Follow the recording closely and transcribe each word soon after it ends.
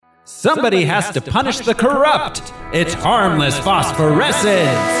Somebody has to punish the corrupt. It's harmless phosphorescence.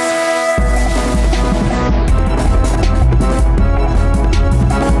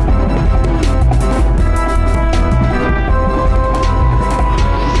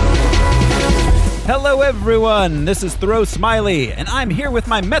 Hello everyone, this is Throw Smiley, and I'm here with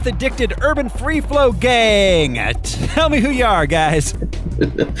my meth-addicted urban free flow gang. Tell me who you are, guys.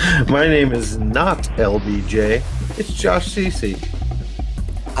 My name is not LBJ, it's Josh Cece.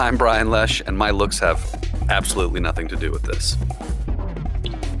 I'm Brian Lesh, and my looks have absolutely nothing to do with this.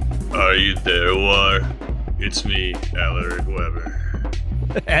 Are you there, War? It's me, Alaric Weber.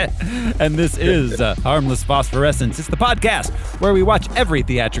 And this is Harmless Phosphorescence. It's the podcast where we watch every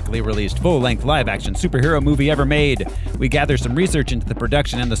theatrically released full-length live-action superhero movie ever made. We gather some research into the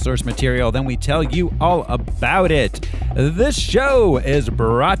production and the source material, then we tell you all about it. This show is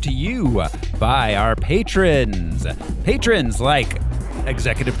brought to you by our patrons. Patrons like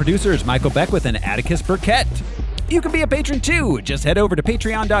executive producers Michael Beckwith and Atticus Burkett. You can be a patron too. Just head over to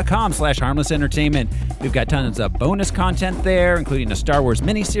patreon.com/harmlessentertainment. We've got tons of bonus content there, including a Star Wars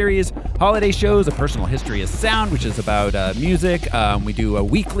miniseries, holiday shows, a personal history of sound, which is about music. We do a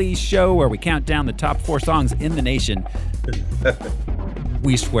weekly show where we count down the top 4 songs in the nation.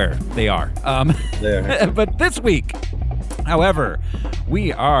 We swear they are. But this week, however,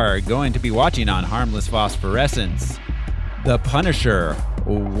 we are going to be watching on Harmless Phosphorescence, The Punisher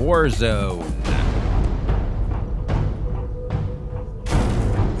Warzone.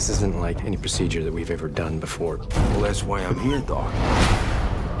 This isn't like any procedure that we've ever done before. Well, that's why I'm here, Doc.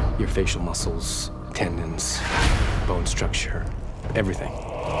 Your facial muscles, tendons, bone structure, everything.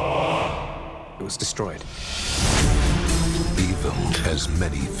 It was destroyed. Evil has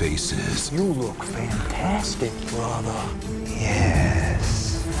many faces. You look fantastic, brother.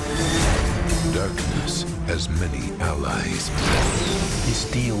 Yes. Darkness has many allies. This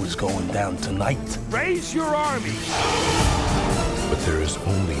deal is going down tonight. Raise your army! But there is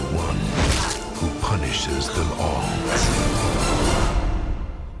only one who punishes them all.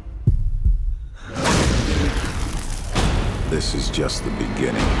 This is just the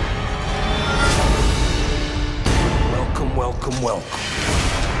beginning. Welcome, welcome, welcome.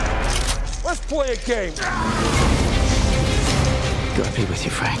 Let's play a game. Gotta be with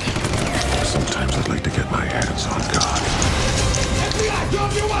you, Frank. Sometimes I'd like to get my hands on God. FBI,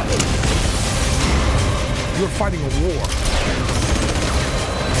 drop your weapon! You're fighting a war.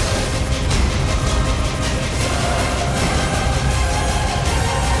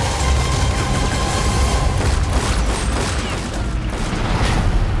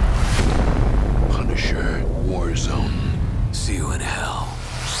 Punisher Warzone. See you in hell.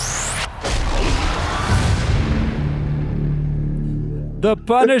 The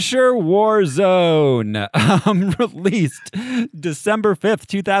Punisher Warzone, released December 5th,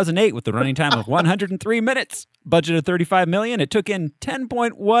 2008, with the running time of 103 minutes, budget of $35 million. It took in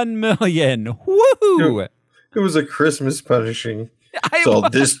 $10.1 million. Woohoo! It was a Christmas punishing.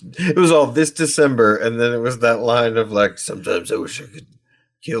 It was all this December, and then it was that line of like, sometimes I wish I could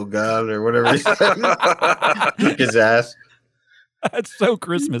kill God or whatever he said. Kick his ass. That's so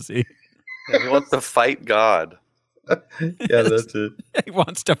Christmassy. He wants to fight God. Yeah, that's it. He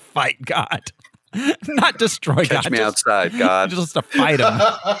wants to fight God, not destroy God. Catch me outside, God. Just to fight him.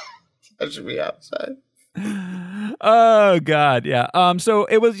 Catch me outside. Oh God, yeah. So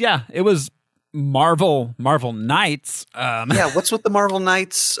it was Marvel Knights. What's with the Marvel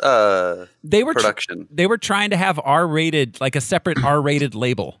Knights production? They were trying to have R-rated, like a separate R-rated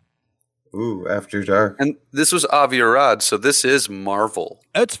label. Ooh, After Dark. And this was Avi Arad, so this is Marvel.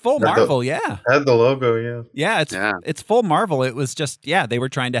 It's full Marvel, yeah. Had the logo, yeah. Yeah, it's full Marvel. It was just, they were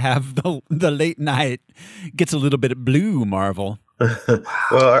trying to have the late night gets a little bit blue Marvel.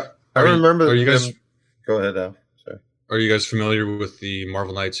 Well, I remember. Are you guys? Go ahead, Al. Sorry. Are you guys familiar with the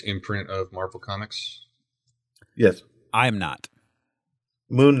Marvel Knights imprint of Marvel Comics? Yes. I am not.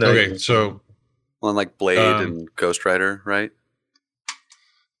 Moon Knight. Okay, so One like Blade and Ghost Rider, right?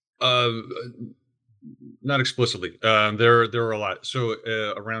 Not explicitly. There were a lot. So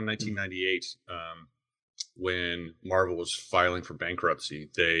around 1998, when Marvel was filing for bankruptcy,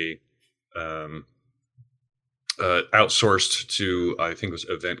 they outsourced to, I think it was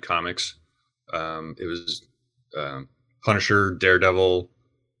Event Comics. It was Punisher, Daredevil,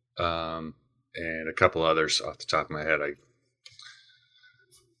 and a couple others off the top of my head.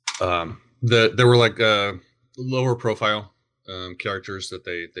 There were like lower profile characters that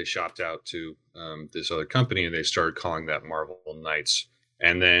they shopped out to this other company, and they started calling that Marvel Knights.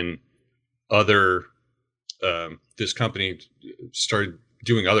 And then this company started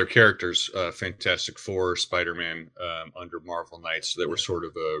doing other characters, Fantastic Four, Spider-Man, under Marvel Knights that were sort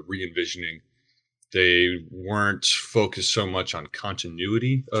of a re-envisioning. They weren't focused so much on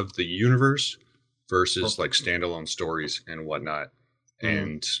continuity of the universe versus like standalone stories and whatnot.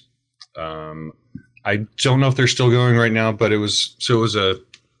 And I don't know if they're still going right now, but it was a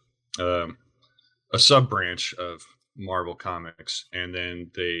sub branch of Marvel Comics, and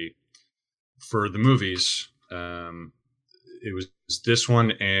then they, for the movies, it was this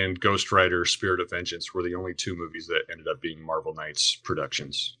one and Ghost Rider: Spirit of Vengeance were the only two movies that ended up being Marvel Knights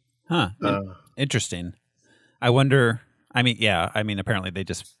productions. Huh. Interesting. I wonder. I mean, apparently they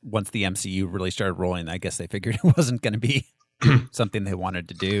just, once the MCU really started rolling, I guess they figured it wasn't going to be something they wanted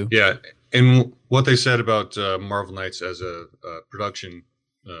to do. Yeah. And what they said about Marvel Knights as a production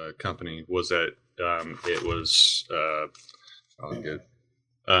company was that it was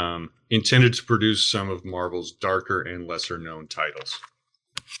intended to produce some of Marvel's darker and lesser known titles.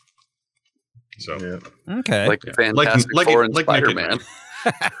 So, okay. Like Fantastic Four and Spider-Man.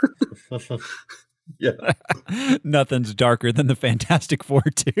 Yeah. Nothing's darker than the Fantastic Four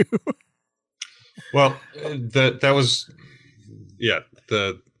 2. Well, that was,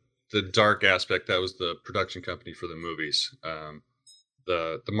 the dark aspect. That was the production company for the movies.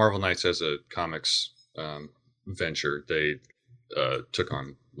 The Marvel Knights as a comics venture, they took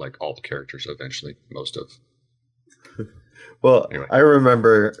on like all the characters eventually, most of. Well, anyway. I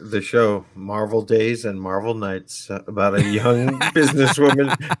remember the show Marvel Days and Marvel Nights about a young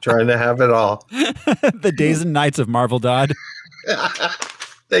businesswoman trying to have it all. The Days and Nights of Marvel Dodd.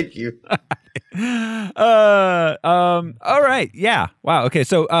 Thank you. All right. Yeah. Wow. Okay.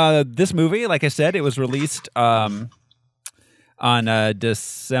 So this movie, like I said, it was released on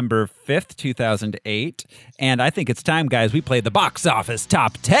December 5th, 2008. And I think it's time, guys, we play the box office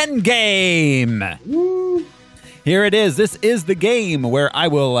top 10 game. Woo. Here it is. This is the game where I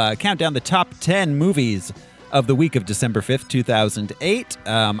will count down the top 10 movies of the week of December 5th, 2008.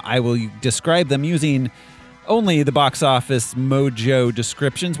 I will describe them using only the Box Office Mojo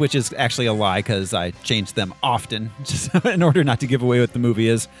descriptions, which is actually a lie because I change them often just in order not to give away what the movie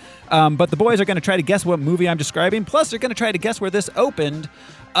is. But the boys are going to try to guess what movie I'm describing. Plus, they're going to try to guess where this opened.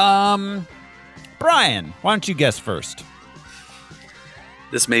 Brian, why don't you guess first?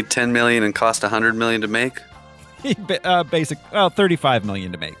 This made $10 million and cost $100 million to make? $35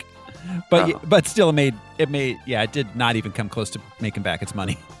 million to make. But still it did not even come close to making back its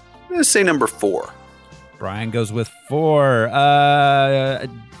money. Let's say number 4. Brian goes with 4.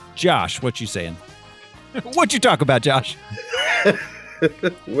 Josh, what you saying? What you talk about, Josh?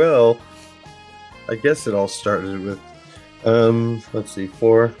 Well, I guess it all started with, let's see,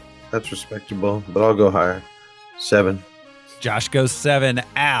 4. That's respectable, but I'll go higher. 7. Josh goes 7.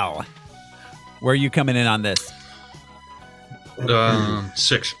 Al, where are you coming in on this?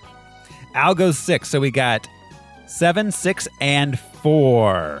 6. Al goes 6. So we got 7, 6, and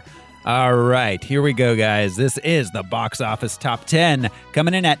 4. All right, here we go, guys. This is the Box Office Top 10.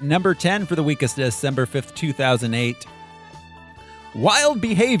 Coming in at number 10 for the week of December 5th, 2008. Wild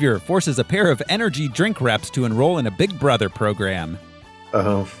behavior forces a pair of energy drink reps to enroll in a Big Brother program.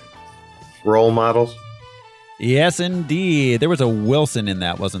 Role models? Yes, indeed. There was a Wilson in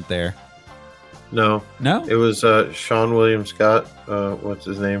that, wasn't there? No. No? It was Sean William Scott. What's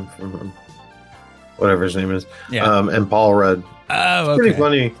his name? From whatever his name is. Yeah. And Paul Rudd. Oh, okay. It's pretty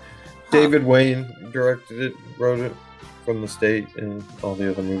funny. David Wayne directed it, wrote it from the state, and all the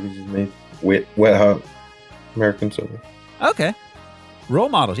other movies he's made. Wet Hot, American Summer. Okay. Role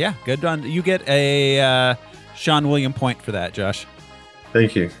models, yeah. Good done. You get a Sean William point for that, Josh.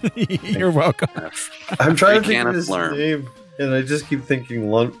 Thank you. You're welcome. I'm trying to think of his name, and I just keep thinking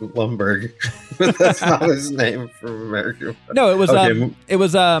Lumberg, but that's not his name from American. No, it was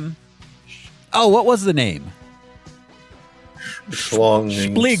what was the name?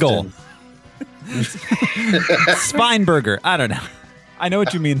 Schlegel. Spineberger. I don't know. I know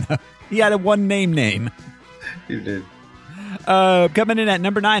what you mean, though. He had a one name. He did. Coming in at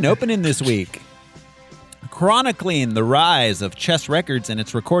number 9, opening this week. Chronicling the rise of Chess Records and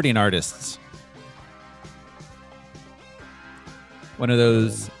its recording artists. One of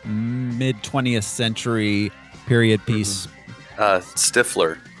those mid-20th century period piece.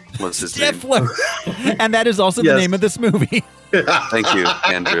 Stifler was his name. Stifler! And that is also the name of this movie. Thank you,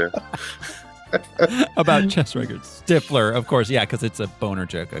 Andrew. About Chess Records. Stifler, of course. Yeah, because it's a boner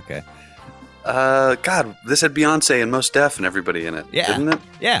joke. Okay. God, this had Beyonce and Mos Def and everybody in it, didn't it?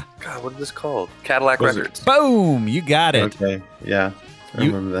 Yeah. God, what is this called? Cadillac Records. Boom! You got it. Okay, yeah. I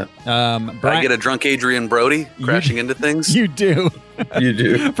remember that. Brian, I get a drunk Adrian Brody crashing into things? You do. You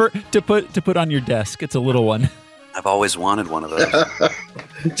do. To put on your desk. It's a little one. I've always wanted one of those.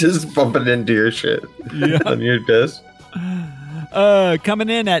 Just bumping into your shit on your desk. Coming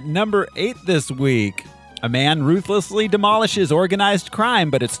in at number 8 this week, a man ruthlessly demolishes organized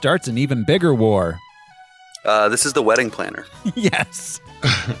crime, but it starts an even bigger war. This is The Wedding Planner. Yes.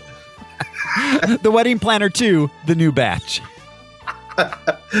 The Wedding Planner 2, the new batch.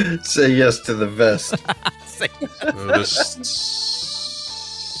 Say yes to the vest. This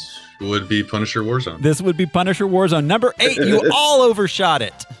would be Punisher Warzone. This would be Punisher Warzone. Number 8, you all overshot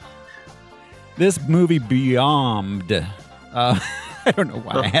it. This movie Beyond. I don't know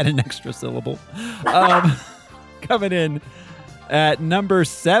why I had an extra syllable. Coming in at number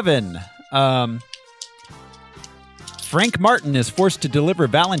 7. Frank Martin is forced to deliver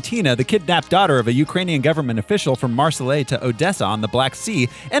Valentina, the kidnapped daughter of a Ukrainian government official, from Marseille to Odessa on the Black Sea.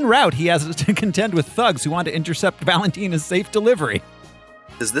 En route, he has to contend with thugs who want to intercept Valentina's safe delivery.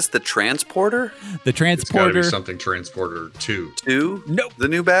 Is this The Transporter? The Transporter. It's gotta be something Transporter 2. 2? Nope. The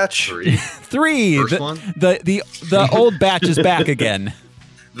new batch? 3. First one? The old batch is back again.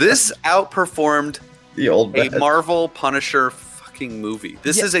 This outperformed The old a batch. Marvel Punisher fucking movie.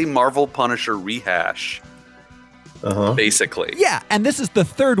 This is a Marvel Punisher rehash, basically. Yeah, and this is the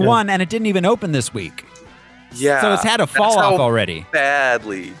third one, and it didn't even open this week. Yeah. So it's had a fall That's off how already.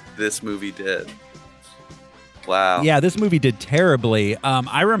 Badly this movie did. Wow. Yeah, this movie did terribly.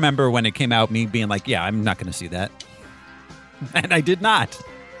 I remember when it came out, me being like, yeah, I'm not going to see that. And I did not.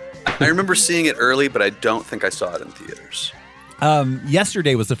 I remember seeing it early, but I don't think I saw it in theaters.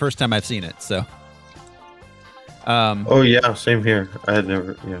 Yesterday was the first time I've seen it, so. Oh, yeah, same here. I had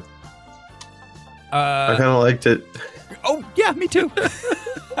never, I kind of liked it. Oh, yeah, me too.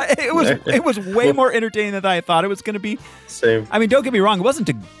 It was way more entertaining than I thought it was going to be. Same. I mean, don't get me wrong, it wasn't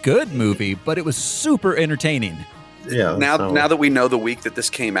a good movie, but it was super entertaining. Yeah. Now that we know the week that this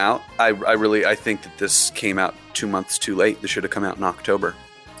came out, I think that this came out 2 months too late. This should have come out in October.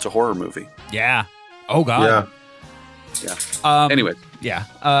 It's a horror movie. Yeah. Oh, God. Yeah. Anyway.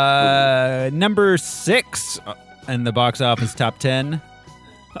 Yeah. Number 6 in the box office top 10.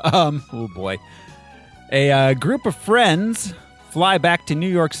 Oh, boy. A group of friends fly back to New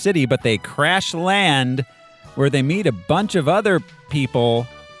York City, but they crash land where they meet a bunch of other people,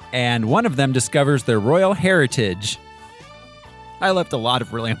 and one of them discovers their royal heritage. I left a lot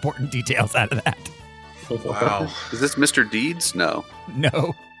of really important details out of that. Wow. Is this Mr. Deeds? No.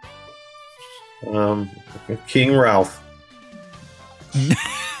 No. King Ralph.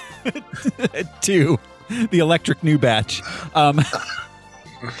 2, the electric new batch.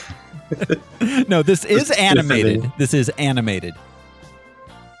 No, this is animated. This is animated.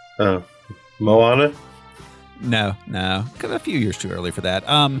 Moana? No. A few years too early for that.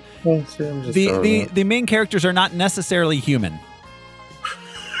 The main characters are not necessarily human.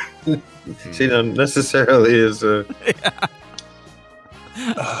 See, not necessarily is Are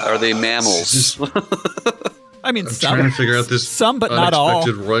they mammals? I mean, I'm trying to figure out this some, but not all.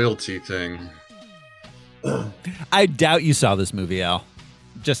 unexpected royalty thing. I doubt you saw this movie, Al.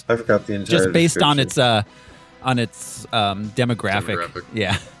 I forgot the entire Just based on description. its demographic.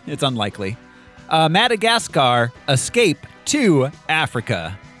 Yeah, it's unlikely. Madagascar, escape to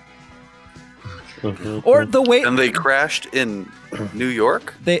Africa. Or the way And they crashed in New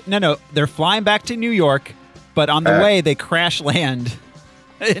York? they're flying back to New York, but on the way they crash land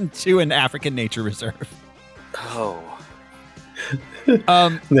into an African nature reserve. Oh. They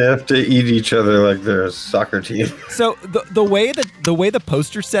have to eat each other like they're a soccer team. So the way the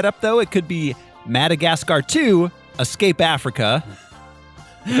poster's set up, though, it could be Madagascar 2, Escape Africa.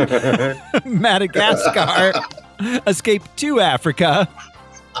 Madagascar, Escape to Africa.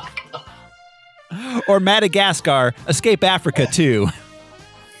 Or Madagascar, Escape Africa 2.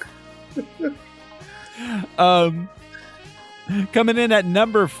 Coming in at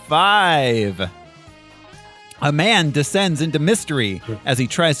number 5. A man descends into mystery as he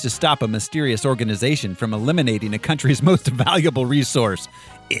tries to stop a mysterious organization from eliminating a country's most valuable resource,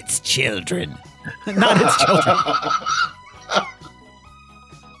 its children. Not its children.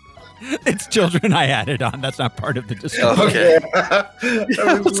 It's children I added on. That's not part of the description. Okay.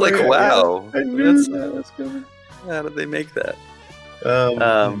 I was like, wow. I knew that was coming. How did they make that?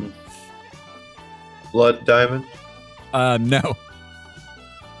 Blood diamond? No.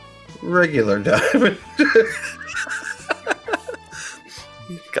 Regular diamond.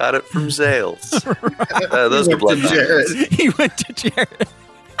 Got it from Zales. Those are blood diamonds. He went to Jared.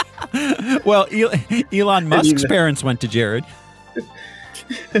 Well, Elon Musk's parents went to Jared.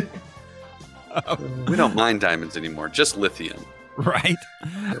 We don't mind diamonds anymore, just lithium. Right.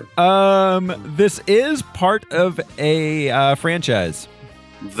 This is part of a franchise.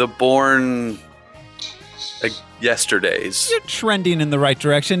 The Bourne Like yesterday's. You're trending in the right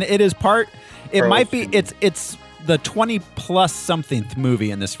direction. It is part. It might be. It's the 20+ somethingth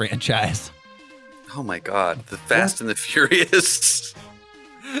movie in this franchise. Oh my God, the Fast and the Furious.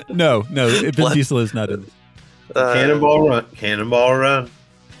 No, Vin Diesel is not in this. Cannonball Run.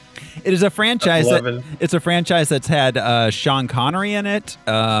 It is a franchise it's a franchise that's had Sean Connery in it.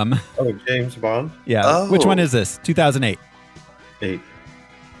 James Bond. Yeah. Oh. Which one is this? 2008. 8.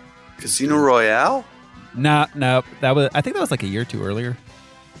 Casino Royale? No. I think that was like a year or two earlier.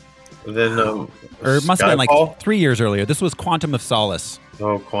 Then Or it must have been like 3 years earlier. This was Quantum of Solace.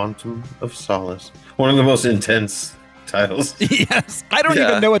 Oh, Quantum of Solace. One of the most intense titles. Yes. I don't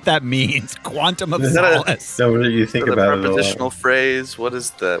even know what that means. Quantum of Solace. No, you think about it. Prepositional phrase. What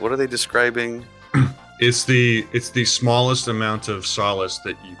is that? What are they describing? It's the smallest amount of solace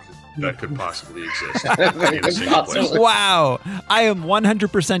that could possibly exist in a single place. Wow. I am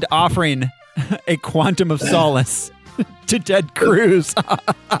 100% offering a Quantum of Solace to Ted Cruz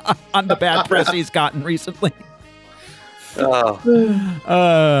on the bad press he's gotten recently.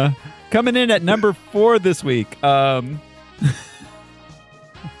 Coming in at number 4 this week.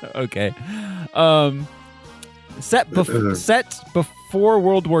 Okay. Set before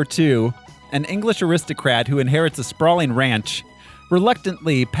World War II, an English aristocrat who inherits a sprawling ranch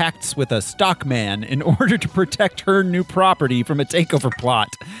reluctantly pacts with a stockman in order to protect her new property from a takeover plot.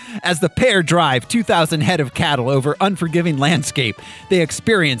 As the pair drive 2,000 head of cattle over unforgiving landscape, they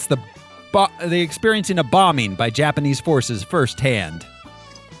experience experiencing a bombing by Japanese forces firsthand.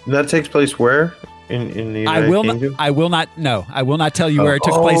 That takes place where? In the United Kingdom? I will not tell you where it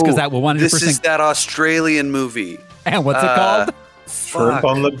took place because that will 100%. This is that Australian movie. And what's it called? Shrimp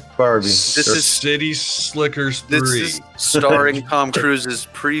on the Barbie. This is City Slickers 3. This is starring Tom Cruise's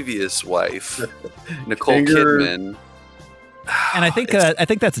previous wife, Nicole Kidman. And I think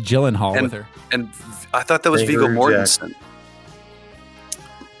that's Gyllenhaal with her. And I thought that was Viggo Mortensen.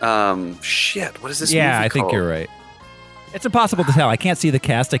 Shit, what is this movie Yeah, I think called? you're right. It's impossible to tell. I can't see the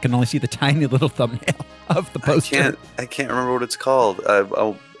cast. I can only see the tiny little thumbnail of the poster. I can't remember what it's called.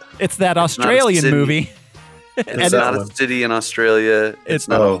 It's that Australian movie. It's not a city in Australia. It's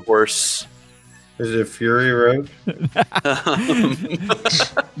not a horse. Is it Fury Road?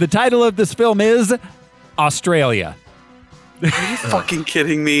 The title of this film is Australia. Are you fucking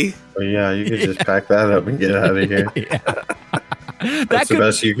kidding me? Oh, yeah, you could just pack that up and get out of here. That's the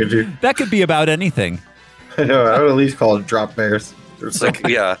best you could do. That could be about anything. I know. I would at least call it Drop Bears. It's like,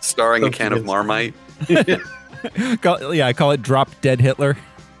 starring a can of Marmite. I call it Drop Dead Hitler.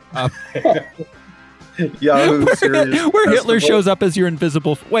 Yahoo Serious where Hitler shows up as your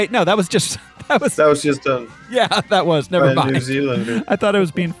invisible. Wait, no, that was just done. Yeah, that was. Never mind. New Zealander. I thought I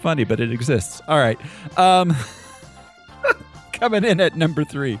was being funny, but it exists. All right. Coming in at number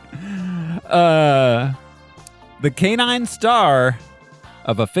 3. The canine star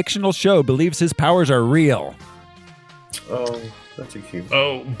of a fictional show believes his powers are real. Oh, that's a cute.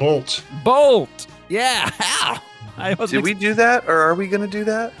 Oh, Bolt. Bolt. Yeah. Did we do that, or are we going to do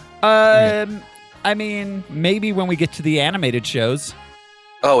that? I mean, maybe when we get to the animated shows.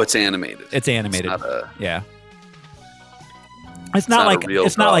 Oh, it's animated. It's animated. It's not yeah. It's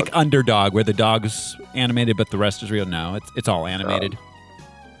not like Underdog where the dog's animated but the rest is real. No, it's all animated.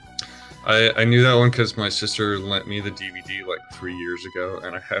 I knew that one because my sister lent me the DVD like 3 years ago,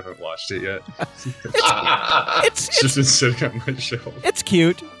 and I haven't watched it yet. It's just been sitting on my shelf. It's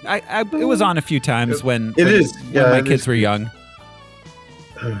cute. It was on a few times when my kids were young.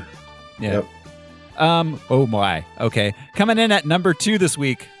 Yeah. Yep. Oh my. Okay. Coming in at number 2 this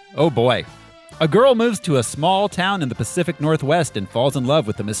week. Oh boy. A girl moves to a small town in the Pacific Northwest and falls in love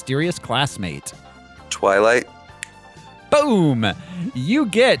with a mysterious classmate. Twilight. Boom! You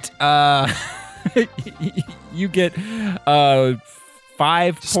get 5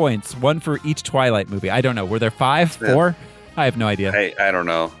 points, 1 for each Twilight movie. I don't know. Were there 5? 4? I have no idea. I don't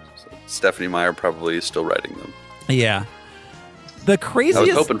know. Stephanie Meyer probably is still writing them. Yeah. The craziest. I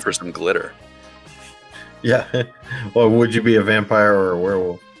was hoping for some glitter. Yeah. Well, would you be a vampire or a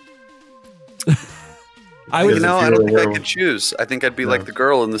werewolf? I don't think I could choose. I think I'd be like the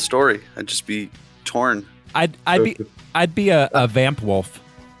girl in the story. I'd just be torn. I'd be a vamp wolf.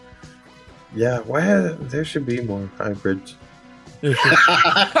 Yeah, there should be more hybrids.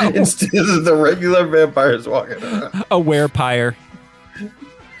 Instead of the regular vampires walking around. A werepire.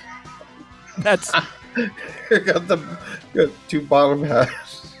 That's got 2 bottom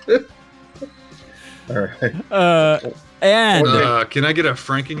halves. All right. And can I get a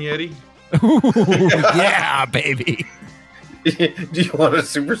Franken Yeti? Yeah, baby. Do you want to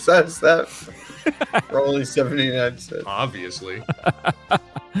supersize that? For only 79 cents. Obviously.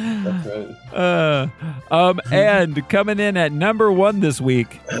 That's right. And coming in at number 1 this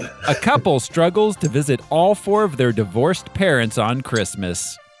week, a couple struggles to visit all 4 of their divorced parents on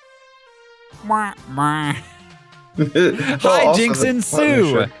Christmas. Hijinks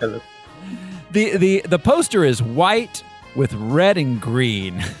ensue. The poster is white with red and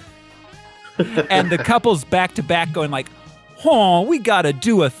green. And the couple's back to back going like, "Oh, we gotta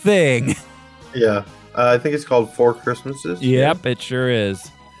do a thing." Yeah. I think it's called Four Christmases. Yep, it sure is.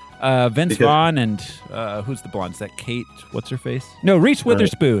 Vince Vaughn and who's the blonde? Is that Kate? What's her face? No, Reese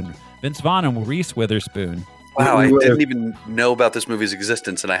Witherspoon. Vince Vaughn and Reese Witherspoon. Wow, I didn't even know about this movie's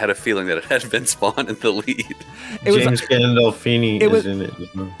existence, and I had a feeling that it had Vince Vaughn in the lead. James Gandolfini is in it.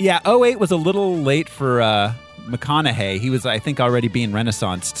 Yeah, 08 was a little late for McConaughey. He was, I think, already being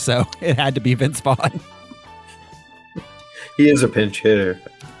renaissanced, so it had to be Vince Vaughn. He is a pinch hitter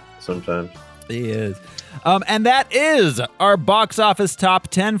sometimes. He is. And that is our box office top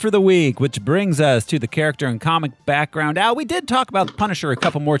 10 for the week, which brings us to the character and comic background. Al, we did talk about the Punisher a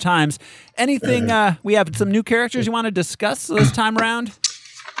couple more times. Anything, we have some new characters you want to discuss this time around?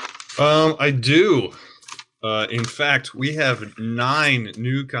 I do. In fact, we have 9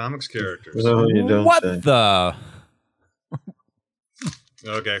 new comics characters. No, you don't What say. the?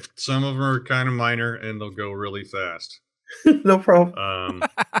 Okay, some of them are kind of minor, and they'll go really fast. No problem.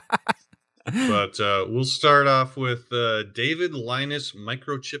 But we'll start off with David Linus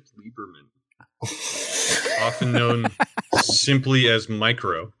Microchip Lieberman, often known simply as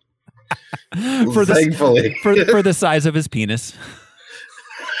Micro. Thankfully. For the size of his penis.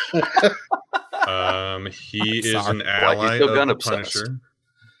 He is an ally of the Punisher,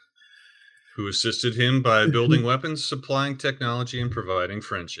 who assisted him by building weapons, supplying technology, and providing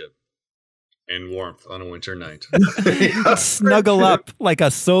friendship and warmth on a winter night. Snuggle up like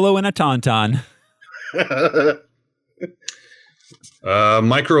a solo in a tauntaun.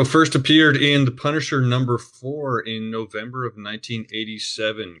 Micro first appeared in The Punisher #4 in November of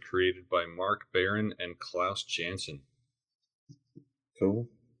 1987, created by Mark Baron and Klaus Janson. Cool.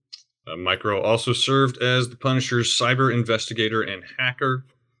 Micro also served as the Punisher's cyber investigator and hacker,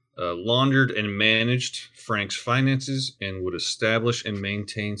 laundered and managed Frank's finances, and would establish and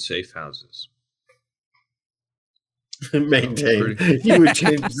maintain safe houses. Maintain. He would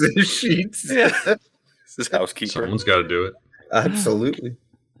change the sheets. Yeah. This is housekeeper. Someone's got to do it. Absolutely.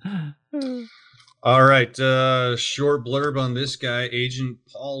 All right. Short blurb on this guy, Agent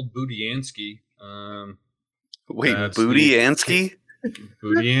Paul Budiansky. Wait, Budiansky?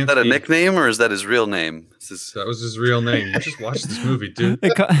 Budiansky. Is that a nickname or is that his real name? That was his real name. You just watched this movie, dude.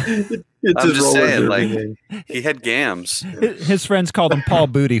 I'm just saying, like, he had gams. His friends called him Paul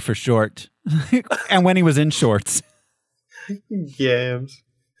Booty for short. And when he was in shorts. Gams.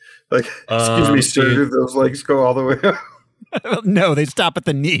 Like, excuse me, sir, do those legs go all the way up? No, they stop at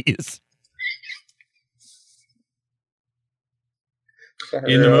the knees.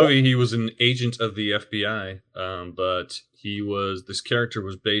 In the movie, he was an agent of the FBI, but this character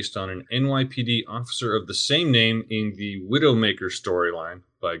was based on an NYPD officer of the same name in the Widowmaker storyline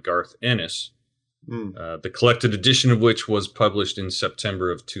by Garth Ennis, the collected edition of which was published in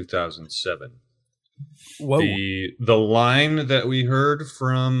September of 2007. Whoa. The line that we heard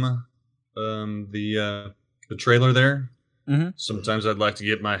from the trailer there, sometimes I'd like to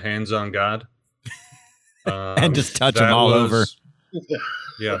get my hands on God. And just touch them all over.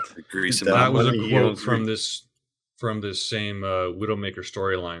 Yeah, that was a quote from this same Widowmaker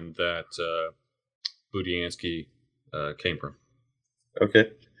storyline that Budiansky came from.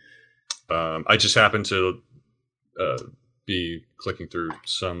 Okay. I just happened to be clicking through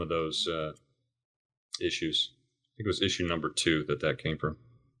some of those issues. I think it was issue #2 that came from.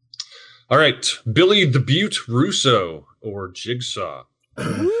 All right, Billy the Butte Russo, or Jigsaw.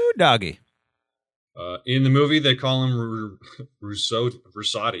 Ooh, doggy. In the movie, they call him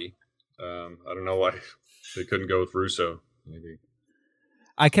Russotti. I don't know why they couldn't go with Russo. Maybe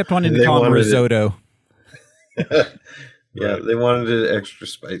I kept wanting to call him risotto. Yeah, they wanted it extra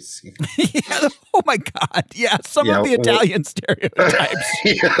spicy. Yeah, oh my God. Yeah, some of the Italian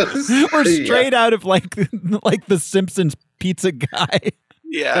stereotypes were straight out of like the Simpsons pizza guy.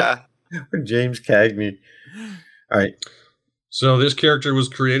 Yeah. James Cagney. All right. So this character was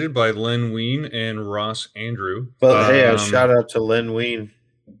created by Len Wein and Ross Andrew. Well, hey, a shout out to Len Wein.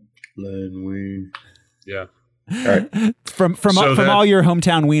 Len Wein. Yeah. All right. From all your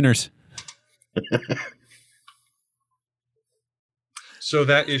hometown wieners. So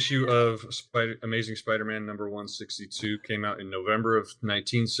that issue of Amazing Spider-Man #162 came out in November of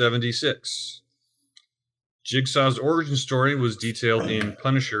 1976. Jigsaw's origin story was detailed in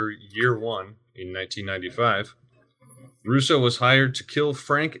Punisher Year 1 in 1995. Russo was hired to kill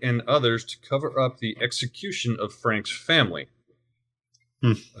Frank and others to cover up the execution of Frank's family.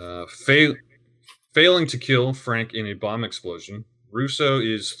 Failing to kill Frank in a bomb explosion, Russo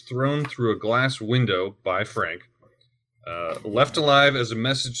is thrown through a glass window by Frank, left alive as a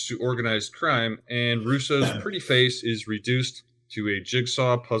message to organized crime, and Russo's pretty face is reduced to a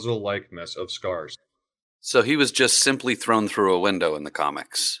jigsaw puzzle-like mess of scars. So he was just simply thrown through a window in the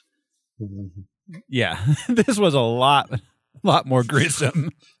comics. Yeah, this was a lot more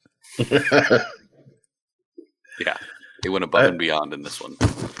gruesome. Yeah, he went above and beyond in this one.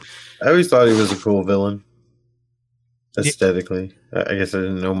 I always thought he was a cool villain. Aesthetically. I guess I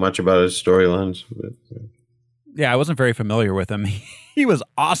didn't know much about his storylines. But... Yeah, I wasn't very familiar with him. He was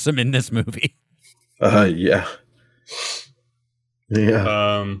awesome in this movie. Yeah.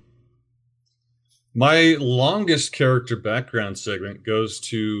 Yeah. My longest character background segment goes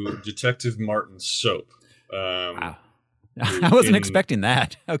to Detective Martin Soap. Wow. I wasn't expecting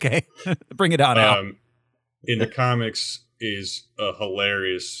that. Okay. Bring it on out. In the comics is a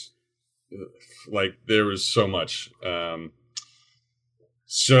hilarious, like there was so much.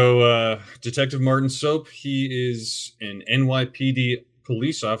 Detective Martin Soap, he is an NYPD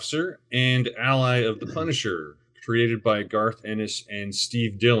police officer and ally of the Punisher, created by Garth Ennis and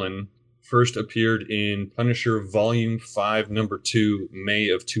Steve Dillon. First appeared in Punisher Volume 5, Number 2, May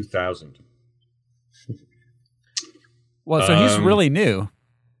of 2000. Well, so he's really new.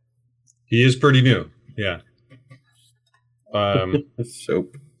 He is pretty new, yeah.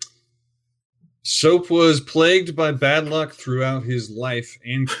 Soap was plagued by bad luck throughout his life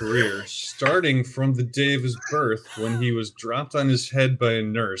and career, starting from the day of his birth when he was dropped on his head by a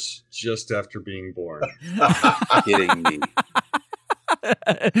nurse just after being born. Kidding me.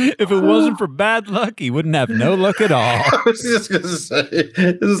 If it wasn't for bad luck, he wouldn't have no luck at all. I was just going to say,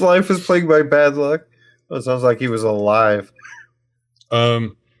 his life was plagued by bad luck. Well, it sounds like he was alive.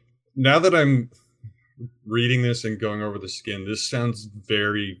 Now that I'm reading this and going over the skin, this sounds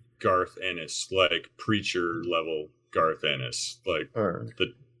very Garth Ennis, like Preacher level Garth Ennis, like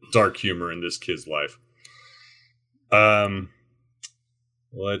the dark humor in this kid's life.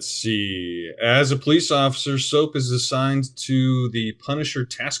 Let's see. As a police officer, Soap is assigned to the Punisher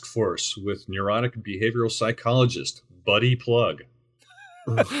Task Force with neurotic behavioral psychologist Buddy Plug.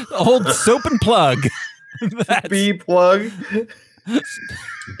 Old Soap and Plug. B Plug.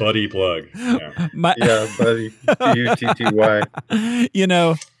 Buddy Plug. Yeah, yeah, Buddy. B-U-T-T-Y. You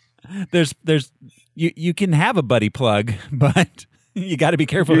know, there's you can have a buddy plug, but you got to be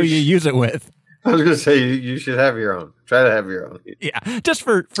careful who you use it with. I was going to say you should have your own. Try to have your own. Yeah, just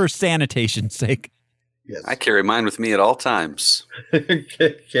for sanitation's sake. Yes. I carry mine with me at all times.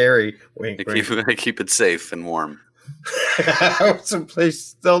 Carry. Wink, I keep it safe and warm.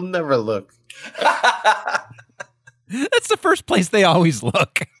 Someplace they'll never look. That's the first place they always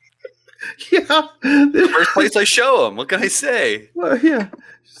look. Yeah. The first place I show them. What can I say? Well, yeah.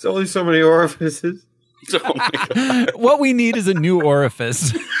 There's only so many orifices. Oh my God. What we need is a new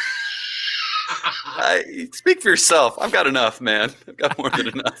orifice. Speak for yourself. I've got enough, man. I've got more than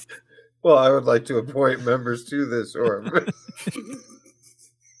enough. Well, I would like to appoint members to this orifice.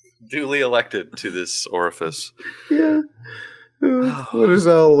 Duly elected to this orifice. Yeah. What does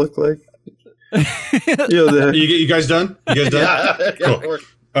that all look like? You guys done? You guys done? Yeah.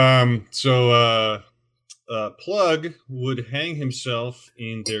 Cool. Plug would hang himself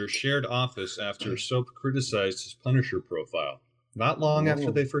in their shared office after Soap criticized his Punisher profile. Not long after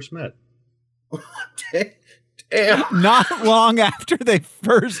they first met. Damn. Not long after they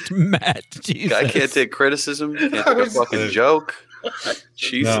first met. Jesus. Guy can't take criticism. Can't take a fucking joke.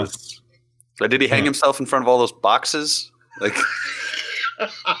 Jesus. No. Did he hang himself in front of all those boxes? Like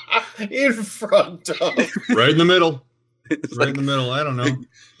in front of. Right in the middle. Right in the middle. I don't know.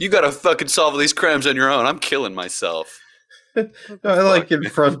 You gotta fucking solve these crimes on your own. I'm killing myself. I like in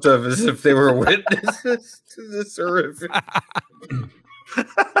front of as if they were witnesses to this horrific.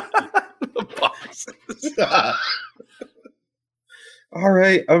 The boxes. All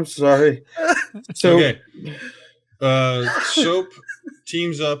right, I'm sorry. So, okay. Soap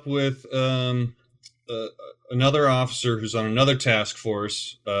teams up with another officer who's on another task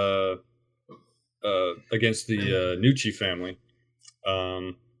force against the Nucci family,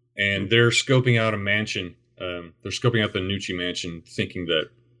 and they're scoping out a mansion. They're scoping out the Nucci mansion, thinking that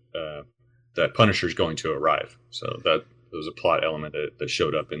that Punisher's going to arrive. So that was a plot element that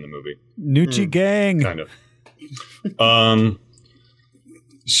showed up in the movie. Nucci gang, kind of.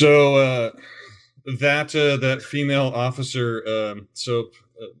 That female officer, Soap,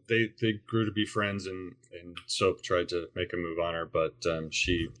 they grew to be friends, and Soap tried to make a move on her, but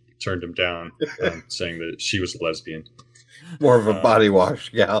she turned him down, saying that she was a lesbian. More of a body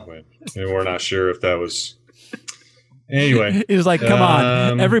wash gal. And we're not sure if that was. Anyway, he was like, "Come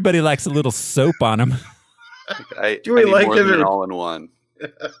on, everybody likes a little soap on them." Do we like more it than or all in one?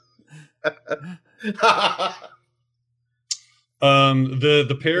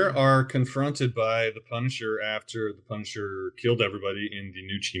 The pair are confronted by the Punisher after the Punisher killed everybody in the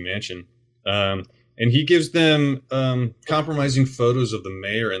Nucci mansion, and he gives them compromising photos of the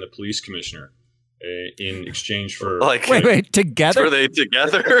mayor and the police commissioner in exchange for wait together? Were they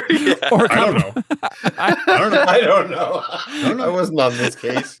together? Yeah. Or I don't know. I don't know. I wasn't on this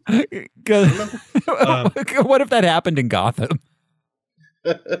case. What if that happened in Gotham?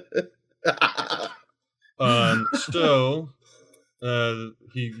 So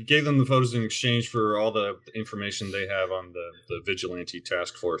he gave them the photos in exchange for all the information they have on the vigilante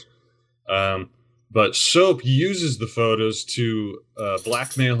task force. But Soap uses the photos to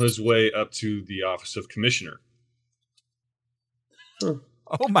blackmail his way up to the office of commissioner. Oh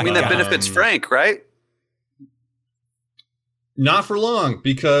my God. That benefits Frank, right? Not for long,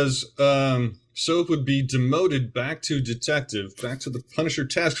 because Soap would be demoted back to detective, back to the Punisher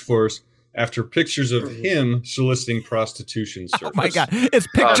task force, after pictures of him soliciting prostitution surface. Oh my God. It's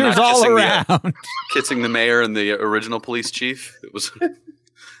pictures all around. Kissing the mayor and the original police chief. It was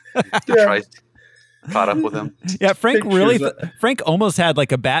caught up with him. Yeah, Frank Frank almost had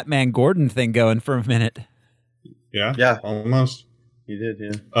like a Batman Gordon thing going for a minute. Yeah, almost. He did,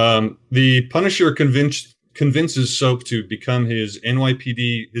 yeah. The Punisher convinces Soap to become his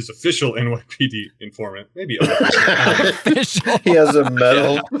official NYPD informant. Maybe official. He has a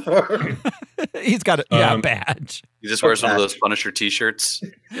medal. He's got a badge. He just wears one of those Punisher T-shirts.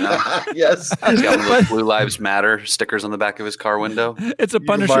 You know? Yes. He's got one of those Blue Lives Matter stickers on the back of his car window. It's a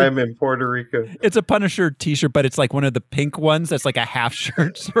Punisher. You can buy him in Puerto Rico. It's a Punisher T-shirt, but it's like one of the pink ones. That's like a half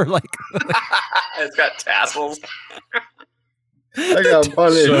shirt, or like. It's got tassels. I got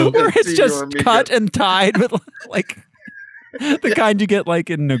punished. Or it's just cut and tied with like the kind you get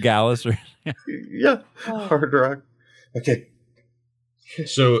like in Nogales or Hard Rock. Okay.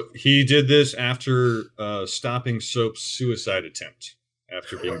 So he did this after stopping Soap's suicide attempt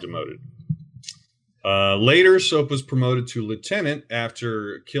after being demoted. Later, Soap was promoted to lieutenant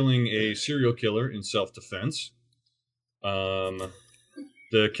after killing a serial killer in self-defense. The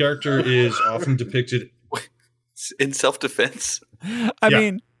character is often depicted in self-defense. I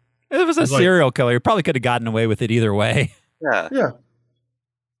mean, if it was a serial killer, he probably could have gotten away with it either way. Yeah.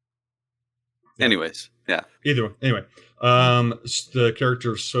 Anyways, yeah. Either way. Anyway, the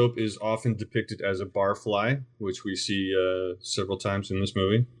character of Soap is often depicted as a barfly, which we see several times in this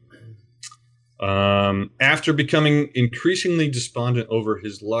movie. After becoming increasingly despondent over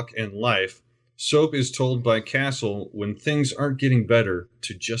his luck and life, Soap is told by Castle when things aren't getting better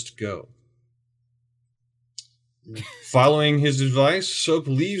to just go. Following his advice, Soap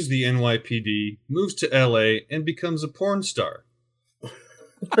leaves the NYPD, moves to LA, and becomes a porn star.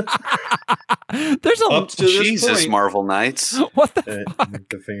 There's a Jesus, point, Marvel Knights. What the fuck?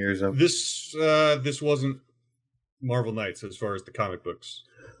 The fingers up. This wasn't Marvel Knights as far as the comic books.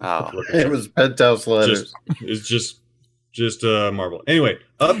 Oh, it was Penthouse Letters. It's just Marvel. Anyway,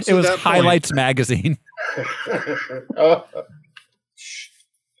 up to it was that Highlights point, magazine.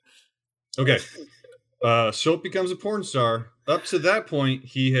 Okay. Soap becomes a porn star. Up to that point,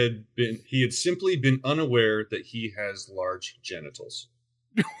 he had simply been unaware that he has large genitals.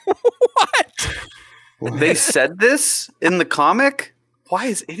 What? They said this in the comic? Why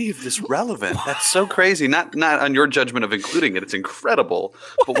is any of this relevant? That's so crazy. Not on your judgment of including it. It's incredible.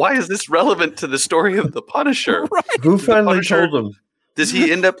 But why is this relevant to the story of the Punisher? Right. Who finally told him? Does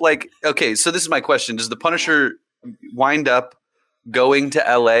he end up like, okay, so this is my question. Does the Punisher wind up going to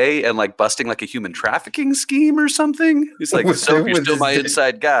LA and like busting like a human trafficking scheme or something? He's like, so you're still my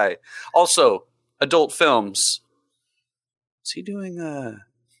inside guy. Also, adult films. Is he doing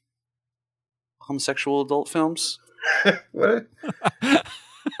homosexual adult films? What?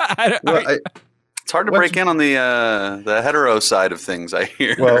 It's hard to break in on the hetero side of things, I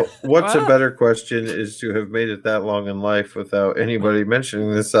hear. Well, what's a better question is to have made it that long in life without anybody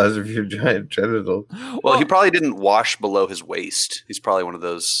mentioning the size of your giant genitals. Well, he probably didn't wash below his waist. He's probably one of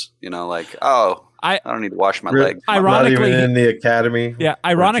those, like, I don't need to wash my leg. Ironically, not even in the academy. Yeah,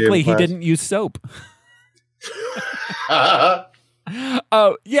 ironically, he didn't use soap.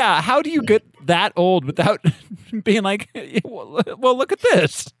 Oh, yeah. How do you get that old without being like, well, look at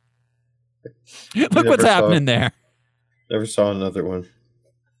this. Look what's happening there. Never saw another one.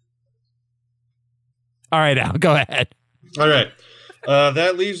 All right, Al, go ahead. All right.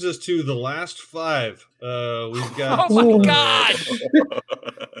 That leaves us to the last five. We've got. Oh, my God.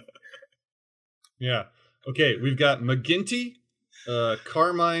 Yeah. Okay, we've got McGinty,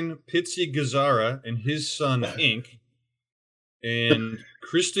 Carmine Pizzi Gazzara and his son Ink, and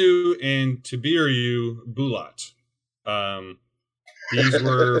Christou and Tiberiu Bulat. These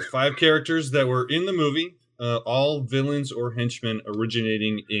were 5 characters that were in the movie, all villains or henchmen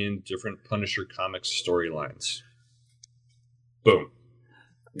originating in different Punisher comics storylines. Boom.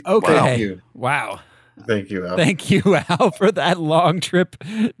 Okay. Wow. Thank you, Al. Thank you, Al, for that long trip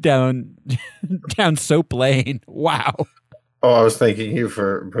down Soap Lane. Wow. Oh, I was thanking you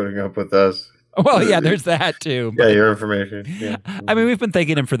for putting up with us. Well, yeah, there's that too. Yeah, your information. Yeah. I mean, we've been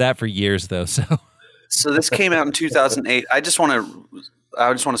thanking him for that for years, though. So this came out in 2008. I just want to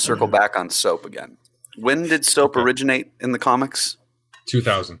circle back on Soap again. When did Soap originate in the comics?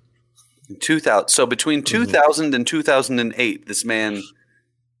 2000. 2000. So between 2000 and 2008, this man's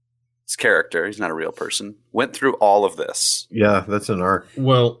character, he's not a real person, went through all of this. Yeah, that's an arc.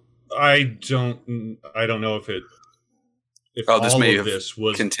 Well, I don't know if this may have this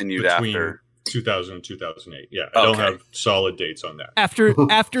was continued between after 2000 and 2008. Yeah, I don't have solid dates on that. After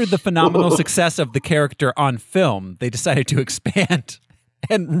the phenomenal success of the character on film, they decided to expand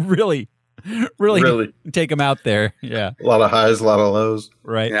and really take him out there. Yeah. A lot of highs, a lot of lows.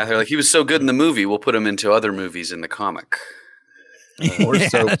 Right. Yeah, they're like, he was so good in the movie, we'll put him into other movies in the comic. Or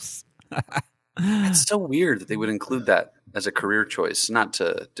Soap. It's so weird that they would include that as a career choice, not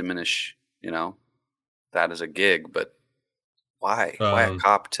to diminish, that as a gig, but why? Why a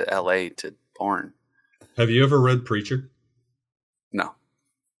cop to LA to porn? Have you ever read Preacher? No.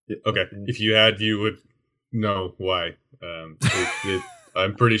 Okay. If you had, you would know why.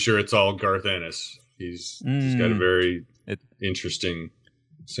 I'm pretty sure it's all Garth Ennis. He's got a very interesting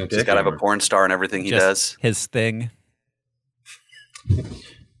sense. He's got to have a porn star in everything he does. His thing.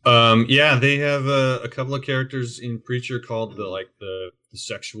 Yeah, they have a couple of characters in Preacher called the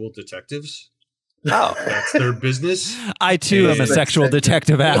sexual detectives. Oh, that's their business. I too am a sexual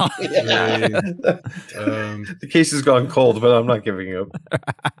detective, Al. The case has gone cold, but I'm not giving up.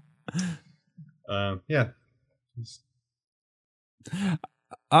 Yeah.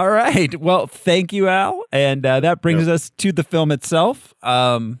 All right. Well, thank you, Al, and that brings us to the film itself.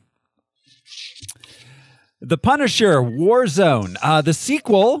 The Punisher: Warzone, the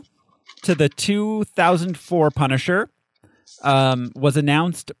sequel to the 2004 Punisher, was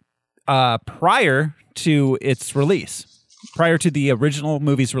announced prior to its release, prior to the original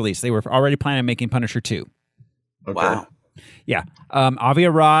movie's release. They were already planning on making Punisher 2. Okay. Wow. Yeah. Avi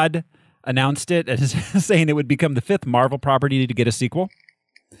Arad announced it as saying it would become the 5th Marvel property to get a sequel.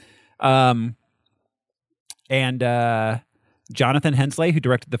 And Jonathan Hensley, who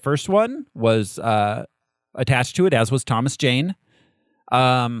directed the first one, was attached to it, as was Thomas Jane.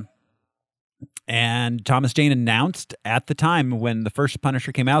 And Thomas Jane announced at the time when the first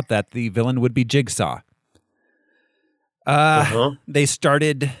Punisher came out that the villain would be Jigsaw. They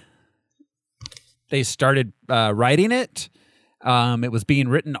started writing it. It was being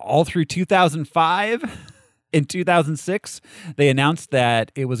written all through 2005. In 2006, they announced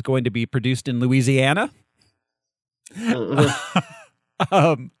that it was going to be produced in Louisiana.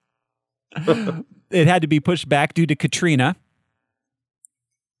 It had to be pushed back due to Katrina.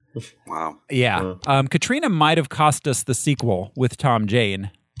 Wow. Yeah. Katrina might have cost us the sequel with Tom Jane,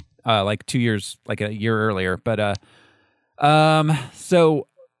 like a year earlier. But so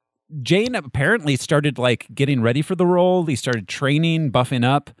Jane apparently started getting ready for the role. He started training, buffing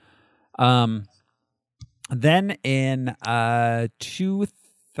up. Then in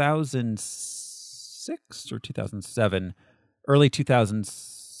 2006 or 2007, early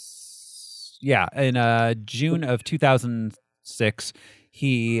 2000s, in June of 2006,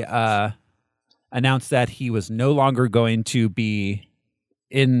 he announced that he was no longer going to be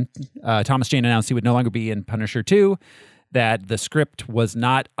in. Thomas Jane announced he would no longer be in Punisher 2, that the script was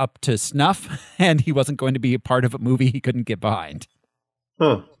not up to snuff, and he wasn't going to be a part of a movie he couldn't get behind.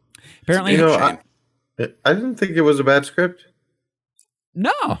 Huh. Apparently, I didn't think it was a bad script.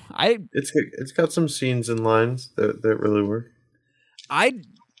 No, it's got some scenes and lines that really work.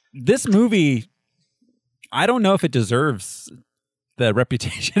 This movie, I don't know if it deserves the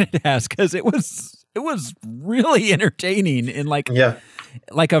reputation it has, because it was really entertaining in like a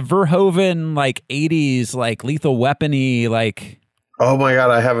Verhoeven 80s Lethal Weapon-y Oh my god,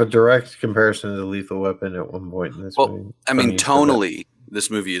 I have a direct comparison to Lethal Weapon at one point in this movie. I mean, tonally,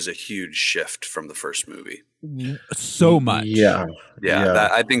 this movie is a huge shift from the first movie. So much. Yeah.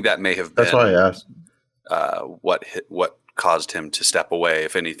 I think that may have been. That's why I asked. What caused him to step away,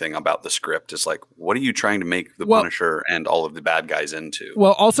 if anything, about the script is what are you trying to make the Punisher and all of the bad guys into?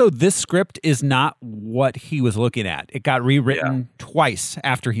 Well, also, this script is not what he was looking at. It got rewritten twice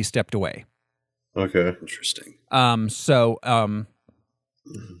after he stepped away. Okay. Interesting.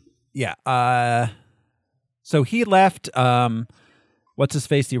 Yeah. So he left. What's his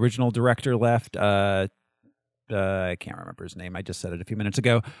face? The original director left. I can't remember his name. I just said it a few minutes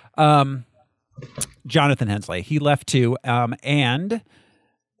ago. Jonathan Hensley. He left too. And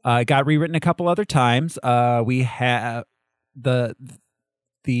got rewritten a couple other times. We have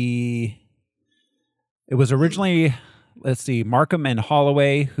it was originally, let's see, Markham and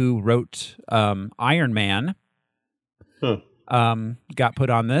Holloway, who wrote Iron Man, got put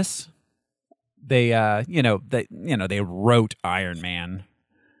on this. They wrote Iron Man.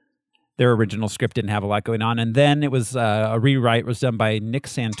 Their original script didn't have a lot going on, and then it was a rewrite was done by Nick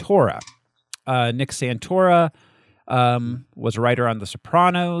Santora. Nick Santora was a writer on The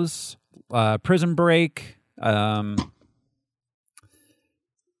Sopranos, Prison Break.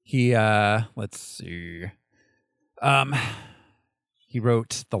 Let's see. He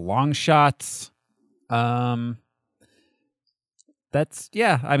wrote The Long Shots. I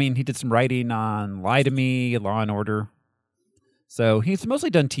mean, he did some writing on Lie to Me, Law and Order. So he's mostly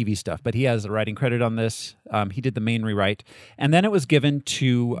done TV stuff, but he has a writing credit on this. He did the main rewrite. And then it was given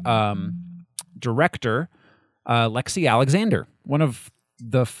to director Lexi Alexander, one of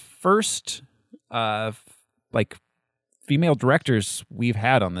the first female directors we've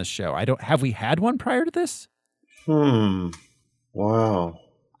had on this show. Have we had one prior to this? Wow.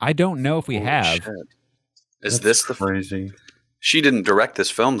 I don't know if we have. Shit. Is this the crazy? She didn't direct this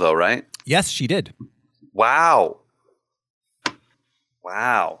film though, right? Yes, she did. Wow.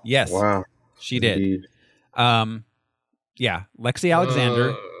 Yes. Wow. She did. Lexi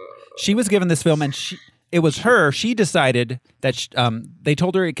Alexander. She was given this film, and it was her. She decided that they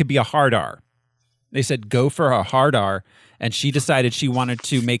told her it could be a hard R. They said go for a hard R, and she decided she wanted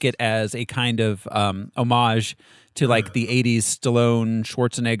to make it as a kind of homage to like the 80s Stallone,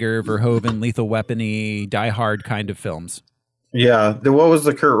 Schwarzenegger, Verhoeven, Lethal Weapon-y, Die Hard kind of films. Yeah. What was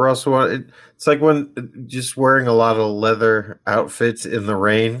the Kurt Russell one? It's like when just wearing a lot of leather outfits in the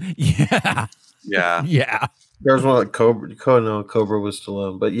rain. Yeah. Yeah. There was one like Cobra was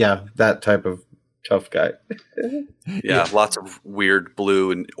Stallone, but yeah, that type of tough guy. Yeah, lots of weird blue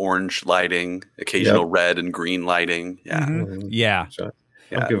and orange lighting, occasional red and green lighting. Yeah. Mm-hmm. Yeah. So,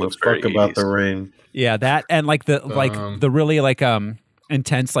 I don't give a fuck about the rain. Yeah, that and like the really like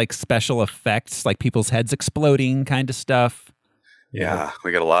intense like special effects, like people's heads exploding kind of stuff. Yeah,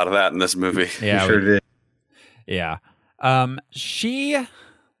 we got a lot of that in this movie. Yeah, we sure did. Yeah.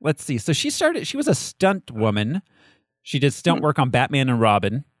 Let's see. So she was a stunt woman. She did stunt work on Batman and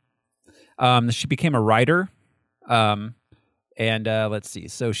Robin. She became a writer. Let's see.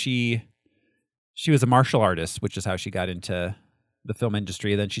 So she was a martial artist, which is how she got into the film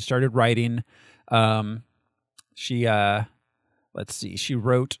industry. Then she started writing. She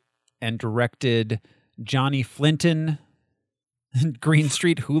wrote and directed Johnny Flinton, Green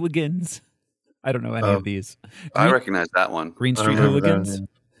Street Hooligans. I don't know any of these. I recognize that one. Green Street Hooligans.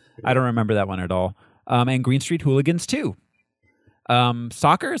 I don't remember that one at all. And Green Street Hooligans too.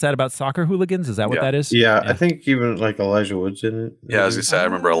 Soccer? Is that about soccer hooligans? Is that what that is? Yeah, I think even like Elijah Wood's in it. Yeah, I was gonna say I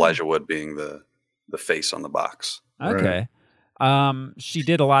remember Elijah Wood being the face on the box. Okay. Right. She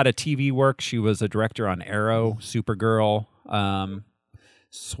did a lot of TV work. She was a director on Arrow, Supergirl,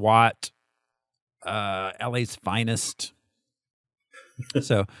 SWAT, LA's Finest.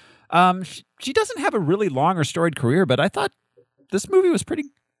 So, she doesn't have a really long or storied career, but I thought this movie was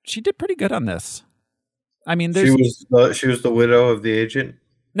she did pretty good on this. I mean, she was the widow of the agent.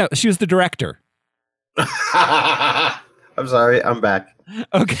 No, she was the director. I'm sorry, I'm back.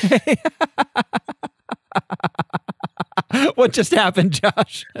 Okay. What just happened,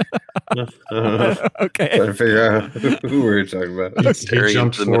 Josh? Okay. Trying to figure out who we were talking about. He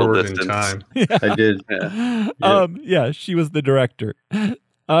jumped forward in time. Yeah. I did. Yeah, she was the director. Yeah,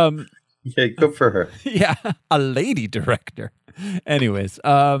 good for her. Yeah, a lady director. Anyways,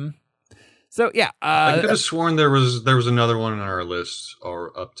 so yeah, I could have sworn there was another one on our list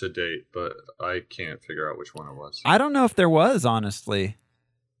or up to date, but I can't figure out which one it was. I don't know if there was, honestly.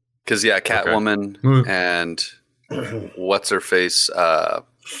 Because Catwoman and what's her face,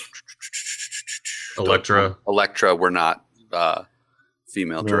 Elektra were not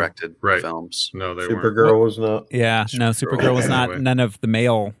female directed films. No, they weren't. Supergirl was not. Yeah, no, Supergirl was not. None of the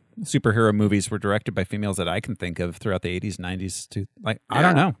male superhero movies were directed by females that I can think of throughout the 80s, 90s. I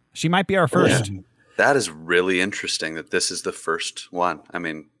don't know. She might be our first. Yeah. That is really interesting that this is the first one. I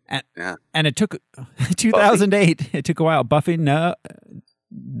mean, and it took 2008. Buffy? It took a while. Buffy, no.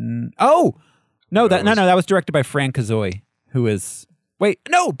 Oh, no, that was directed by Fran Kazoy, who is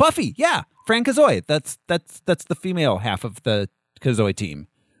Buffy. Yeah, Fran Kazoy. That's the female half of the Kazoy team.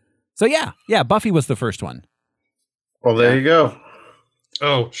 So yeah, Buffy was the first one. Well, there you go.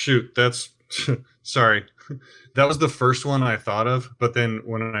 Oh, shoot. That's sorry. That was the first one I thought of. But then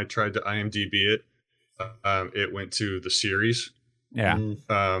when I tried to IMDb it, it went to the series. Yeah.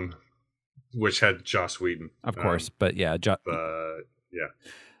 Which had Joss Whedon. Of course. But yeah.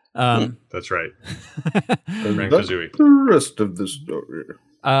 Yeah. That's right. And that's the rest of the story.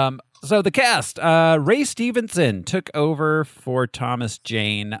 So the cast, Ray Stevenson took over for Thomas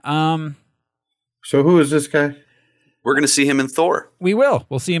Jane. So who is this guy? We're going to see him in Thor. We will.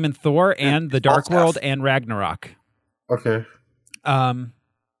 We'll see him in Thor and The Dark Falstaff. World and Ragnarok. Okay.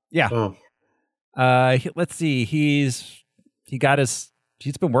 Yeah. Oh. Let's see. He's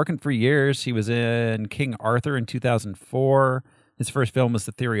been working for years. He was in King Arthur in 2004. His first film was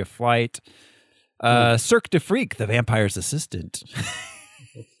The Theory of Flight. Cirque du Freak, the vampire's assistant.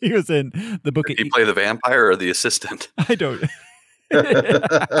 He was in the book. Did he play the vampire or the assistant? I don't.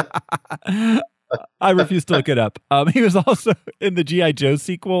 I refuse to look it up. He was also in the G.I. Joe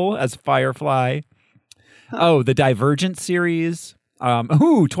sequel as Firefly. Oh, the Divergent series.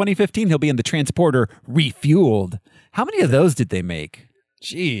 2015, he'll be in The Transporter Refueled. How many of those did they make?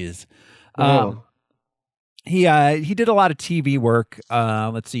 Jeez. He did a lot of TV work.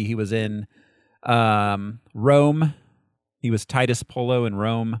 Let's see. He was in Rome. He was Titus Polo in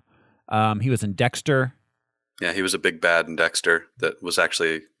Rome. He was in Dexter. Yeah, he was a big bad in Dexter. That was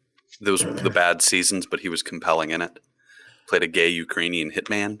actually those the bad seasons, but he was compelling in it. Played a gay Ukrainian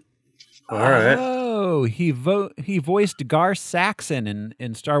hitman. All right. Oh, he voiced Gar Saxon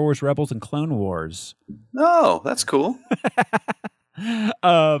in Star Wars Rebels and Clone Wars. Oh, that's cool.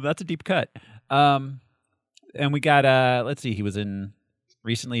 That's a deep cut. And we got let's see, he's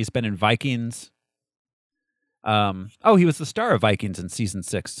been in Vikings. He was the star of Vikings in season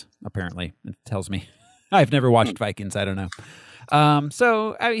 6, apparently. It tells me. I've never watched Vikings, I don't know.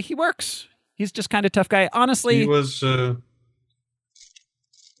 So he works. He's just kind of tough guy. Honestly, he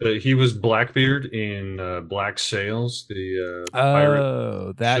was Blackbeard in Black Sails, the pirate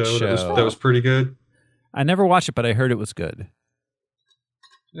show. That was pretty good. I never watched it, but I heard it was good.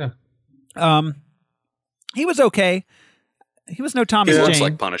 Yeah. He was okay. He was no Thomas He Jane. looks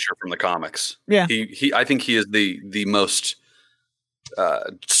like Punisher from the comics. Yeah. I think he is the most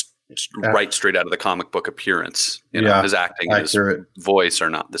right straight out of the comic book appearance. You know, his acting and his voice are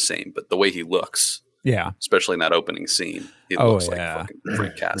not the same, but the way he looks. Yeah. Especially in that opening scene. He looks like fucking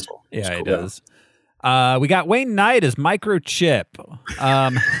Frank Castle. Yeah, cool. he does. We got Wayne Knight as Microchip.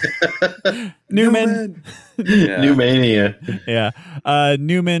 Newman. Newmania. Yeah.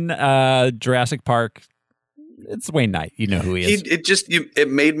 Newman, Jurassic Park. It's Wayne Knight. You know who he is. It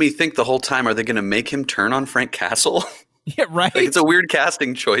made me think the whole time, are they going to make him turn on Frank Castle? Yeah, right. Like, it's a weird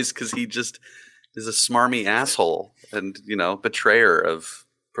casting choice because he just is a smarmy asshole and, betrayer of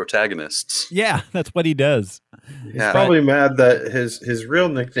protagonists. Yeah, that's what he does. He's probably mad that his real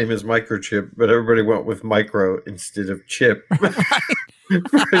nickname is Microchip, but everybody went with Micro instead of Chip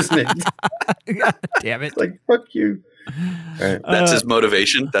for his name. God damn it. Like, fuck you. Right. That's his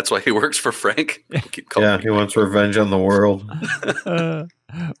motivation. That's why he works for Frank. He wants revenge on the world.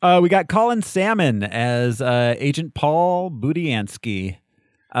 We got Colin Salmon as Agent Paul Budiansky.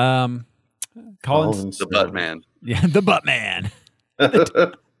 Colin's the Butt Man. Yeah, the Butt Man.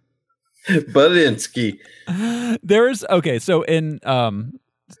 Budiansky. So in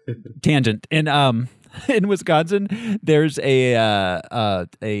tangent in Wisconsin, there's a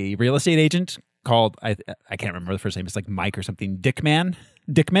real estate agent called I can't remember the first name. It's like Mike or something. Dickman.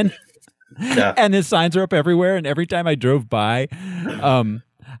 Yeah. And his signs are up everywhere. And every time I drove by,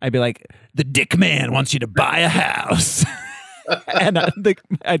 I'd be like, "The Dick Man wants you to buy a house," and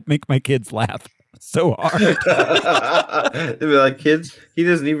I'd make my kids laugh so hard. They'd be like, "Kids, he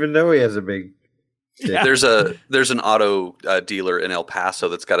doesn't even know he has a big." Yeah. There's an auto dealer in El Paso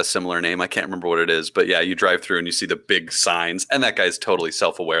that's got a similar name. I can't remember what it is, but yeah, you drive through and you see the big signs, and that guy's totally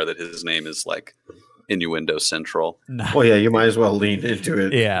self-aware that his name is like innuendo central. No. Well, yeah, you might as well lean into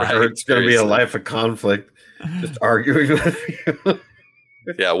it. Yeah, or it's going to be a life of conflict, just arguing with you.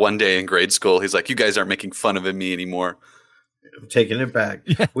 Yeah, one day in grade school, he's like, "You guys aren't making fun of me anymore." I'm taking it back.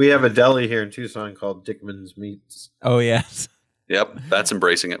 Yeah. We have a deli here in Tucson called Dickman's Meats. Oh, yes. Yep, that's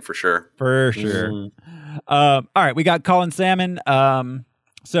embracing it for sure. For sure. Mm-hmm. All right, we got Colin Salmon. Not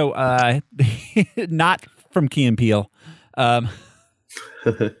from Key and Peele.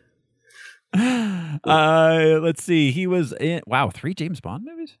 Let's see. He was in 3 James Bond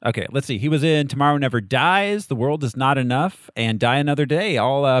movies. Okay, let's see. He was in Tomorrow Never Dies, The World Is Not Enough, and Die Another Day.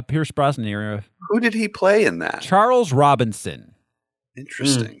 All Pierce Brosnan era. Who did he play in that? Charles Robinson.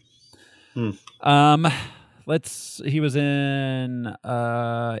 Interesting. He was in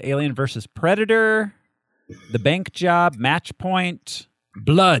Alien versus Predator, The Bank Job, Match Point,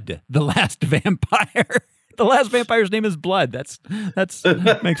 Blood, The Last Vampire. The last vampire's name is Blood. That's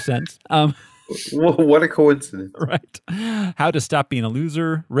makes sense. What a coincidence. Right. How to Stop Being a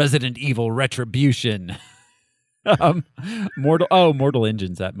Loser, Resident Evil Retribution. Mortal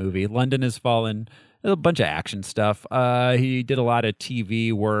Engines, that movie. London Has Fallen. A bunch of action stuff. He did a lot of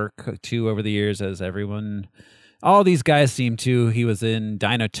TV work too over the years, as all these guys seem to. He was in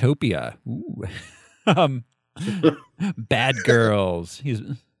Dinotopia. Ooh. Bad Girls. He's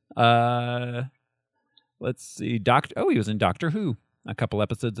let's see, he was in Doctor Who. A couple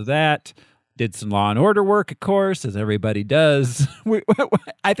episodes of that. Did some Law and Order work, of course, as everybody does.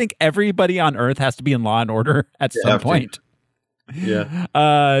 I think everybody on Earth has to be in Law and Order at some point. Yeah.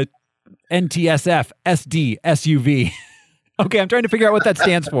 NTSF, SD, SUV. Okay, I'm trying to figure out what that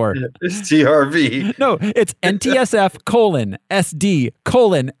stands for. It's TRV. No, it's NTSF SD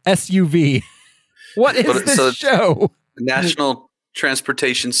SUV. What is this show? National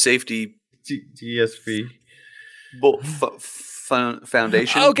Transportation Safety TSV.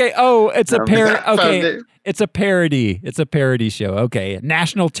 Foundation. Okay. Oh, it's a parody. Okay, it's a parody. It's a parody show. Okay,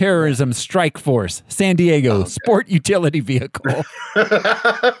 National Terrorism Strike Force, San Diego Sport Utility Vehicle.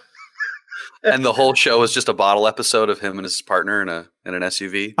 And the whole show is just a bottle episode of him and his partner in an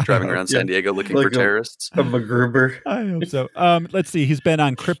SUV driving around San Diego looking for terrorists. A MacGruber. I hope so. Let's see. He's been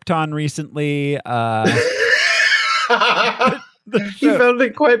on Krypton recently. He found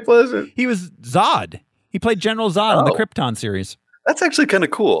it quite pleasant. He was Zod. He played General Zod in the Krypton series. That's actually kind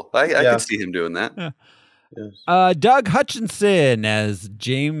of cool. I could see him doing that. Yeah. Yes. Doug Hutchinson as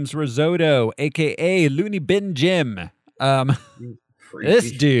James Risotto, a.k.a. Looney Bin Jim.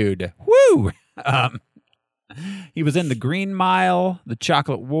 This dude. Woo! He was in The Green Mile, The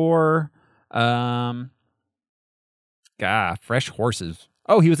Chocolate War, Fresh Horses.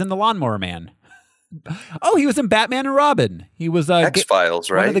 Oh, he was in The Lawnmower Man. Oh, he was in Batman and Robin. He was X-Files,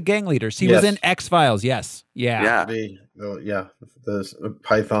 right? One of the gang leaders. He was in X-Files. Yes. Yeah. The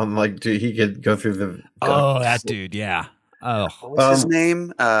Python, he could go through the. That dude. Yeah. Oh, what was his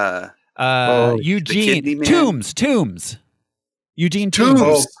name? Eugene Toombs. Eugene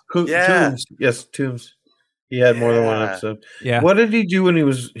Toombs. Toombs. Yes, Toombs. He had more than one episode. Yeah. What did he do when he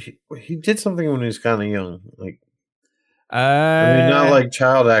was? He did something when he was kind of young, not like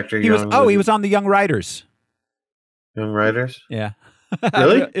child actor. He was on the Young Riders. Young Riders? Yeah.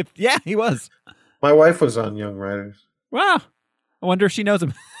 Really? He was. My wife was on Young Riders. Wow. I wonder if she knows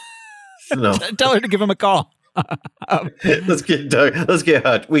him. No. Tell her to give him a call. Let's get Doug. Let's get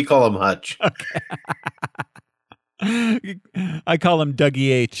Hutch. We call him Hutch. Okay. I call him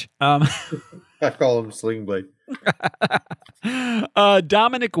Dougie H. I call him Sling Blade.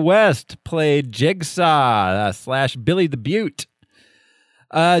 Dominic West played Jigsaw / Billy the Beaut.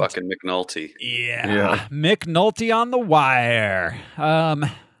 Fucking McNulty. Yeah. McNulty on The Wire. I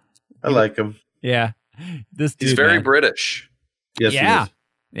like him. Yeah. He's very British. Yes, yeah.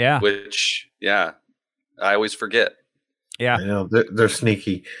 Yeah. Which, I always forget. Yeah. I know. They're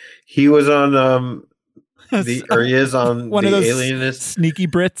sneaky. He was on he is on one the of those Alienist. Sneaky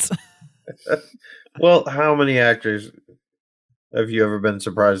Brits. Well, how many actors have you ever been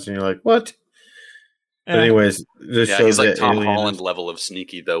surprised and you're like, what? Yeah. But anyways, this shows he's like that Tom Alienist. Holland level of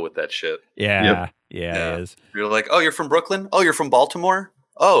sneaky though with that shit. Yeah. Yep. Yeah, he is. You're like, oh, you're from Brooklyn? Oh, you're from Baltimore?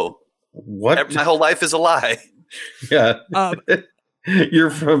 Oh, what? My whole life is a lie. Yeah. You're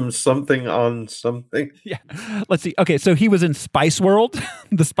from something on something. Yeah. Let's see. Okay, so he was in Spice World,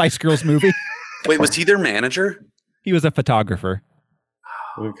 the Spice Girls movie. Wait, was he their manager? He was a photographer.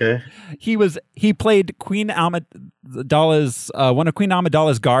 Okay. He played Queen Amidala's one of Queen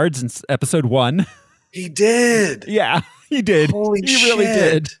Amidala's guards in episode 1. He did. Yeah, he did. Holy he really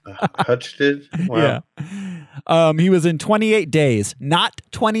did. Hutch did? Wow. Yeah. He was in 28 Days, not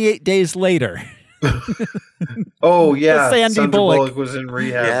 28 Days Later. Oh yeah, Sandy Bullock was in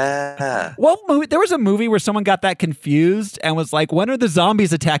rehab. Yeah. What movie? There was a movie where someone got that confused and was like, "When are the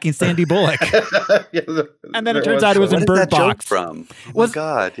zombies attacking Sandy Bullock?" And then it turns out it was in Bird Box. From? Oh my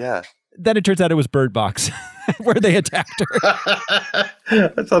God, yeah. Then it turns out it was Bird Box, where they attacked her.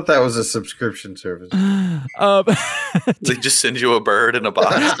 I thought that was a subscription service. They just send you a bird in a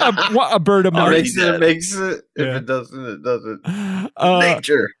box. A bird of March. It makes it. If it doesn't, it doesn't.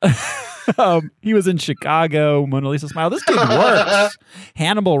 Nature. He was in Chicago. Mona Lisa Smile. This dude works.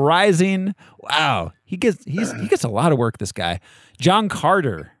 Hannibal Rising. Wow, he gets a lot of work. This guy, John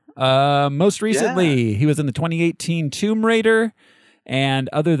Carter. Most recently, he was in the 2018 Tomb Raider. And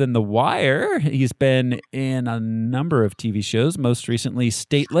other than The Wire, he's been in a number of TV shows, most recently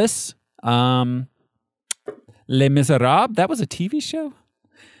Stateless. Les Miserables. That was a TV show.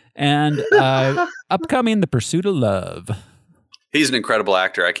 And upcoming The Pursuit of Love. He's an incredible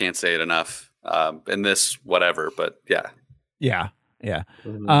actor. I can't say it enough. In this, whatever, but yeah. Yeah.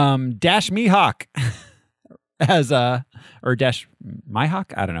 Dash Mihawk as or Dash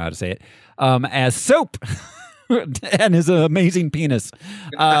Mihawk, I don't know how to say it. As Soap and his amazing penis.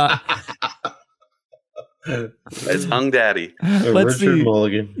 It's Hung Daddy. Let's Richard see.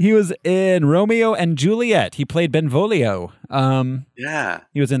 Mulligan. He was in Romeo and Juliet. He played Benvolio. Yeah.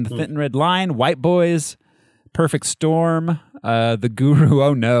 He was in The Thin Red Line, White Boys, Perfect Storm, The Guru.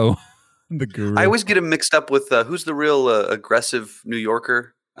 Oh no. The Guru. I always get him mixed up with who's the real aggressive New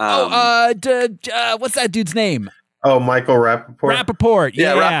Yorker? What's that dude's name? Oh, Michael Rappaport. Rappaport.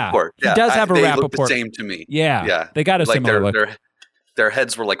 Yeah, Rappaport. He does have a they Rappaport. look the same to me. Yeah. They got a similar look. Their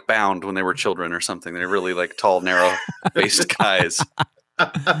heads were like bound when they were children or something. They're really like tall, narrow-faced guys.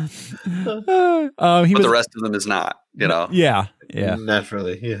 But the rest of them is not, you know? Yeah.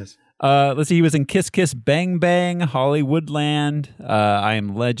 Naturally, yes. Let's see. He was in Kiss Kiss Bang Bang, Hollywoodland, I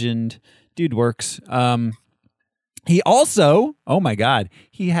Am Legend. Dude works. He also, oh my God,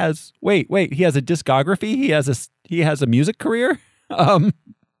 he has a discography. He has a music career.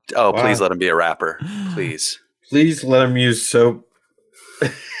 Please let him be a rapper. Please let him use Soap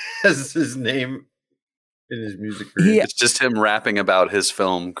as his name in his music career. It's just him rapping about his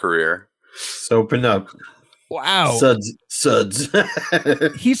film career. Soaping up. Wow. Suds.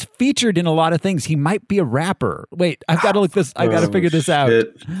 He's featured in a lot of things. He might be a rapper. Wait, I've got to look this. I've got to figure this out.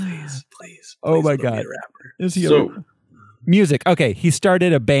 Please. Oh my God. Is he music? Okay. He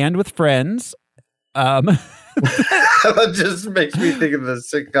started a band with friends. That just makes me think of the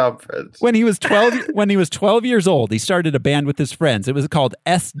sitcom Friends. When he was 12 years old, he started a band with his friends. It was called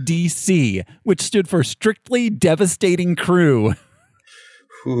SDC, which stood for Strictly Devastating Crew.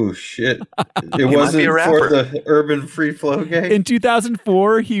 Ooh, shit. It wasn't for the Urban Free Flow gang? In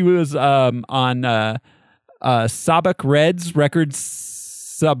 2004, he was on Sabak Red's record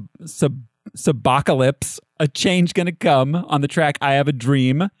Subocalypse, A Change Gonna Come, on the track I Have a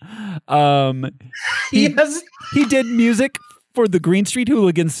Dream. He did music for the Green Street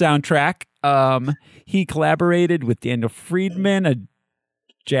Hooligans soundtrack. He collaborated with Daniel Friedman, a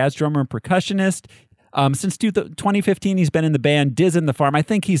jazz drummer and percussionist. Since 2015, he's been in the band Diz and the Farm. I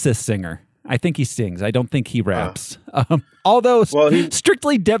think he's a singer. I think he sings. I don't think he raps. Although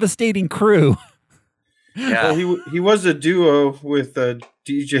Strictly Devastating Crew. Yeah, well, he was a duo with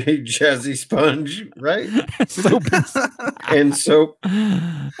DJ Jazzy Sponge, right? And Soap.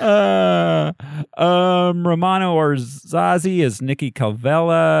 Romano Orzazi is Nikki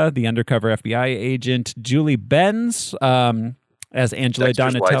Calvella, the undercover FBI agent. Julie Benz as Angela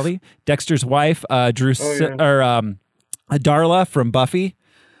Donatelli. Dexter's wife. Darla from Buffy.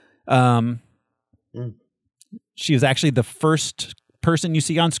 She was actually the first person you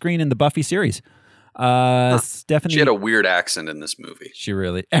see on screen in the Buffy series. Stephanie. She had a weird accent in this movie.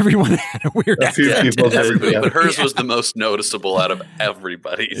 Everyone had a weird accent. But hers was the most noticeable out of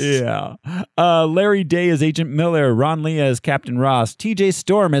everybody's. Yeah. Larry Day as Agent Miller. Ron Lee as Captain Ross. TJ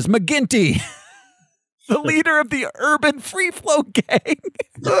Storm as McGinty. The leader of the Urban Free Flow gang.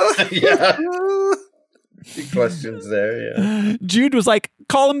 Yeah. Questions there, yeah. Jude was like,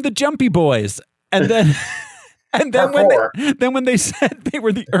 call them the Jumpy Boys. And then when they said they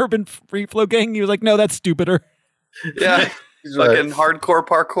were the Urban Free Flow gang, he was like, no, that's stupider. Yeah. Fucking hardcore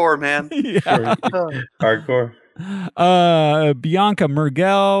parkour, man. Yeah. Hardcore. Bianca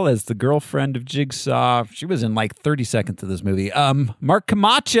Mergel as the girlfriend of Jigsaw. She was in like 30 seconds of this movie. Mark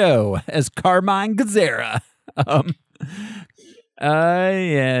Camacho as Carmine Gazzara. A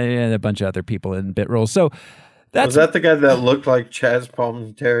bunch of other people in bit roles. So was that the guy that looked like Chaz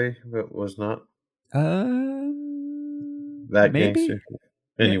Palminteri but was not? That maybe? Gangster.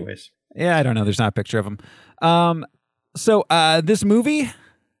 Anyways. Yeah, I don't know. There's not a picture of him. So this movie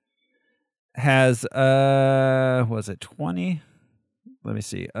has was it 20? Let me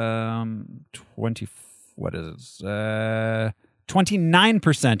see. 20. What is it?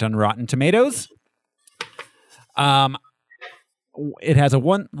 29% on Rotten Tomatoes. It has a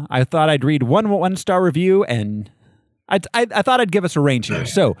one. I thought I'd read one star review, and I thought I'd give us a range here.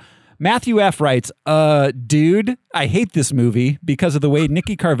 So Matthew F. writes, dude, I hate this movie because of the way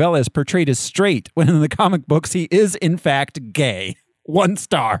Nicky Carvella is portrayed as straight, when in the comic books he is, in fact, gay. 1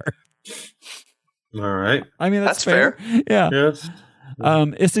 star. All right. I mean, that's fair. Yeah. Yes.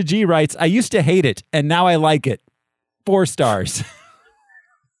 Issa G writes, I used to hate it, and now I like it. 4 stars.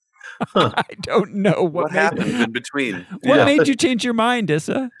 I don't know what happened in between. What made you change your mind,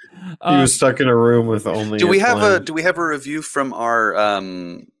 Issa? He was stuck in a room with only. Do we have a review from our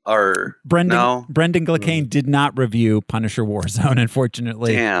Brendan Glacane did not review Punisher Warzone,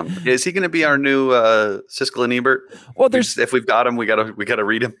 unfortunately. Damn, is he going to be our new Siskel and Ebert? Well, if we've got him, we got to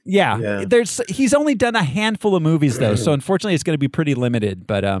read him. Yeah. He's only done a handful of movies though, so unfortunately, it's going to be pretty limited.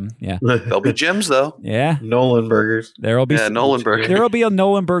 But yeah, there'll be gems though. Yeah, Nolan burgers. There'll be Nolan burger. There'll be a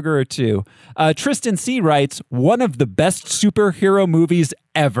Nolan burger or two. Tristan C writes, one of the best superhero movies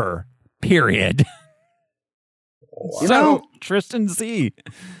ever. Period. Wow. So Tristan C.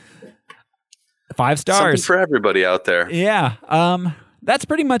 5 stars. Something for everybody out there. Yeah. That's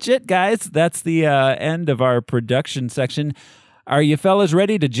pretty much it, guys. That's the end of our production section. Are you fellas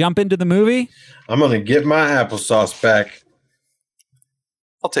ready to jump into the movie? I'm going to get my applesauce back.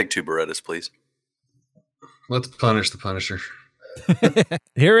 I'll take 2 Berettas, please. Let's punish the Punisher.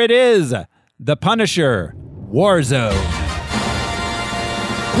 Here it is. The Punisher Warzone.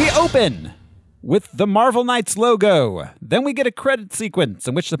 We open with the Marvel Knights logo. Then we get a credit sequence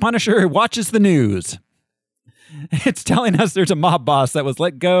in which the Punisher watches the news. It's telling us there's a mob boss that was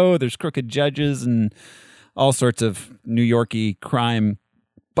let go. There's crooked judges and all sorts of New York-y crime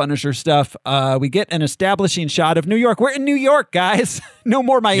Punisher stuff. We get an establishing shot of New York. We're in New York, guys. No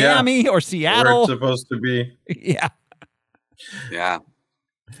more Miami or Seattle. Where it's supposed to be. Yeah. Yeah.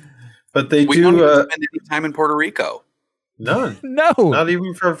 But we don't spend any time in Puerto Rico. None. No. Not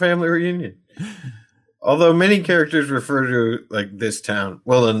even for a family reunion. Although many characters refer to like this town.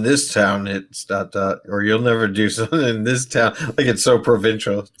 Well, in this town, it's ... or you'll never do something in this town. Like it's so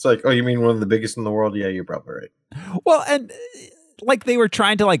provincial. It's like, oh, you mean one of the biggest in the world? Yeah, you're probably right. Well, and like they were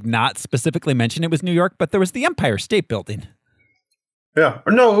trying to like not specifically mention it was New York, but there was the Empire State Building. Yeah.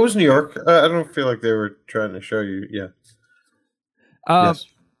 Or no, it was New York. I don't feel like they were trying to show you. Yeah. Yes.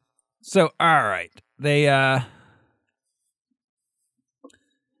 So, all right.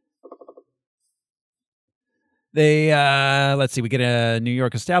 Let's see, we get a New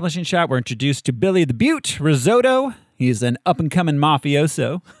York establishing shot. We're introduced to Billy the Beaut Risotto. He's an up-and-coming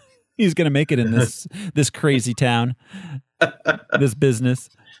mafioso. He's going to make it in this crazy town, this business.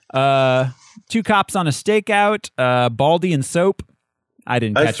 2 cops on a stakeout, Baldy and Soap. I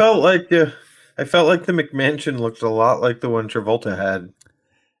felt like the McMansion looked a lot like the one Travolta had.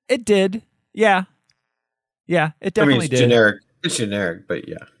 It did. Yeah. Yeah, it definitely did. Generic. It's generic, but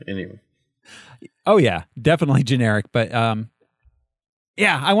yeah, anyway. Oh, yeah, definitely generic. But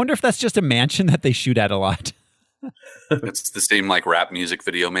yeah, I wonder if that's just a mansion that they shoot at a lot. It's the same like rap music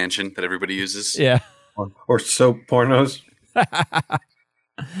video mansion that everybody uses. Yeah. Or soap pornos.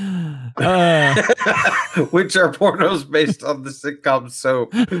 Which are pornos based on the sitcom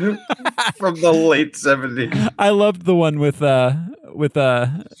Soap from the late 70s. I loved the one with the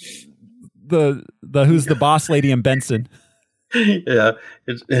Who's the Boss Lady in Benson. Yeah,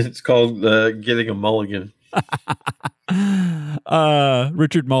 it's called Getting a Mulligan.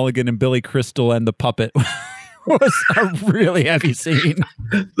 Richard Mulligan and Billy Crystal and the Puppet was a really heavy scene.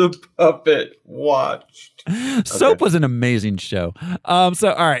 The Puppet watched. Soap was an amazing show.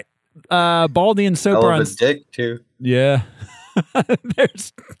 So all right, Baldy and Soap are on dick too. Yeah,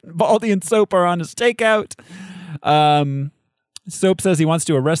 there's Baldy and Soap are on a stakeout. Soap says he wants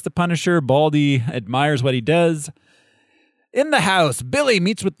to arrest the Punisher. Baldy admires what he does. In the house, Billy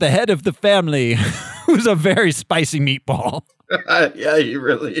meets with the head of the family, who's a very spicy meatball. Yeah, he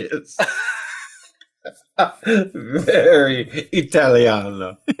really is. Very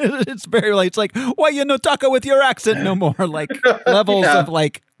Italiano. It's very like, it's like, why you no taco with your accent no more? Like levels of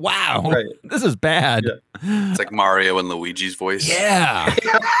like, wow, this is bad. Yeah. It's like Mario and Luigi's voice. Yeah.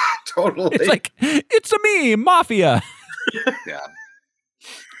 Totally. It's like, it's a me, Mafia. Yeah.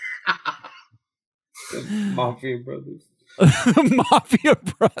 Mafia Brothers. Mafia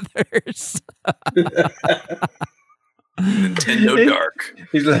Brothers. Nintendo Dark.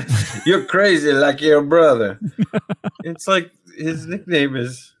 He's like, you're crazy like your brother. It's like his nickname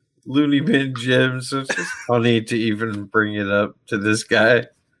is Looney Bin Jim, so it's just funny to even bring it up to this guy.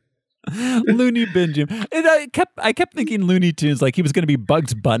 Looney Bin Jim. And I kept thinking Looney Tunes, like he was going to be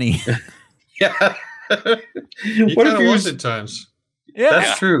Bugs Bunny. Yeah. He kind of was at times. Yeah,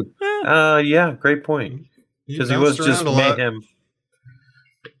 that's true. Yeah, great point. Because he was just mayhem.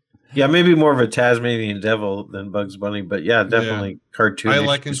 Yeah, maybe more of a Tasmanian devil than Bugs Bunny, but yeah, definitely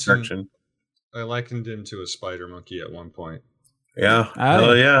cartoonish destruction. I likened him to a spider monkey at one point. Yeah.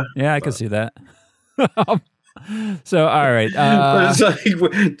 Oh, yeah. Yeah, I could see that. So, all right. But it's like,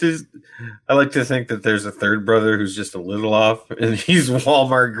 I like to think that there's a third brother who's just a little off, and he's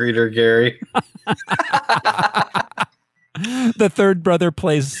Walmart greeter Gary. The third brother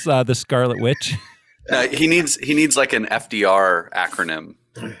plays the Scarlet Witch. He needs like an FDR acronym.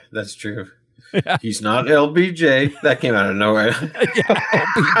 That's true. He's not LBJ. That came out of nowhere.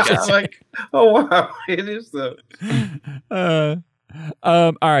 Just like, oh wow, it is though.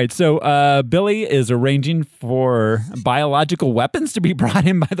 All right, so Billy is arranging for biological weapons to be brought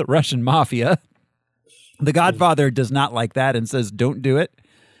in by the Russian mafia. The Godfather does not like that and says, "Don't do it."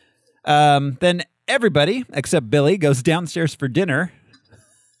 Then everybody except Billy goes downstairs for dinner.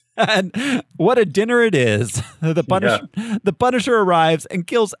 And what a dinner it is. The Punisher arrives and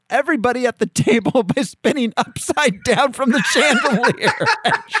kills everybody at the table by spinning upside down from the chandelier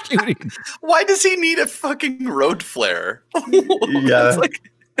and shooting. Why does he need a fucking road flare? Yeah.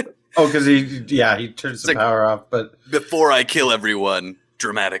 Because he turns the power off. But before I kill everyone,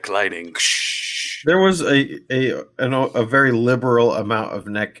 dramatic lighting. There was a very liberal amount of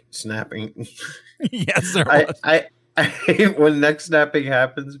neck snapping. Yes, there was. I hate when neck snapping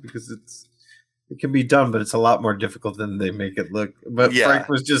happens because it can be done, but it's a lot more difficult than they make it look. But Frank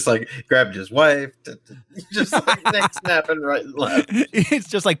was just like grabbed his wife, just like neck snapping right and left. It's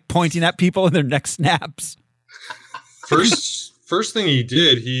just like pointing at people and their neck snaps. First thing he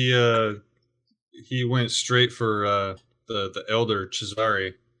did, he went straight for the elder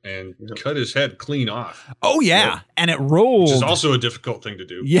Cesare and cut his head clean off. Oh yeah, and it rolled. Which is also a difficult thing to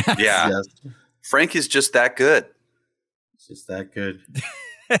do. Yes. Yeah. Yes. Frank is just that good. Just that good.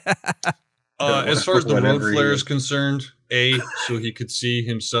 As far as the road flare is concerned, A, so he could see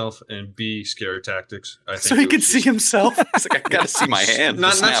himself, and B, scare tactics. I think so he could see himself? He's like, I gotta see my hand.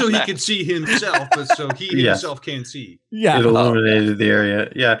 Not so he could see himself, but so he himself can see. Yeah. It illuminated the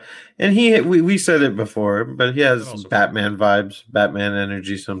area. Yeah. And we said it before, but he has Batman vibes, Batman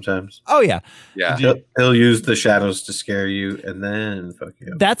energy sometimes. Oh yeah. Yeah. He'll use the shadows to scare you and then fuck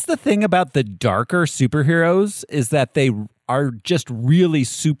you up. That's the thing about the darker superheroes is that they are just really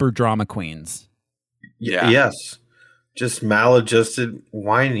super drama queens. Yeah. Yes. Just maladjusted,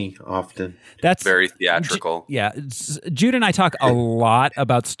 whiny often. That's very theatrical. Jude and I talk a lot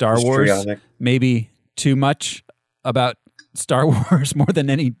about Star Wars. Maybe too much about Star Wars, more than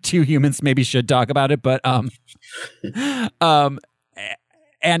any two humans maybe should talk about it. But and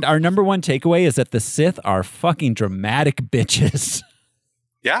our number one takeaway is that the Sith are fucking dramatic bitches.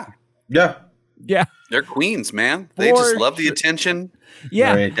 Yeah. Yeah. Yeah. They're queens, man. They just love the attention.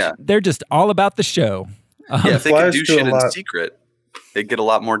 Yeah. Right. Yeah. They're just all about the show. If they could do shit in secret, they'd get a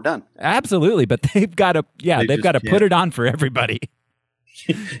lot more done. Absolutely, but they've got to put it on for everybody.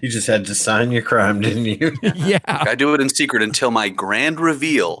 You just had to sign your crime, didn't you? Yeah. I do it in secret until my grand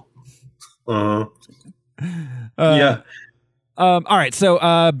reveal. Yeah. All right,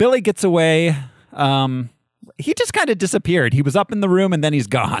 so Billy gets away. He just kind of disappeared. He was up in the room and then he's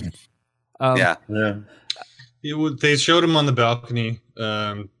gone. Yeah. They showed him on the balcony.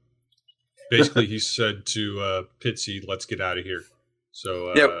 Basically, he said to Pitsy, "Let's get out of here."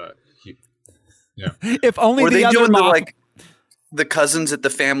 So, If only were the they other doing the cousins at the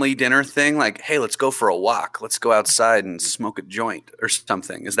family dinner thing? Like, hey, let's go for a walk. Let's go outside and smoke a joint or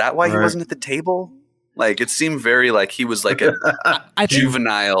something. Is that why he wasn't at the table? Like, it seemed very like he was like a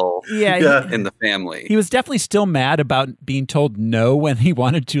juvenile in the family. He was definitely still mad about being told no when he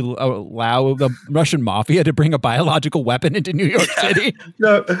wanted to allow the Russian mafia to bring a biological weapon into New York City.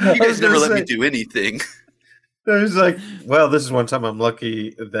 No, you guys never let me do anything. I was like, well, this is one time I'm lucky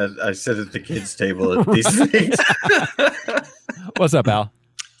that I sit at the kids' table at these things. What's up, Al?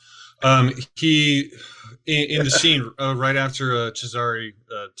 He... In the scene, right after Cesare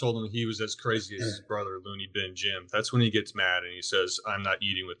told him he was as crazy as his brother, Looney Bin Jim, that's when he gets mad and he says, "I'm not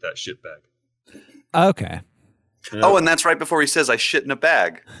eating with that shitbag." Okay. Yeah. Oh, and that's right before he says, "I shit in a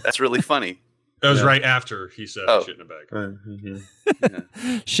bag." That's really funny. That was right after he said, "I shit in a bag."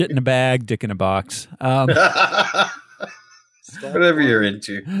 Shit in a bag, dick in a box. Whatever you're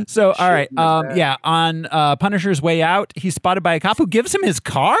into. So, all right. On Punisher's way out, he's spotted by a cop who gives him his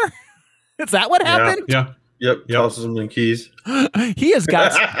car. Is that what happened? Yeah. Yep. Tosses him the keys. He has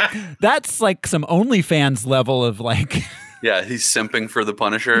got. That's like some OnlyFans level of like. Yeah, he's simping for the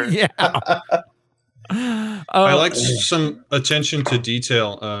Punisher. Yeah. I liked some attention to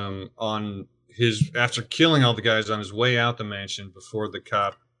detail on his after killing all the guys on his way out the mansion before the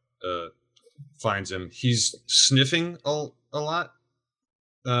cop finds him. He's sniffing a lot.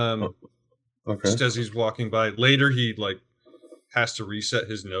 Just as he's walking by. Later, he has to reset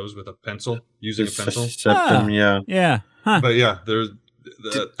his nose with a pencil, using a pencil. Septum, yeah. Huh. But yeah, there's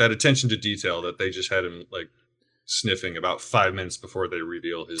that attention to detail that they just had him sniffing about 5 minutes before they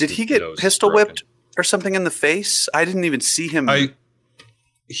reveal his. Did he get pistol whipped or something in the face? I didn't even see him.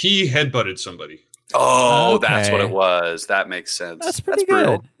 He headbutted somebody. Oh, Okay. That's what it was. That makes sense. That's pretty good.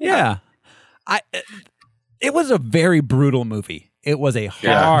 brutal. Yeah. It was a very brutal movie. it was a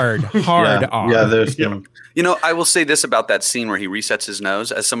hard R. Yeah, there's some. You know, I will say this about that scene where he resets his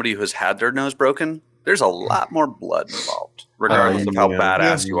nose. As somebody who has had their nose broken, there's a lot more blood involved, regardless of how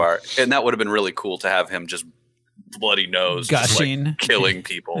badass you are. And that would have been really cool to have him just bloody nose, gushing, just, killing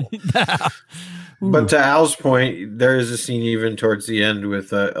people. But to Al's point, there is a scene even towards the end with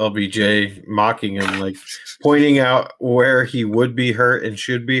LBJ mocking him, like pointing out where he would be hurt and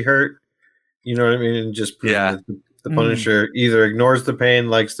should be hurt. You know what I mean? And just proving that the Punisher either ignores the pain,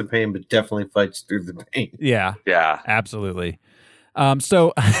 likes the pain, but definitely fights through the pain. Yeah, absolutely.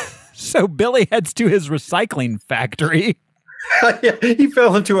 So Billy heads to his recycling factory. Yeah, he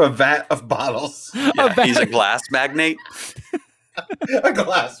fell into a vat of bottles. Yeah, he's a glass magnate. A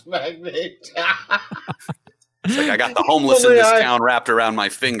glass magnate. It's like, I got the homeless in this town wrapped around my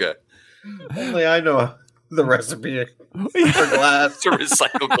finger. Only I know the recipe for glass. To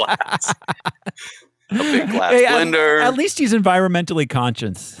recycle glass. A big glass blender. At least he's environmentally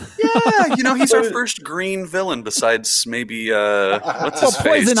conscious. Yeah, you know, he's our first green villain besides maybe what's his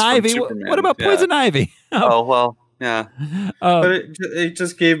face? Poison Ivy. What about Poison Ivy? Oh, well, yeah. But it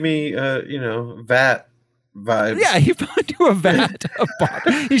just gave me vat vibes. Yeah, he fell into a vat of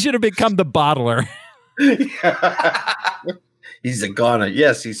bottle. He should have become the bottler. He's a goner.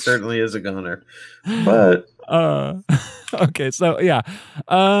 Yes, he certainly is a goner. But okay, so yeah.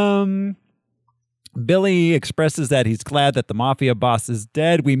 Billy expresses that he's glad that the mafia boss is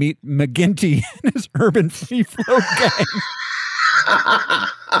dead. We meet McGinty and his urban free flow gang.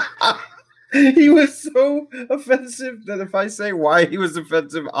 He was so offensive that if I say why he was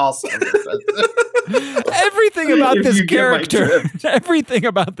offensive, I'll sound offensive. Everything about this character. Everything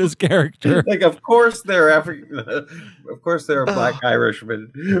about this character. Like, of course they're African. Of course they're Black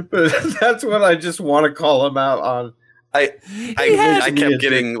Irishmen. But that's what I just want to call him out on. I kept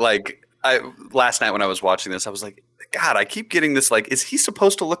getting last night when I was watching this, I was like, God, I keep getting this. Like, is he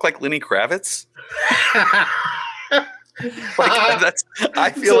supposed to look like Lenny Kravitz?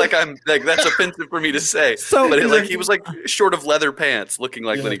 I feel like that's offensive for me to say. But he was like short of leather pants, looking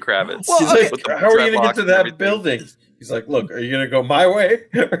like Lenny Kravitz. Well, how are you going to get to that building? He's like, look, are you going to go my way,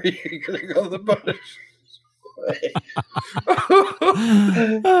 or are you going to go the Punisher's way?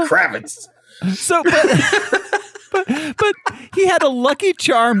 Kravitz. So, but he had a Lucky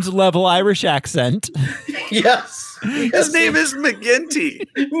Charms level Irish accent. Yes. His name is McGinty.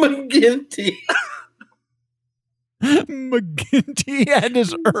 McGinty. McGinty and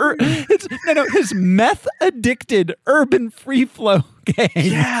his meth addicted urban free flow gang.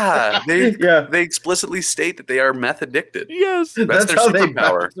 Yeah, they explicitly state that they are meth addicted. Yes, that's their how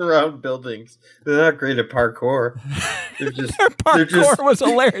superpower. They around buildings. They're not great at parkour. Their parkour was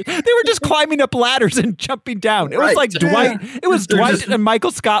hilarious. They were just climbing up ladders and jumping down. It was like Dwight. It was Dwight and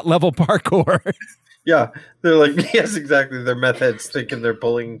Michael Scott level parkour. Yeah, they're like, yes, exactly. They're meth heads thinking they're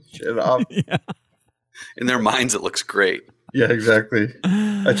pulling shit off. Yeah. In their minds, it looks great. Yeah, exactly.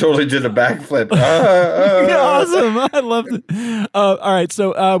 I totally did a backflip. Awesome. I loved it. All right.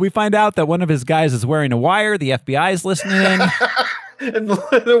 So we find out that one of his guys is wearing a wire. The FBI is listening in. And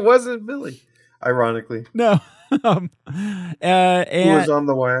it wasn't Billy, ironically. No. Who was on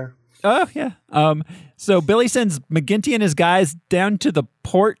the wire? Oh, yeah. So Billy sends McGinty and his guys down to the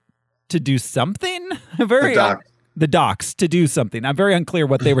port to do something. The docks to do something. I'm very unclear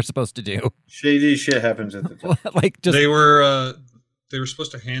what they were supposed to do. Shady shit happens at the time. They were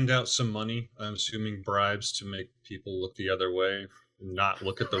supposed to hand out some money. I'm assuming bribes to make people look the other way, not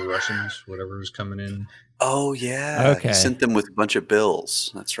look at the Russians, whatever was coming in. Oh yeah, okay. He sent them with a bunch of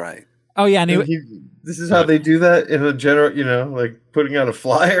bills. That's right. Oh yeah, and this is how they do that in a general, like putting out a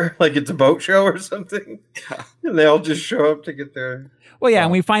flyer, like it's a boat show or something, and they all just show up to get their. Well, yeah,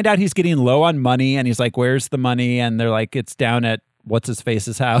 and we find out he's getting low on money, and he's like, "Where's the money?" And they're like, "It's down at what's his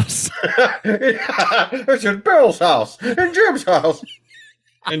face's house." It's in Bill's house, and Jim's house,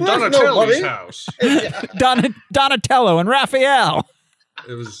 and Donatello's house. Donatello and Raphael.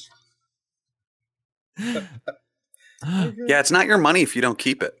 It was. Yeah, it's not your money if you don't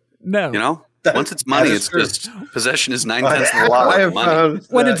keep it. No, you know. Once it's money, it's true. Just possession is 9/10 of the law of money.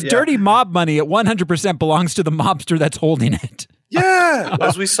 When it's dirty mob money, it 100% belongs to the mobster that's holding it. Yeah,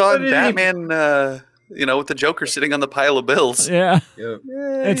 as we saw in Batman, with the Joker sitting on the pile of bills. Yeah, yeah,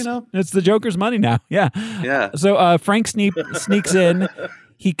 it's the Joker's money now. Yeah, yeah. So Frank sneaks in.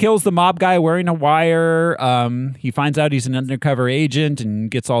 He kills the mob guy wearing a wire. He finds out he's an undercover agent and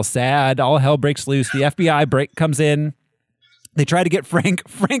gets all sad. All hell breaks loose. The FBI comes in. They try to get Frank.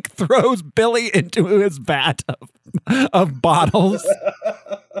 Frank throws Billy into his vat of bottles.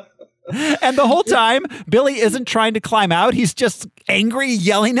 And the whole time, Billy isn't trying to climb out. He's just angry,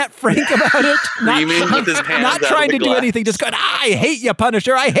 yelling at Frank about it. Screaming with his hands not out trying of the to do glass. anything, just going, I hate you,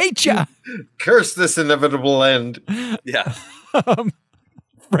 Punisher. I hate you. Curse this inevitable end. Yeah.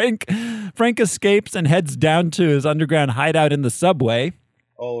 Frank escapes and heads down to his underground hideout in the subway.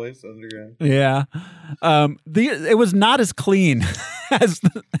 Always underground. Yeah. It was not as clean as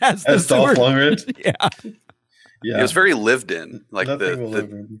the Dolph sewer. Lundgren. Yeah. It was very lived in, like Nothing will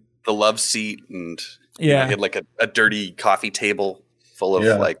live in. the love seat, and Yeah. he had like a dirty coffee table full of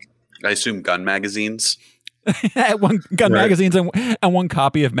like, I assume, gun magazines. One gun magazines and one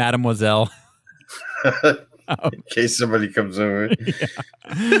copy of Mademoiselle. In case somebody comes over.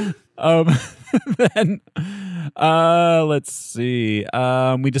 Then let's see.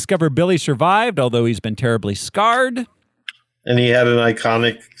 We discover Billy survived, although he's been terribly scarred. And he had an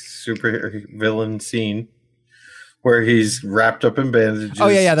iconic super villain scene where he's wrapped up in bandages. Oh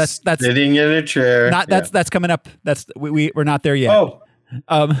yeah, that's sitting in a chair. That's coming up. That's we're not there yet. Oh.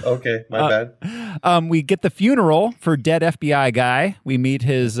 Okay, my bad. We get the funeral for dead FBI guy. We meet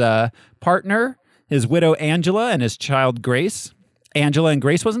his partner, his widow Angela, and his child Grace. Angela and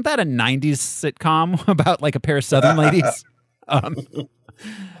Grace, wasn't that a 90s sitcom about like a pair of Southern ladies?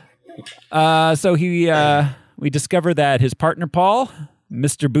 So we discover that his partner Paul,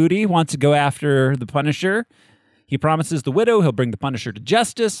 Mr. Booty, wants to go after the Punisher. He promises the widow he'll bring the Punisher to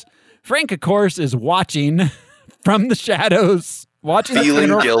justice. Frank, of course, is watching from the shadows, watching the Feeling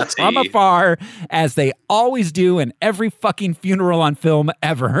funeral guilty. from afar, as they always do in every fucking funeral on film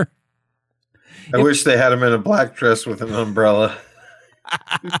ever. I wish they had him in a black dress with an umbrella.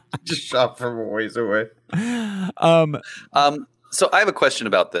 Just shot from a ways away. So I have a question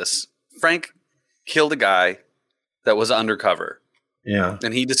about this. Frank killed a guy that was undercover. Yeah.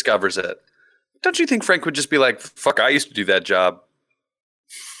 And he discovers it. Don't you think Frank would just be like, fuck, I used to do that job?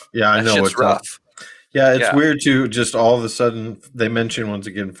 Yeah, I know. It's rough. Yeah, it's weird to just all of a sudden they mention once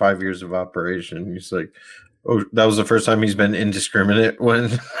again 5 years of operation. He's like, oh, that was the first time he's been indiscriminate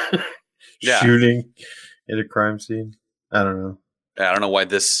when shooting at a crime scene. I don't know. I don't know why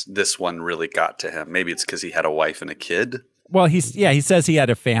this one really got to him. Maybe it's because he had a wife and a kid. Well, he says he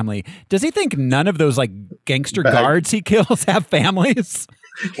had a family. Does he think none of those like gangster guards he kills have families?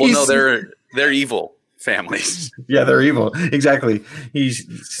 Well, no, they're evil families. Yeah, they're evil. Exactly. He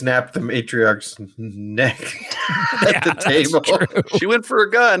snapped the matriarch's neck at the table. She went for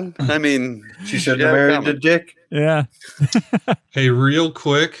a gun. I mean, she shouldn't have married a dick. Yeah. Hey, real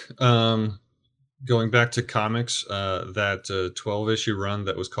quick, going back to comics, that 12-issue run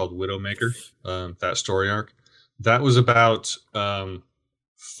that was called Widowmaker, that story arc, that was about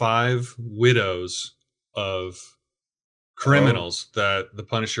 5 widows of criminals that the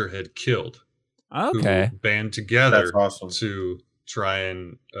Punisher had killed. Okay. Who band together That's awesome. to try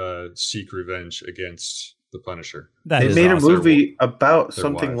and seek revenge against the Punisher. They made a movie about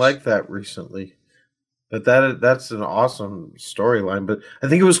something like that recently. But that's an awesome storyline. But I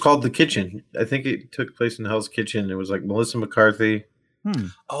think it was called The Kitchen. I think it took place in Hell's Kitchen. It was like Melissa McCarthy.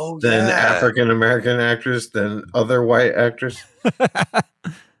 Oh, then African American actress, then other white actress.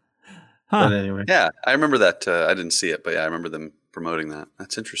 But anyway. Yeah, I remember that. I didn't see it, but I remember them promoting that.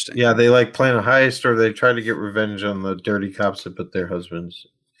 That's interesting. Yeah, they like plan a heist, or they try to get revenge on the dirty cops that put their husbands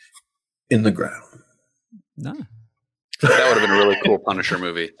in the ground. No. That would have been a really cool Punisher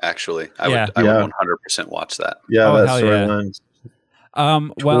movie, actually. I would 100% watch that. Yeah, that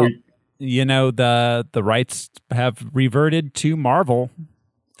storyline. Well, you know, the rights have reverted to Marvel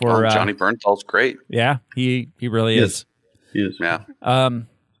for Johnny Bernthal's great. Yeah, he really is. He is. Yeah.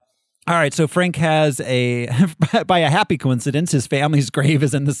 All right, so Frank has by a happy coincidence, his family's grave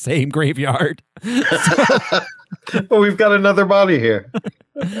is in the same graveyard. But we've got another body here.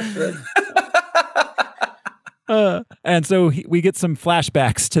 And so we get some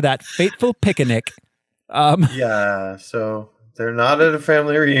flashbacks to that fateful picnic. Yeah, so they're not at a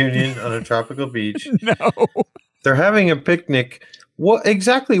family reunion on a tropical beach. No. They're having a picnic. What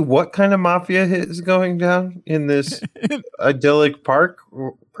kind of mafia is going down in this idyllic park?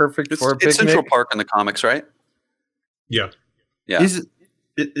 Perfect for a picnic. It's Central Park in the comics, right? Yeah. Yeah.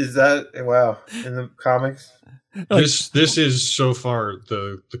 Is that wow in the comics? This is so far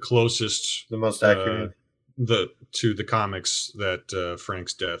the closest, the most accurate to the comics that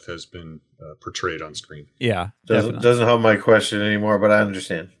Frank's death has been portrayed on screen. Yeah, doesn't help my question anymore, but I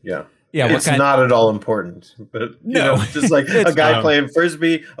understand. Yeah. Yeah, it's not at all important, but you know, just like a guy playing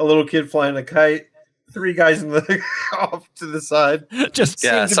frisbee, a little kid flying a kite, 3 guys in the off to the side. Just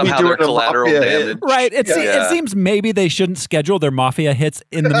somehow they're collateral damage. Right. It seems maybe they shouldn't schedule their mafia hits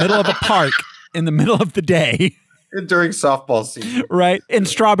in the middle of a park in the middle of the day during softball season. Right, in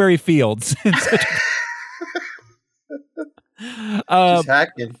strawberry fields.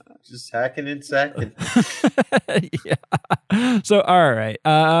 Just hacking and sacking. Yeah. So, all right.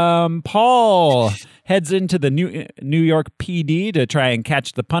 Paul heads into the New York PD to try and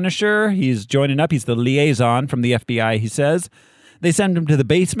catch the Punisher. He's joining up. He's the liaison from the FBI, he says. They send him to the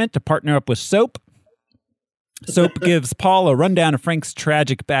basement to partner up with Soap. Soap gives Paul a rundown of Frank's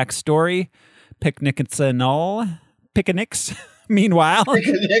tragic backstory. Picnics and all. Picnics. Meanwhile.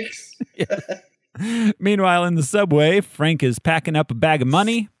 Picnics. Meanwhile, in the subway, Frank is packing up a bag of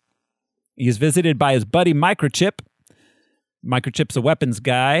money. He's visited by his buddy Microchip. Microchip's a weapons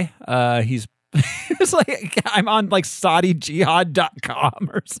guy. He's like, I'm on like SaudiJihad.com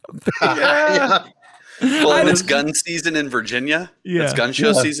or something. Yeah. Well, and it's gun season in Virginia. Yeah. It's gun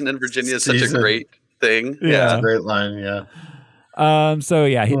show season in Virginia. It's such a great thing. Yeah. It's a great line, yeah. So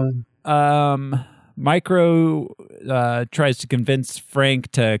yeah, Micro tries to convince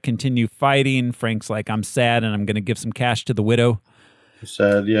Frank to continue fighting. Frank's like, I'm sad and I'm going to give some cash to the widow.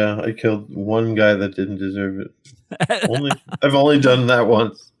 Sad, yeah. I killed one guy that didn't deserve it. I've only done that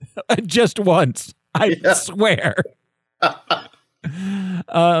once. Just once. I swear.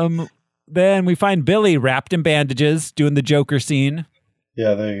 Then we find Billy wrapped in bandages doing the Joker scene.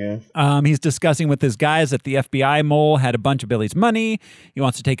 Yeah, there you go. He's discussing with his guys that the FBI mole had a bunch of Billy's money. He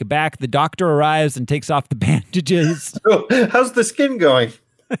wants to take it back. The doctor arrives and takes off the bandages. How's the skin going?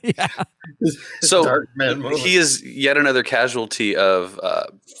 Yeah. So he is yet another casualty of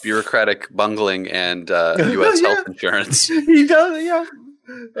bureaucratic bungling and U.S. health insurance. He does, yeah.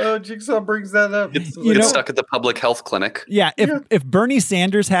 Oh, Jigsaw brings that up. Gets stuck at the public health clinic. Yeah, if Bernie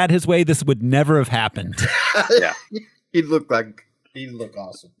Sanders had his way, this would never have happened. Yeah, he'd look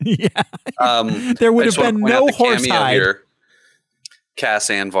awesome. Yeah, there would have been no horse hide. Here. Cass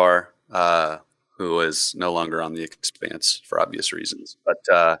Anvar, who is no longer on the Expanse for obvious reasons, but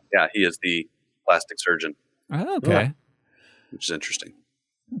yeah, he is the plastic surgeon. Oh, okay, which is interesting.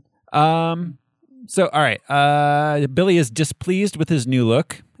 So, all right. Billy is displeased with his new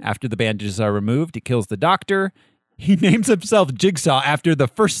look. After the bandages are removed, he kills the doctor. He names himself Jigsaw after the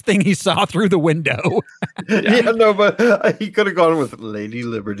first thing he saw through the window. But he could have gone with Lady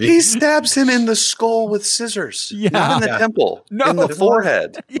Liberty. He stabs him in the skull with scissors. Yeah. Not in the temple. No. In the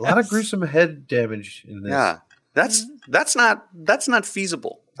forehead. A lot of gruesome head damage in this. Yeah. That's not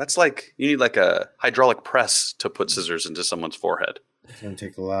feasible. That's like you need like a hydraulic press to put scissors into someone's forehead. It's gonna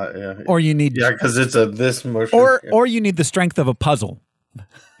take a lot, yeah. Or you need because it's this motion. Or you need the strength of a puzzle.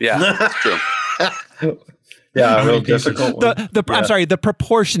 Yeah, that's true. Yeah, real difficult. I'm sorry, the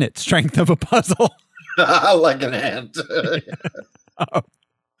proportionate strength of a puzzle. Like an ant.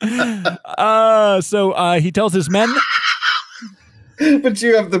 So he tells his men. But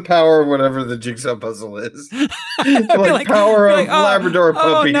you have the power of whatever the jigsaw puzzle is. like power of Labrador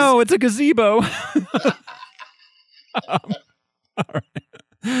puppies. Oh no, it's a gazebo. All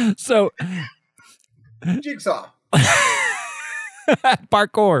right. So Jigsaw.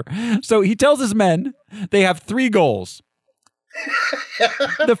 Parkour. So he tells his men they have 3 goals.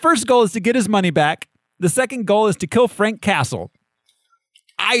 The first goal is to get his money back. The second goal is to kill Frank Castle.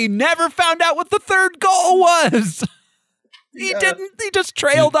 I never found out what the third goal was. He didn't. He just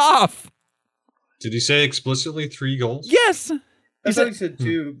trailed off. Did he say explicitly 3 goals? Yes. I thought he said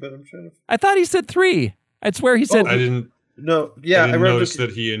 2, but I'm trying to. I thought he said 3. I swear he said. I didn't. No. Yeah, I didn't notice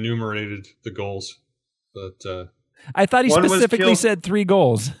that he enumerated the goals, but I thought he specifically said 3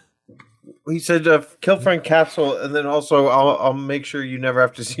 goals. He said, "Kill Frank Castle, and then also I'll make sure you never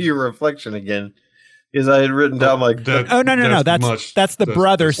have to see your reflection again." Because I had written down like, no. That's the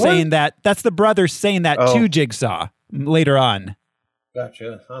brother saying that. That's the brother saying that to Jigsaw later on.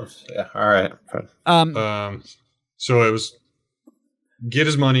 Gotcha. Yeah. All right. So it was get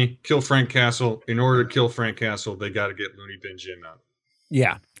his money, kill Frank Castle. In order to kill Frank Castle, they got to get Looney Bin Jim out.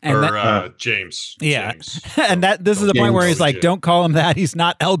 Yeah. And James. Yeah. James. And this is the point where he's like, don't call him that. He's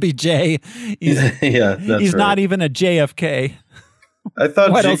not LBJ. He's not even a JFK. I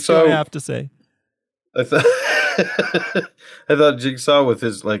thought what Jigsaw, else do I have to say? I thought Jigsaw with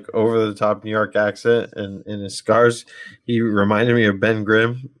his like over the top New York accent and his scars, he reminded me of Ben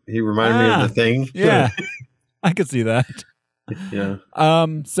Grimm. He reminded me of The Thing. Yeah. I could see that. Yeah.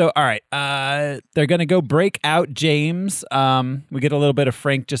 So all right. They're gonna go break out James. We get a little bit of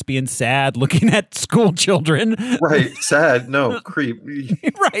Frank just being sad, looking at school children. Right. Sad. No, creep.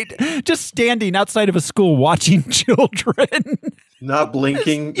 Right. Just standing outside of a school watching children. Not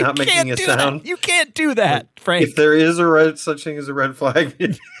blinking, not making a sound. That. You can't do that, Frank. If there is such thing as a red flag,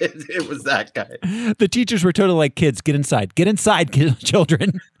 it was that guy. The teachers were totally like, kids, get inside. Get inside,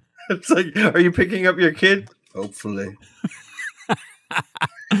 children. It's like, are you picking up your kid? Hopefully.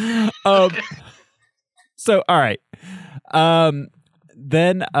 So, all right.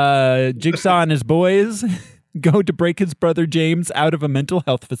 Then Jigsaw and his boys go to break his brother James out of a mental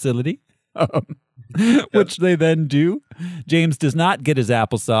health facility, which they then do. James does not get his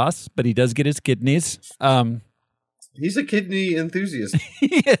applesauce, but he does get his kidneys. He's a kidney enthusiast.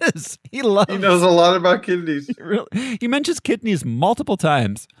 He is. He knows a lot about kidneys. He mentions kidneys multiple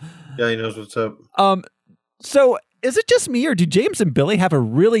times. Yeah, he knows what's up. So is it just me, or do James and Billy have a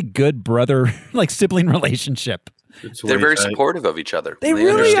really good brother, sibling relationship? They're very supportive of each other. They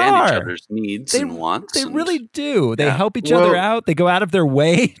really understand are. each other's needs and wants. They really do. They help each other out. They go out of their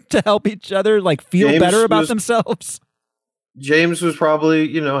way to help each other, feel James better about themselves. James was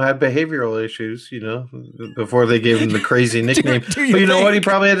probably, had behavioral issues, before they gave him the crazy nickname. But you know what? He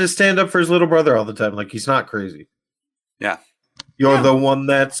probably had to stand up for his little brother all the time. He's not crazy. Yeah. You're the one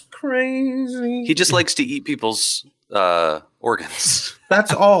that's crazy. He just likes to eat people's organs.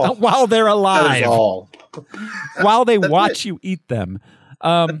 That's all. While they're alive. That is all. While they watch you eat them.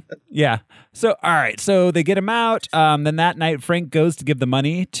 Yeah. So, all right. So they get him out. Then that night, Frank goes to give the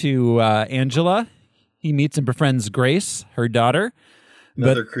money to Angela. He meets and befriends Grace, her daughter.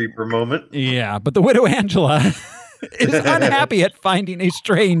 Another creeper moment. Yeah. But the widow Angela is unhappy at finding a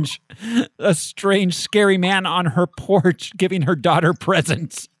strange, scary man on her porch giving her daughter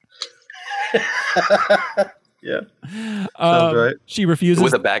presents. Yeah. Sounds right. She refuses.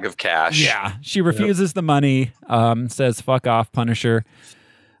 With a bag of cash. Yeah. She refuses the money, says, fuck off, Punisher.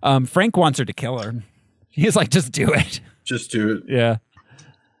 Frank wants her to kill her. He's like, just do it. Just do it. Yeah.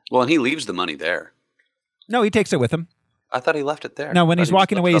 Well, and he leaves the money there. No, he takes it with him. I thought he left it there. No, when he's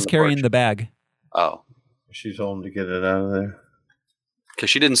walking away, he's carrying the bag. Oh. She told him to get it out of there. Because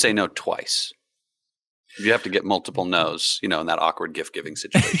she didn't say no twice. You have to get multiple no's, in that awkward gift-giving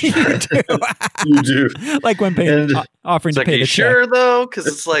situation. You do. Like when paying, offering to pay the check. Sure, though? Because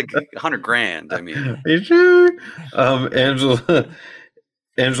it's $100,000. I mean. Are you sure?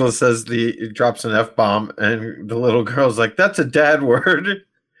 Angela says drops an F-bomb, and the little girl's like, that's a dad word.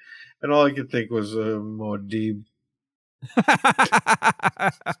 And all I could think was, Modib.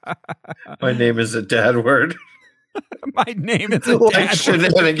 My name is a dad word. My name is a dad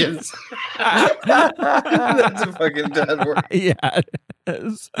shenanigans. That's a fucking dad word. Yeah, it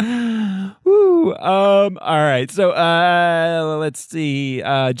is. Woo. All right. So let's see.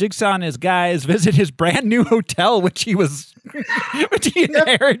 Jigsaw and his guys visit his brand new hotel, which he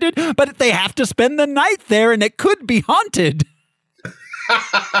inherited, but they have to spend the night there, and it could be haunted.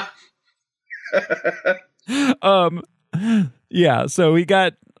 Yeah, so we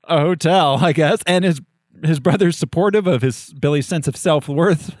got a hotel, I guess, and his brother's supportive of Billy's sense of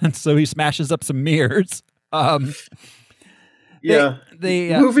self-worth, and so he smashes up some mirrors.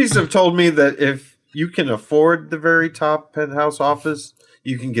 Movies have told me that if you can afford the very top penthouse office,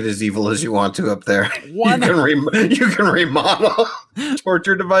 you can get as evil as you want to up there. You can remodel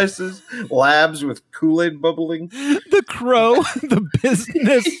torture devices, labs with Kool-Aid bubbling. The Crow, the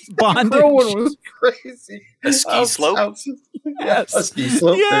business bondage. The Crow one was crazy. A ski slope? Yes. A ski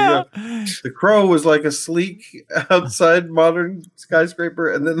slope. Yeah. The Crow was like a sleek outside modern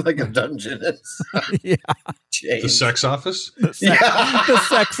skyscraper and then like a dungeon inside. Yeah. The sex office? The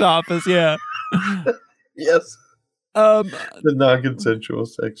sex office, yeah. Yes. The non-consensual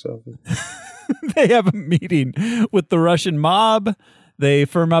sex office. They have a meeting with the Russian mob. They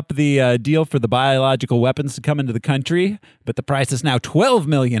firm up the deal for the biological weapons to come into the country, but the price is now $12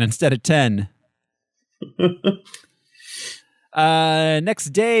 million instead of 10. Next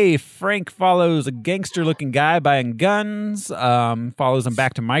day, Frank follows a gangster-looking guy buying guns, follows him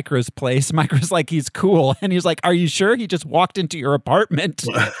back to Micro's place. Micro's like, he's cool. And he's like, are you sure? He just walked into your apartment.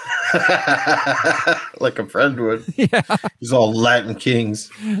 Like a friend would. Yeah. He's all Latin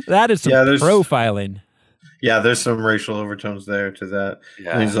kings. That is some profiling. Yeah, there's some racial overtones there to that.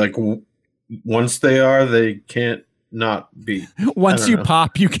 Yeah. And he's like, once they are, they can't not be. Once you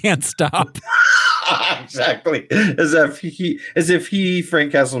pop, you can't stop. Exactly. As if he,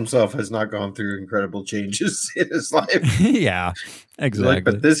 Frank Castle himself, has not gone through incredible changes in his life. Yeah, exactly.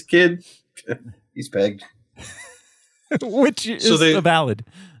 But this kid, he's pegged. Which is valid.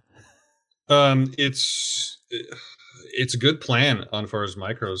 It's a good plan on far as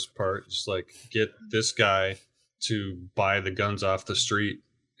Micro's part. Just get this guy to buy the guns off the street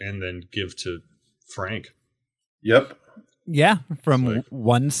and then give to Frank. Yep. Yeah, from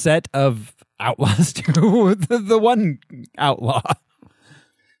one set of outlaws to the one outlaw.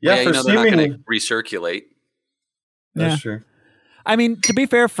 Yeah, they're not going to recirculate. That's true. I mean, to be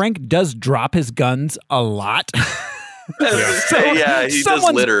fair, Frank does drop his guns a lot. He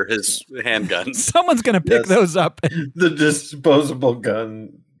does litter his handguns. Someone's going to pick those up. The disposable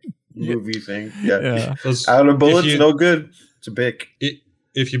gun movie thing. Yeah. Those- Out of bullets, if you- no good. It's a bic.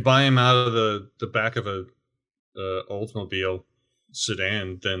 If you buy them out of the back of a Oldsmobile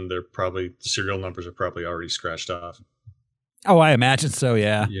sedan, then they're probably the serial numbers are probably already scratched off. Oh, I imagine so.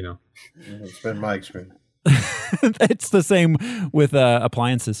 Yeah, You know, It's been my experience. it's the same with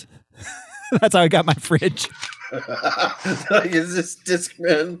appliances. That's how I got my fridge. Like, is this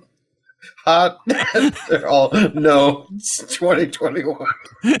Discman hot? They're all, no, it's 2021.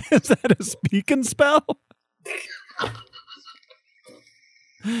 Is that a speak and spell?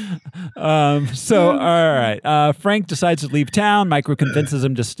 So, all right. Frank decides to leave town. Micro convinces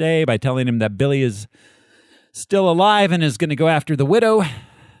him to stay by telling him that Billy is still alive and is going to go after the widow.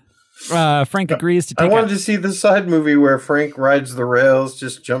 Frank agrees to I take wanted to see the side movie where Frank rides the rails,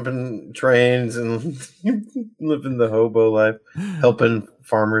 just jumping trains and living the hobo life, helping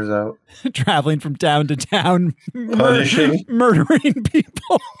farmers out. traveling from town to town, Punishing. murdering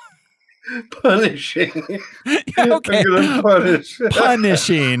people. Punishing. Yeah, okay. I'm gonna punish.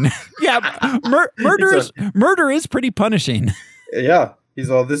 Punishing. Yeah, murder is pretty punishing. Yeah. He's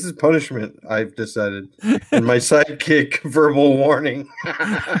all, this is punishment, I've decided. And my sidekick, verbal warning.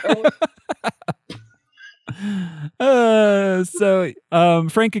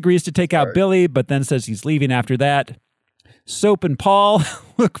 Frank agrees to take out Billy, but then says he's leaving after that. Soap and Paul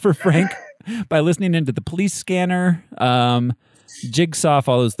look for Frank by listening into the police scanner. Jigsaw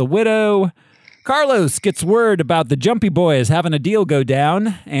follows the widow. Carlos gets word about the Jumpy Boys having a deal go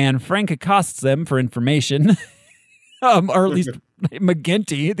down, and Frank accosts them for information. Or at least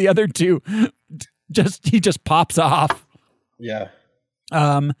McGinty. The other two, he just pops off. Yeah.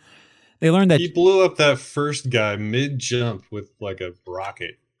 They learn that he blew up that first guy mid-jump with like a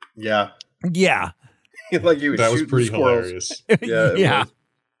rocket. Yeah. Yeah. Like he was That was shooting pretty squirrels. hilarious. Yeah.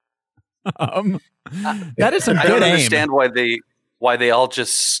 Yeah. That is some I good don't aim. understand why they all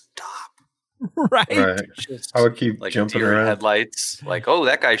just stop. Right. Right. Just I would keep like jumping deer in around. headlights. Like, oh,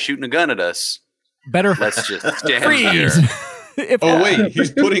 that guy's shooting a gun at us. Better Let's just stand here. freeze. Oh wait, he's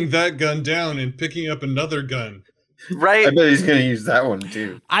putting that gun down and picking up another gun. Right? I bet he's going to use that one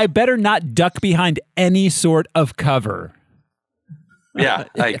too. I better not duck behind any sort of cover. Yeah.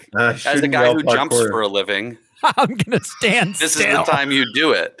 Like, as a shooting guy well who jumps parkour. for a living, I'm going to stand this still. is the time you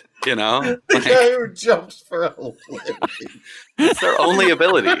do it. You know? The Like, guy who jumps for a living. it's their only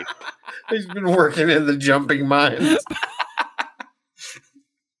ability. He's been working in the jumping mines.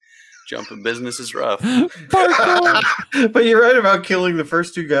 Jumping business is rough. But you're right about killing the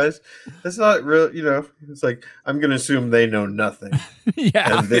first two guys. That's not real, you know. It's like, I'm going to assume they know nothing.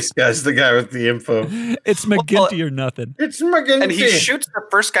 Yeah. And this guy's the guy with the info. It's McGinty or nothing. It's McGinty. And he shoots the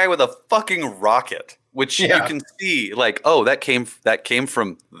first guy with a fucking rocket, which you can see, like, oh, that came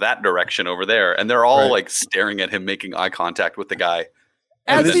from that direction over there, and they're all like staring at him, making eye contact with the guy,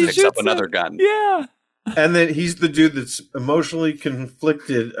 and As then he picks up shoots another him. gun. Yeah. And then he's the dude that's emotionally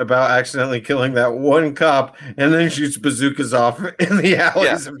conflicted about accidentally killing that one cop, and then shoots bazookas off in the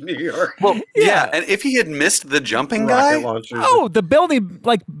alleys of New York. Well, yeah, and if he had missed the jumping guy, Rocket launchers. Oh, the building,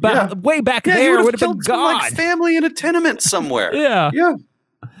 like, way back he there would have been killed some, gone. like, family in a tenement somewhere. Yeah. Yeah.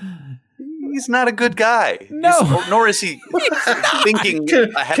 He's not a good guy. No. Nor is he thinking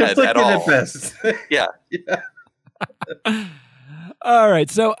ahead Conflicted at all. at best. Yeah. All right,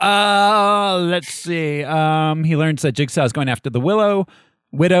 so let's see. He learns that Jigsaw is going after the widow,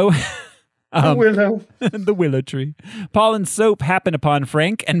 Willow. the willow tree. Paul and Soap happen upon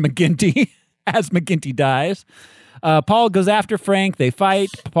Frank and McGinty as McGinty dies. Paul goes after Frank. They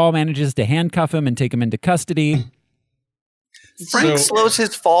fight. Paul manages to handcuff him and take him into custody. Frank slows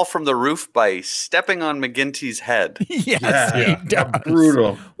his fall from the roof by stepping on McGinty's head. Yes, he does.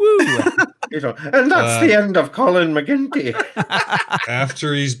 Brutal. Woo. And that's the end of Colin McGinty.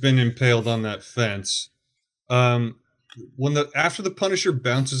 After he's been impaled on that fence, after the Punisher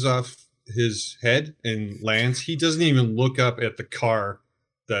bounces off his head and lands, he doesn't even look up at the car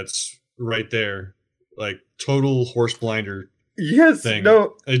that's right there, like total horse blinder. Yes, thing.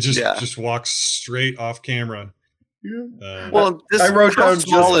 no, it just walks straight off camera. Well, this I wrote how down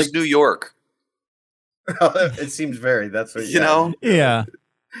small just is like- New York. it seems very. That's what You know, Yeah.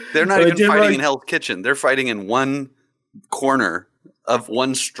 they're not But I even did fighting like- in Hell's Kitchen. They're fighting in one corner of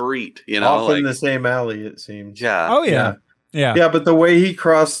one street. You know, off in like the same alley. It seems. yeah. Oh, yeah. Yeah. Yeah, but the way he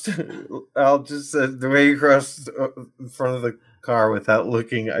crossed, I'll just say the way he crossed in front of the car without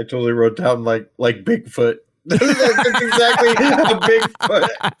looking, I totally wrote down like Bigfoot. That's exactly how Bigfoot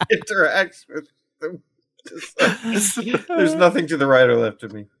interacts with them. There's nothing to the right or left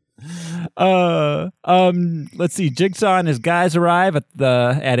of me. Let's see. Jigsaw and his guys arrive at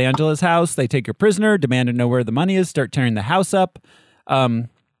Angela's house. They take her prisoner, demand to know where the money is, start tearing the house up.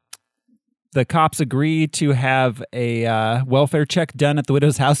 the cops agree to have a welfare check done at the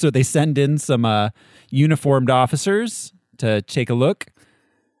widow's house, so they send in some uniformed officers to take a look.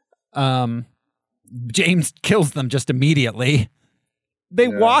 James kills them just immediately. They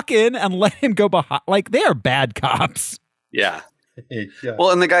walk in and let him go behind. Like, they are bad cops. Yeah.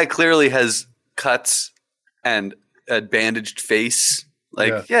 Well, and the guy clearly has cuts and a bandaged face.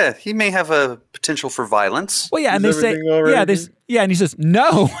 Like, he may have a potential for violence. Well, yeah, and they say, and he says,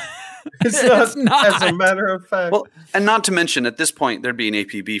 no. It's not, as a matter of fact. Well, and not to mention, at this point, there'd be an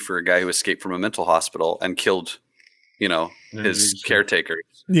APB for a guy who escaped from a mental hospital and killed, his caretaker.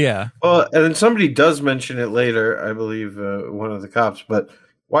 Yeah. Well, and then somebody does mention it later, I believe, one of the cops, but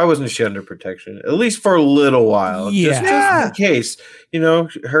why wasn't she under protection? At least for a little while. Yeah. Just in case. They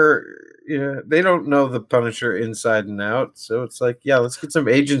don't know the Punisher inside and out. So it's like, let's get some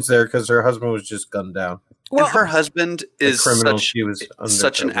agents there because her husband was just gunned down. Well, and her husband is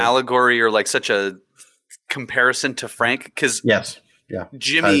such an allegory, or like such a comparison to Frank, because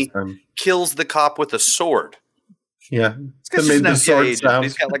Jimmy kills the cop with a sword. Yeah, he's he's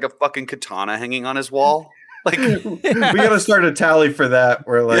got like a fucking katana hanging on his wall. Like, we got to start a tally for that.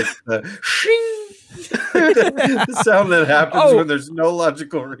 Where like the sound that happens when there's no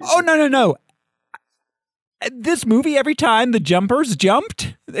logical reason. Oh no! This movie, every time the jumpers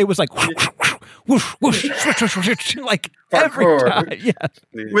jumped, it was like whoosh, whoosh, whoosh, whoosh, like every time. Yeah,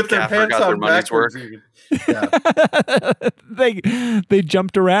 with their pants on backwards. They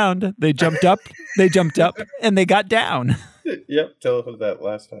jumped around. They jumped up. And they got down. Yep, tell us that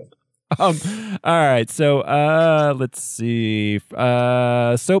last time. All right, so let's see.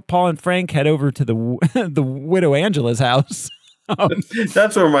 Soap, Paul, and Frank head over to the widow Angela's house.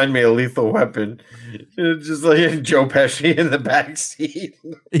 That's what reminded me of Lethal Weapon. It's just like Joe Pesci in the back seat.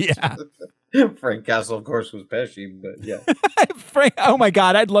 Yeah. Frank Castle, of course, was Pesci, but yeah. Frank, oh my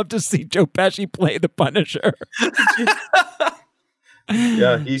God, I'd love to see Joe Pesci play the Punisher.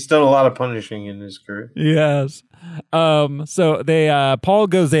 Yeah, he's done a lot of punishing in his career. Yes. So they Paul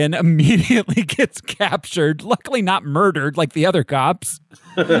goes in, immediately gets captured, luckily not murdered like the other cops.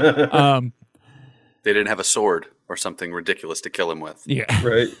 They didn't have a sword or something ridiculous to kill him with. Yeah.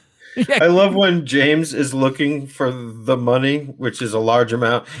 Right. Yeah. I love when James is looking for the money, which is a large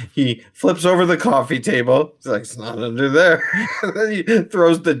amount. He flips over the coffee table. He's like, it's not under there. And then he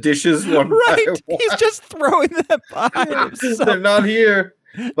throws the dishes one by one. He's just throwing them by. They're not here.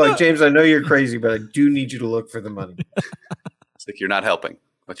 Like, James, I know you're crazy, but I do need you to look for the money. It's like, you're not helping.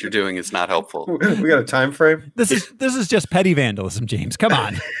 What you're doing is not helpful. We got a time frame? This is just petty vandalism, James. Come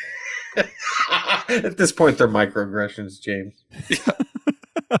on. At this point, they're microaggressions, James.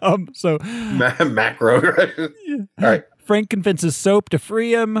 Macroaggressions. Yeah. All right. Frank convinces Soap to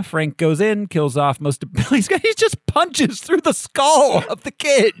free him. Frank goes in, kills off most of Billy's guys. He just punches through the skull of the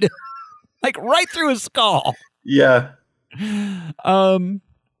kid. Like, right through his skull. Yeah. The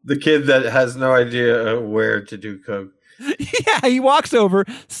kid that has no idea where to do coke. Yeah, he walks over,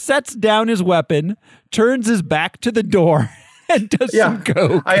 sets down his weapon, turns his back to the door, and does some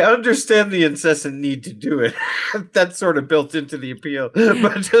coke. I understand the incessant need to do it. That's sort of built into the appeal.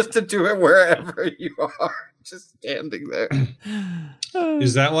 But just to do it wherever you are, just standing there.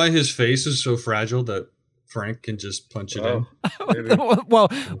 Is that why his face is so fragile that Frank can just punch it in? Well,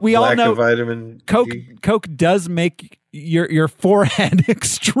 we all know vitamin coke does make your forehead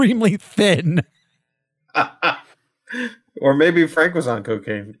extremely thin. Or maybe Frank was on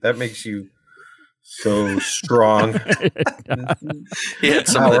cocaine. That makes you so strong. He had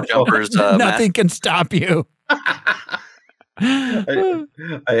some of the jumpers. Nothing can stop you. I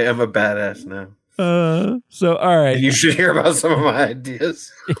am a badass now. So, all right. And you should hear about some of my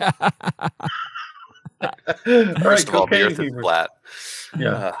ideas. Yeah. First of all, the earth is flat.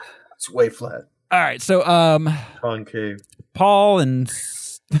 Yeah. It's way flat. All right. So, concave. Paul and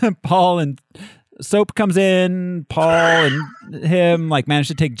Soap comes in. Paul and him manage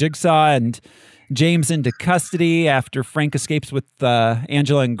to take Jigsaw and James into custody after Frank escapes with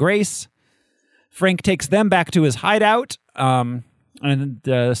Angela and Grace. Frank takes them back to his hideout and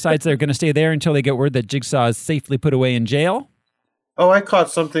decides they're going to stay there until they get word that Jigsaw is safely put away in jail. Oh, I caught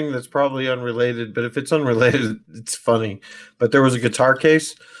something that's probably unrelated, but if it's unrelated, it's funny. But there was a guitar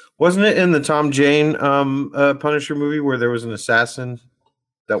case. Wasn't it in the Tom Jane Punisher movie where there was an assassin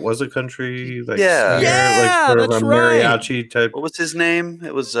that was a country singer, that's a mariachi type? What was his name?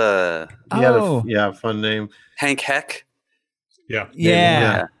 It was he had a fun name. Hank Heck.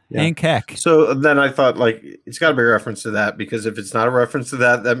 Yeah. Hank Heck. So then I thought, like, it's got to be a reference to that, because if it's not a reference to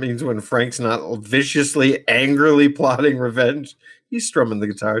that, that means when Frank's not viciously, angrily plotting revenge, he's strumming the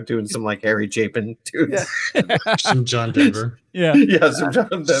guitar, doing some like Harry Chapin tunes. Yeah. Some John Denver. Yeah. Yeah, some John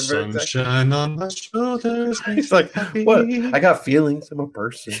Denver. Sunshine on my shoulders. He's like, what? I got feelings. I'm a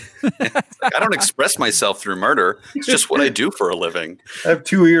person. I don't express myself through murder. It's just what I do for a living. I have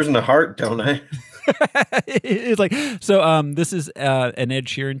 2 ears and a heart, don't I? It's like, so this is an Ed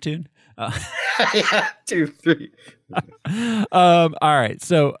Sheeran tune. Yeah, 2, 3. All right.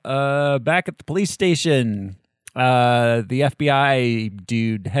 So back at the police station, the FBI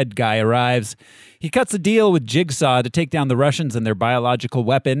dude, head guy, arrives. He cuts a deal with Jigsaw to take down the Russians and their biological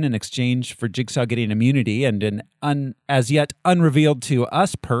weapon in exchange for Jigsaw getting immunity and an as yet unrevealed to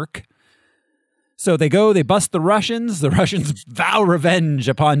us perk. So they bust the Russians. The Russians vow revenge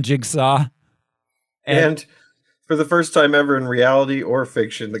upon Jigsaw. And for the first time ever in reality or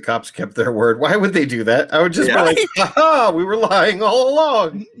fiction, the cops kept their word. Why would they do that? I would just be like, aha, we were lying all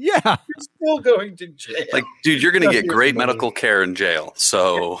along. Yeah. You're still going to jail. Like, dude, you're going to get great medical care in jail.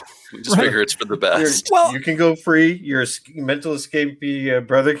 So we just figure it's for the best. You can go free. Your mental escapee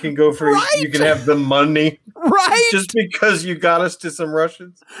brother can go free. Right. You can have the money. Right. Just because you got us to some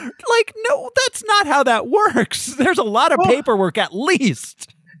Russians. Like, no, that's not how that works. There's a lot of paperwork at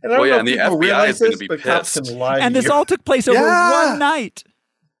least. And I don't know and if the people FBI realize is going to this, be but cops pissed. can lie to And this you. all took place over one night.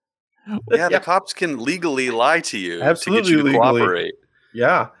 Yeah, the cops can legally lie to you Absolutely to get you to legally. cooperate.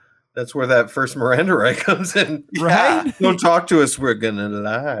 Yeah. That's where that first Miranda right comes in. Right? Don't talk to us. We're going to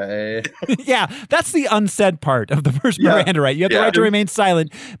lie. Yeah, that's the unsaid part of the first Miranda right. You have the right to remain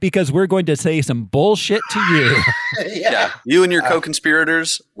silent because we're going to say some bullshit to you. Yeah. You and your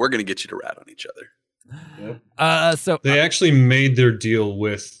co-conspirators, we're going to get you to rat on each other. So They actually made their deal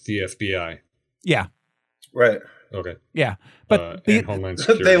with the FBI. yeah. Right. Okay. Yeah. But and Homeland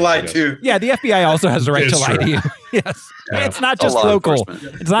Security, They lied yes. too. yeah, the FBI also has the right to It's lie true. to you. Yes. Yeah. It's not It's a just law local.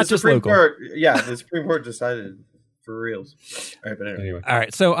 enforcement. It's not The just Supreme local. Court, the Supreme Court decided for reals. All right, but anyway. Anyway. All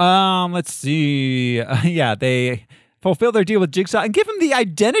right. So let's see. They fulfill their deal with Jigsaw and give him the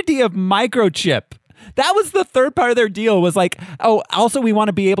identity of Microchip. That was the third part of their deal, was like, oh, also we want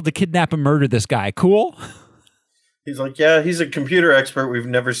to be able to kidnap and murder this guy. Cool. He's like, yeah, he's a computer expert we've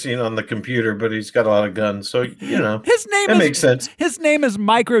never seen on the computer, but he's got a lot of guns. So, you know, It makes sense. His name is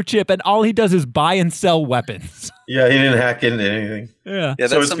Microchip, and all he does is buy and sell weapons. Yeah, he didn't hack into anything. Yeah. Yeah,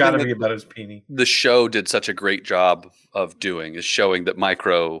 So that's it's got to something be that about his peenie. the show did such a great job of doing, is showing that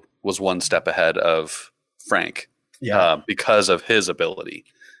Micro was one step ahead of Frank because of his ability.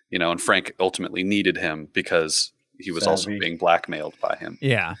 You know, and Frank ultimately needed him because he was also Savvy. being blackmailed by him.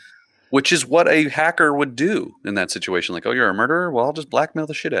 Yeah. Which is what a hacker would do in that situation. Like, oh, you're a murderer? Well, I'll just blackmail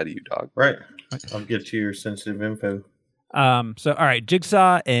the shit out of you, dog. Right. I'll get you your sensitive info. So all right,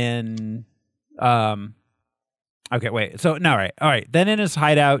 Jigsaw and okay, wait. So no, all right. Then in his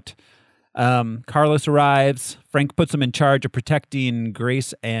hideout, Carlos arrives. Frank puts him in charge of protecting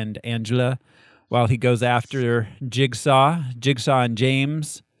Grace and Angela while he goes after Jigsaw. Jigsaw and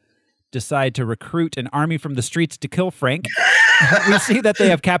James decide to recruit an army from the streets to kill Frank. We see that they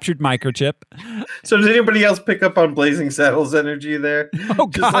have captured Microchip. So did anybody else pick up on Blazing Saddles energy there? Oh,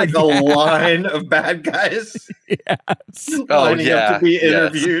 Just God, like a line of bad guys Yes. lining up to be yes.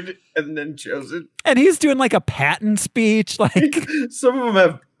 interviewed and then chosen. And he's doing like a patent speech. Like, Some of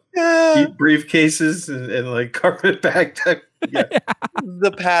them have briefcases and like carpet bag type. Yeah.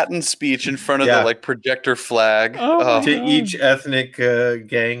 The patent speech in front of Yeah. the like projector flag. Oh. To each ethnic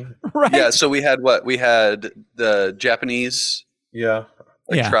gang. right? Yeah, so we had what? We had the Japanese Yeah.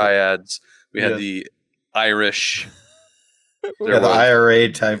 triads. We had Yeah. the Irish. Yeah, the IRA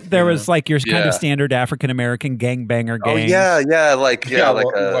type. There was like your kind Yeah. of standard African American gangbanger Oh gang. yeah, like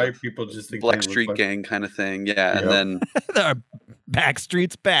a white people just think Black they look Street like- gang kind of thing. Yeah, Yep. and then The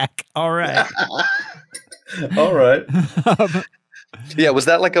Backstreet's back. All right. All right. yeah, was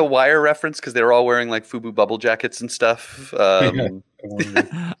that like a Wire reference because they were all wearing like FUBU bubble jackets and stuff?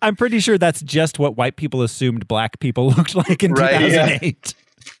 I'm pretty sure that's just what white people assumed black people looked like in Right, yeah. 2008.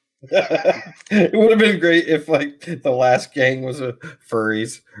 It would have been great if like the last gang was a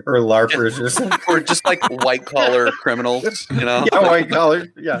furries or LARPers or something. Or just like white collar criminals, you know? Yeah, white collar.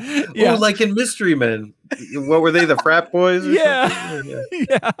 Yeah. Yeah. Oh, like in Mystery Men. What were they? The frat boys? Or Yeah. something?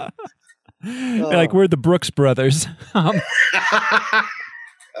 Yeah. Like we're the Brooks brothers.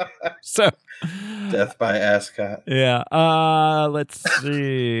 So Death by Ascot. yeah. Let's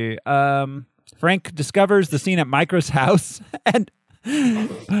see. Frank discovers the scene at Micro's house, and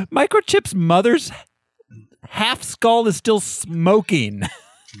Microchip's mother's half skull is still smoking.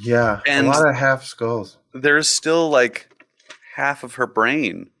 Yeah. And- a lot of half skulls. There's still like half of her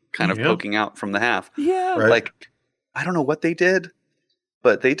brain kind of poking out from the half. Yeah. Right. Like, I don't know what they did,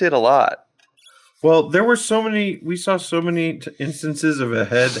 but they did a lot. Well, there were we saw so many instances of a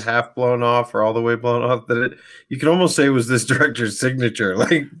head half blown off or all the way blown off that you could almost say it was this director's signature.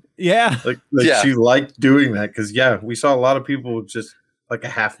 Like she liked doing that because, we saw a lot of people with just like a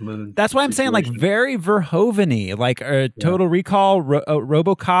half moon. That's why I'm saying like very Verhoeven-y, like a Total Recall,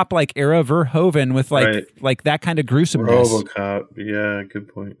 RoboCop, like era Verhoeven with like that kind of gruesomeness. RoboCop, yeah, good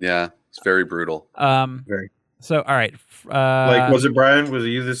point. Yeah, it's very brutal. Very. So, all right. Like, was it Brian? Was it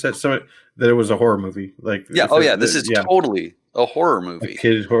you that said that it was a horror movie? Like, this is totally a horror movie. A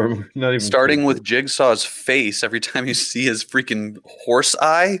kid horror movie. Not even starting with Jigsaw's face every time you see his freaking horse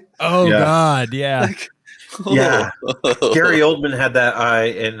eye. Oh God, yeah. Gary Oldman had that eye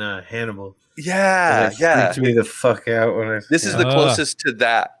in Hannibal. Yeah, freaked me the fuck out when This is the closest to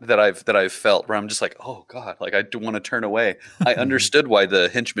that I've felt, where I'm just like, oh God, like I do want to turn away. I understood why the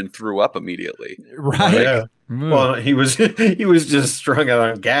henchman threw up immediately. Right. Yeah. Well, he was just strung out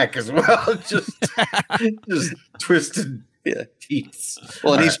on gack as well, just twisted teeth.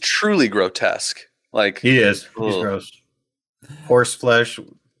 Well, and he's truly grotesque. Like he is. He's gross. Horse flesh.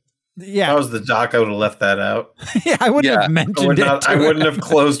 Yeah, if I was the doc, I would have left that out. I wouldn't have mentioned it. I wouldn't have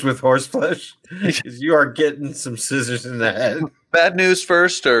closed with horse flesh because you are getting some scissors in the head. Bad news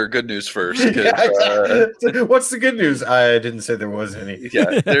first or good news first? What's the good news? I didn't say there was any.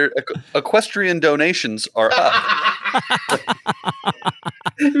 Yeah, equestrian donations are up.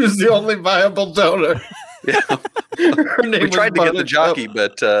 He was the only viable donor. Yeah. We tried to get the jockey,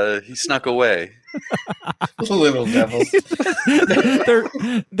 but he snuck away. Little devils.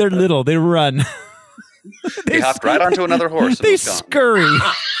 They're little. They run. They hopped right onto another horse. They scurry.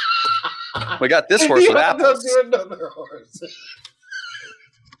 We got this horse with apples. Another horse.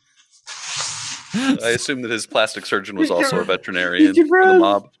 I assume that his plastic surgeon was also a veterinarian in the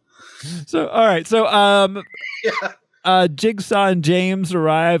mob. So, all right. So, Jigsaw and James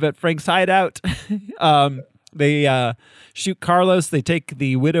arrive at Frank's hideout. They shoot Carlos. They take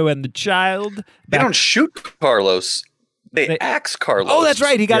the widow and the child. They don't shoot Carlos. They axe Carlos. Oh, that's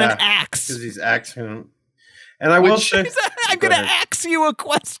right. He got an axe. Because he's axing him. And I will say... I'm going to ask you a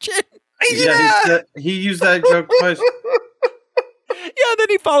question. He used that joke twice. Yeah, then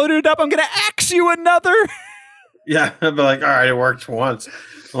he followed it up. I'm going to axe you another. Yeah, I'd be like, all right, it worked once.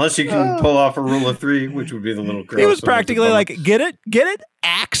 Unless you can pull off a rule of three, which would be the little girl. He was practically like, get it?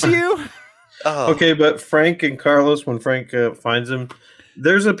 Axe you? Okay, but Frank and Carlos, when Frank finds him,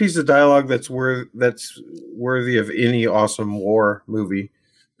 there's a piece of dialogue that's worthy of any awesome war movie.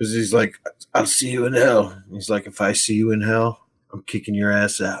 Because he's like, I'll see you in hell. And he's like, if I see you in hell, I'm kicking your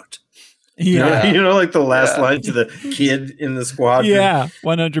ass out. Yeah. You know, like the last line to the kid in the squadron. Yeah,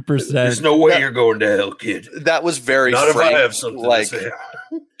 100%. There's no way you're going to hell, kid. That was very Not Frank, if I have something to say.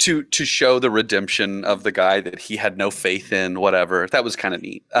 To show the redemption of the guy that he had no faith in, whatever. That was kind of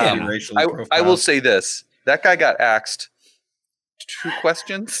neat. I will say this. That guy got axed 2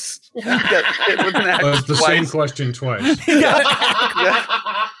 questions. It's the same question twice.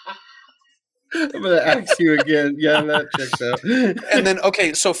 I'm going to ask you again. Yeah, that checks out. And then,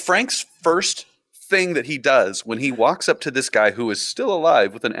 okay, so Frank's first thing that he does when he walks up to this guy who is still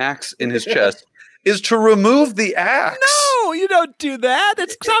alive with an axe in his chest is to remove the axe. No, you don't do that.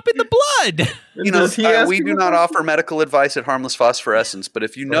 It's stopping the blood. You know, we do not offer medical advice at Harmless Phosphorescence, but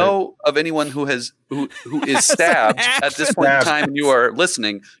if you know of anyone who is stabbed at this point in time and you are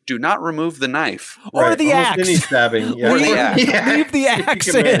listening, do not remove the knife. Or the axe. Any stabbing. Yeah. Or the axe. Leave the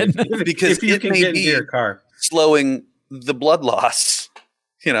axe in. Because it may be your car. slowing the blood loss.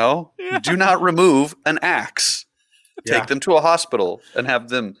 You know, do not remove an axe. Take them to a hospital and have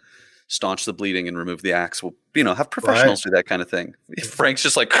them staunch the bleeding and remove the axe. Well, have professionals do that kind of thing. Frank's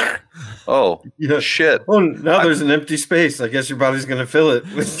just like, oh, shit. Oh, now there's an empty space. I guess your body's going to fill it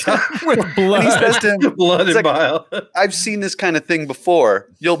with blood. He says to him, blood and bile. I've seen this kind of thing before.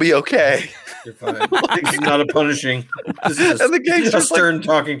 You'll be okay. You're fine. This is not a punishing. This is and the gang's a stern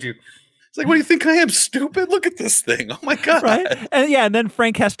talking to. It's like, what do you think I am, stupid? Look at this thing. Oh, my God. Right? And then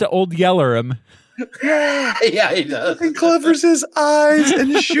Frank has to old yeller him. Yeah, he does. He covers his eyes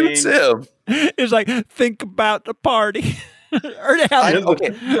and shoots him. He's like, think about the party.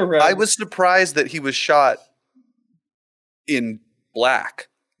 I was surprised that he was shot in black,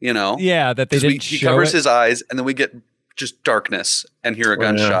 Yeah, that they didn't he covers his eyes, and then we get just darkness and hear a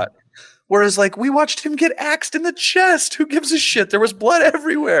gunshot. Whereas, we watched him get axed in the chest. Who gives a shit? There was blood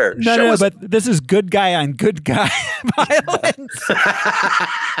everywhere. No, but this is good guy on good guy violence.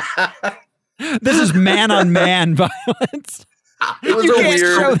 This is man on man violence. It was a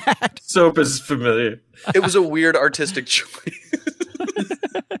weird. Soap is familiar. It was a weird artistic choice.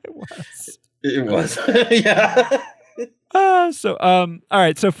 It was. Yeah. All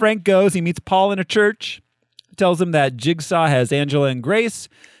right. So Frank goes, he meets Paul in a church, tells him that Jigsaw has Angela and Grace,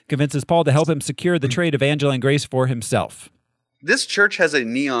 convinces Paul to help him secure the trade of Angela and Grace for himself. This church has a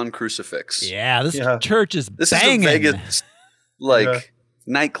neon crucifix. Yeah, this church is this banging. is the Vegas,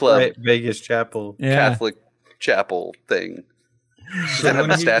 nightclub. Vegas chapel. Catholic chapel thing. They had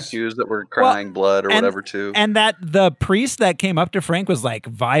the statues that were crying blood or whatever too. And that the priest that came up to Frank was like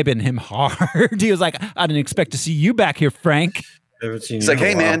vibing him hard. He was like, I didn't expect to see you back here, Frank. He's like,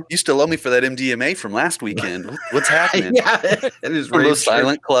 hey man, you still owe me for that MDMA from last weekend. What's happening? And his one of those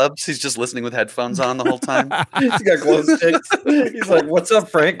silent clubs. He's just listening with headphones on the whole time. He's got glow sticks. He's like, what's up,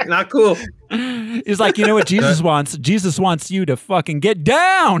 Frank? Not cool. He's like, you know what Jesus wants? Jesus wants you to fucking get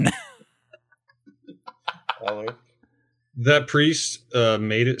down. That priest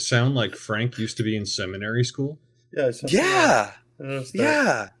made it sound like Frank used to be in seminary school. Yeah.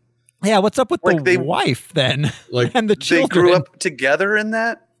 Yeah, what's up with the wife then? Like, and the children? They grew up together in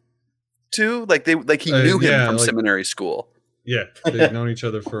that too? Like he knew him from seminary school. Yeah, they've known each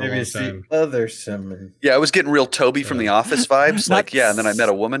other for a long time. Other seminary. Yeah, I was getting real Toby from The Office vibes. And then I met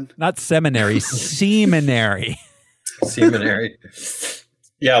a woman. Not seminary, seminary. Seminary.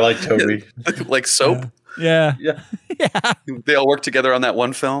 Yeah, like Toby. Like soap? Yeah. They all work together on that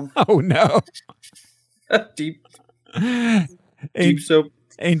one film. Oh no. Deep soap.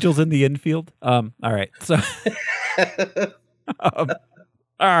 Angels in the infield. All right. So all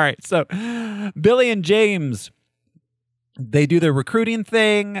right. So Billy and James, they do their recruiting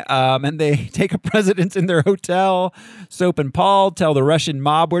thing, and they take up residence in their hotel. Soap and Paul tell the Russian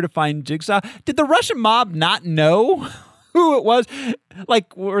mob where to find Jigsaw. Did the Russian mob not know who it was?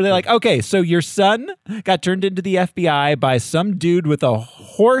 Like, were they like, okay, so your son got turned into the FBI by some dude with a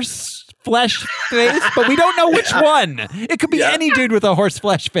horse flesh face, but we don't know which one. It could be any dude with a horse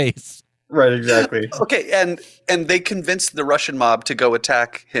flesh face. Right, exactly. Okay, and they convinced the Russian mob to go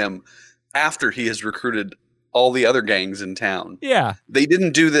attack him after he has recruited all the other gangs in town. Yeah. They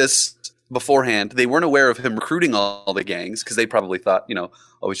didn't do this beforehand. They weren't aware of him recruiting all the gangs because they probably thought,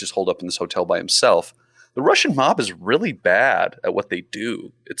 he's just holed up in this hotel by himself. The Russian mob is really bad at what they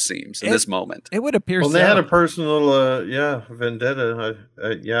do, it seems, in this moment. It would appear so. Well, they had a personal, vendetta.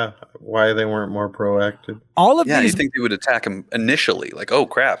 Why they weren't more proactive. All of these... you think they would attack him initially. Like, oh,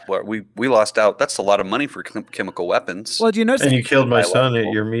 crap, we lost out. That's a lot of money for chemical weapons. Well, do you notice... And you killed my son at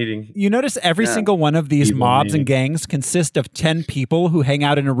your meeting. You notice every single one of these mobs and gangs consist of 10 people who hang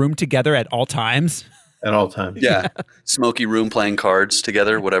out in a room together at all times. At all times. Yeah. Smoky room playing cards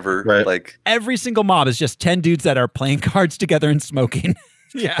together, whatever. Right. Like every single mob is just 10 dudes that are playing cards together and smoking.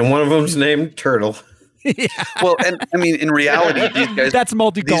 Yeah. And one of them's named Turtle. Yeah. Well, and I mean, in reality, these guys, that's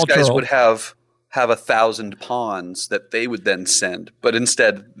multicultural. These guys would have 1,000 pawns that they would then send, but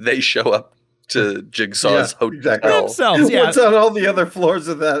instead they show up to Jigsaw's hotel. Exactly. Themselves, yeah. What's on all the other floors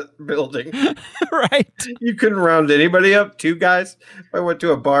of that building? Right. You couldn't round anybody up. 2 guys. If I went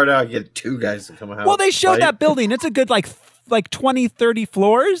to a bar now, I'd get 2 guys to come out. Well, they showed that building. It's a good like 20, 30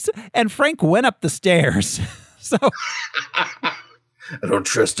 floors, and Frank went up the stairs. So I don't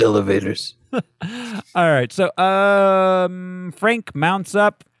trust elevators. All right. So Frank mounts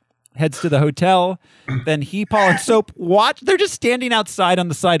up, heads to the hotel. Then he, Paul, and Soap watch. They're just standing outside on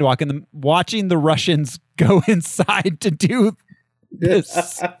the sidewalk and watching the Russians go inside to do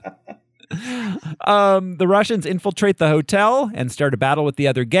this. The Russians infiltrate the hotel and start a battle with the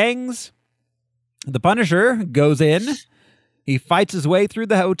other gangs. The Punisher goes in. He fights his way through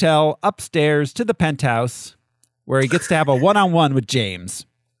the hotel, upstairs to the penthouse, where he gets to have a one-on-one with James.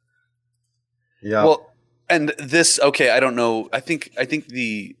 Yeah. Well, and this, I don't know. I think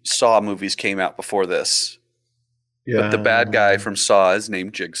the Saw movies came out before this. Yeah. But the bad guy from Saw is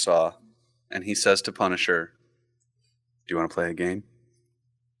named Jigsaw, and he says to Punisher, "Do you want to play a game?"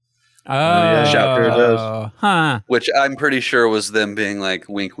 Oh, yeah, sure does. Huh. Which I'm pretty sure was them being like,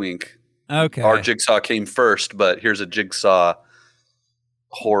 wink, wink. Okay. Our Jigsaw came first, but here's a Jigsaw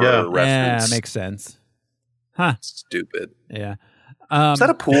horror reference. Yeah, makes sense. Huh. Stupid. Yeah. Is that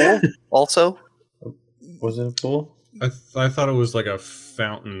a pool also? Was it a pool? I thought it was like a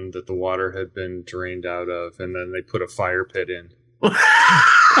fountain that the water had been drained out of, and then they put a fire pit in.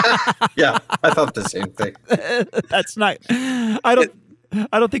 Yeah, I thought the same thing. That's not...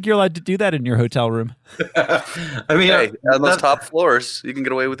 I don't think you're allowed to do that in your hotel room. I mean, hey, on those top floors, you can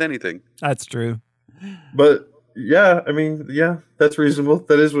get away with anything. That's true. But yeah, I mean, yeah, that's reasonable.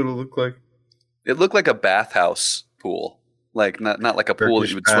 That is what it looked like. It looked like a bathhouse pool, like not like a pool that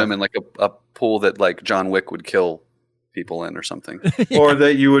you would swim in, like a pool that like John Wick would kill people in or something, or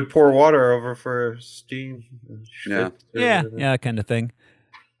that you would pour water over for steam. Yeah, kind of thing.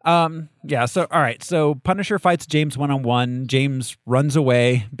 Yeah, so all right. So Punisher fights James one-on-one. James runs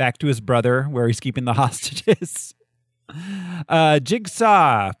away back to his brother where he's keeping the hostages.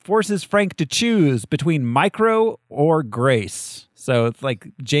 Jigsaw forces Frank to choose between Micro or Grace. So it's like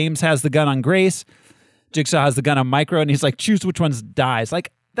James has the gun on Grace, Jigsaw has the gun on Micro, and he's like, choose which one dies.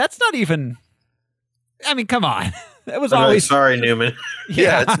 Like, that's not even, I mean, come on. That was always sorry, Newman.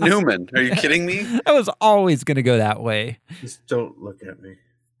 Yeah, it's Newman. Are you kidding me? That was always going to go that way. Just don't look at me.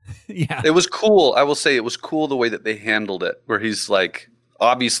 Yeah. It was cool. I will say it was cool the way that they handled it, where he's like,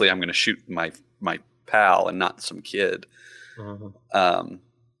 obviously I'm going to shoot my pal and not some kid.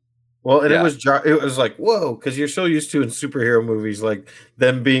 Well, and it was like, whoa, because you're so used to in superhero movies, like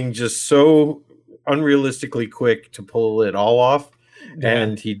them being just so unrealistically quick to pull it all off. Yeah.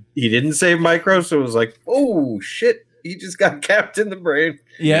 And he didn't save Micro, so it was like, oh shit, he just got capped in the brain.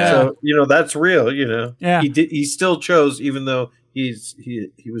 Yeah. So, that's real, Yeah. He still chose, even though he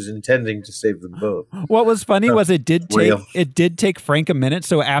was intending to save them both. What was funny was it did take Frank a minute.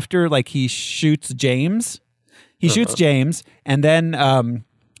 So after like he shoots James, and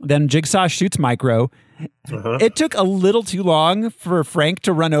then Jigsaw shoots Micro. It took a little too long for Frank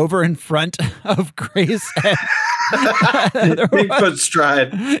to run over in front of Grace. Bigfoot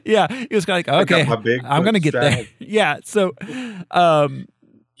stride. Yeah, he was kind of like, okay, I'm going to get there. Yeah, so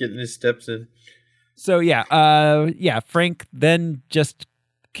getting his steps in. So Frank then just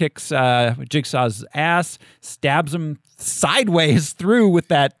kicks Jigsaw's ass, stabs him sideways through with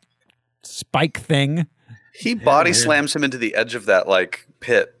that spike thing. He body slams him into the edge of that like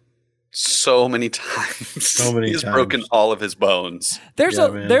pit so many times. He's broken all of his bones. There's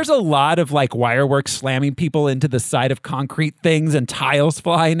a lot of like wire work slamming people into the side of concrete things and tiles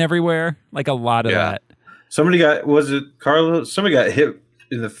flying everywhere. Like a lot of that. Somebody got hit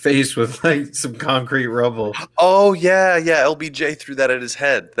in the face with like some concrete rubble. Oh yeah. LBJ threw that at his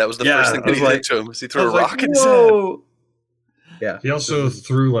head. That was the first thing that he did to him. Was he threw a rock at his head. Yeah. He also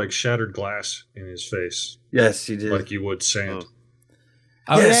threw like shattered glass in his face. Yes, he did. Like you would sand.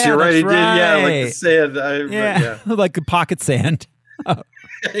 Oh, yes, you're right. He did. Yeah, like the sand. Like the pocket sand.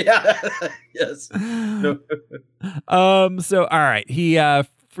 Yeah. Yes. So all right, he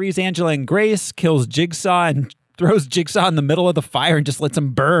frees Angela and Grace, kills Jigsaw, and throws Jigsaw in the middle of the fire and just lets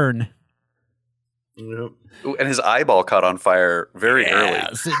him burn. Yep. Ooh, and his eyeball caught on fire very early.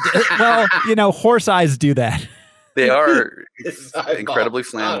 Well, horse eyes do that. They are incredibly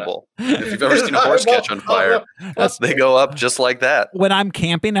flammable. If you've ever seen a horse catch on fire, they go up just like that. When I'm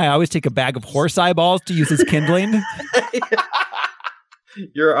camping, I always take a bag of horse eyeballs to use as kindling.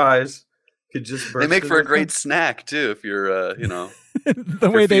 Your eyes could just burst. They make for a great snack too if you're,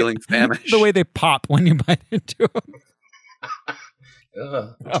 feeling famished. The way they pop when you bite into them.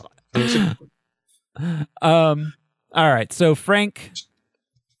 All right, so Frank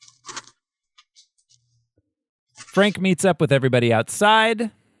meets up with everybody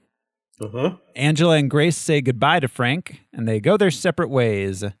outside. Angela and Grace say goodbye to Frank, and they go their separate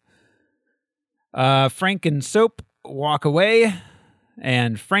ways. Frank and Soap walk away,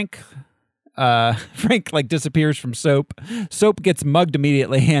 and Frank like disappears from Soap. Soap gets mugged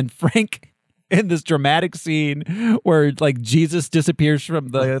immediately, and Frank, in this dramatic scene where like Jesus disappears from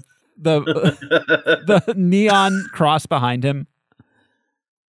the neon cross behind him.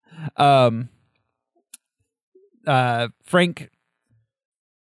 Frank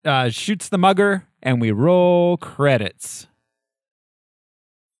shoots the mugger, and we roll credits.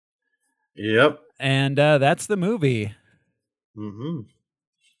 Yep. And that's the movie.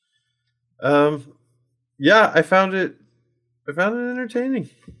 Yeah, I found it entertaining.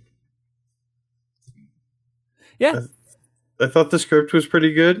 Yeah. I thought the script was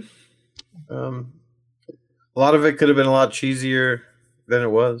pretty good. A lot of it could have been a lot cheesier than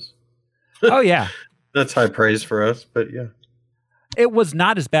it was. Oh yeah. That's high praise for us, but yeah. It was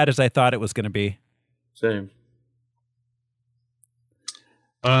not as bad as I thought it was going to be. Same.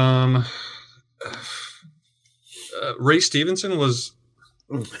 Ray Stevenson was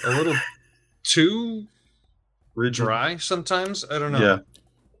a little too dry sometimes. I don't know. Yeah.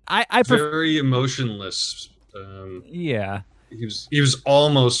 I very emotionless. Yeah. He was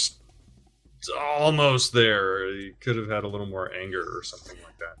almost there. He could have had a little more anger or something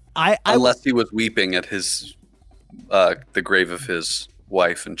like that. Unless he was weeping at his the grave of his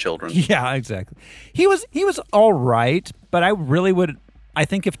wife and children. Yeah, exactly. He was all right, but I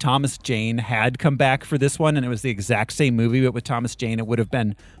think if Thomas Jane had come back for this one and it was the exact same movie but with Thomas Jane, it would have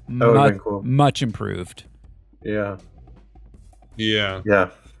been much improved. Yeah. Yeah. Yeah.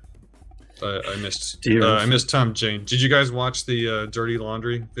 I missed Tom Jane. Did you guys watch the Dirty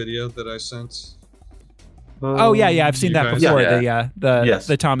Laundry video that I sent? Oh yeah, I've seen that guys- before. Yeah.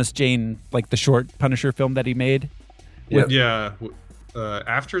 The Thomas Jane, like the short Punisher film that he made. Yeah.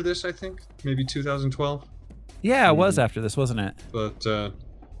 After this, I think maybe 2012. Yeah, it was after this, wasn't it? But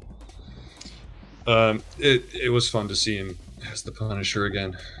it was fun to see him as the Punisher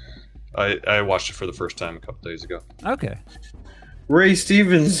again. I watched it for the first time a couple days ago. Okay. Ray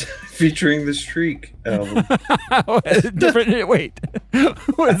Stevens featuring the Streak album. Different. Wait,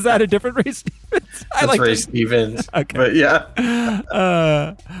 was that a different Ray Stevens? That's Ray Stevens. Okay. But yeah.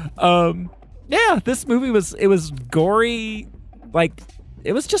 Yeah, this movie was gory, like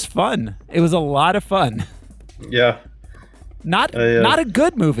it was just fun. It was a lot of fun. Yeah. Not a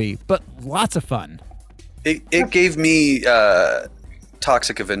good movie, but lots of fun. It gave me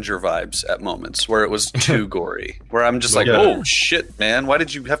Toxic Avenger vibes at moments where it was too gory. Where I'm just like, oh shit, man, why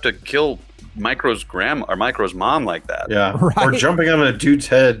did you have to kill Micro's grandma or Micro's mom like that? Yeah. Right? Or jumping on a dude's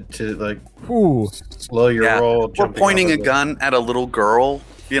head to like slow your roll. Or pointing a gun at a little girl.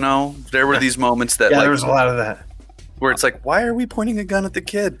 You know, there were these moments that there was a lot of that. Where it's like, why are we pointing a gun at the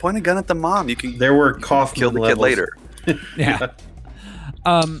kid? Point a gun at the mom. You can. There were Kaufman kill the kid later. Yeah.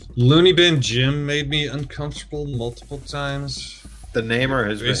 Looney Bin Jim made me uncomfortable multiple times. The name or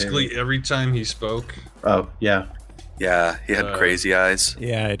his basically behavior? every time he spoke. Oh yeah. Yeah, he had crazy eyes.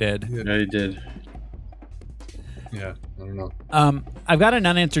 Yeah, I did. Yeah, he did. Yeah, I don't know. I've got an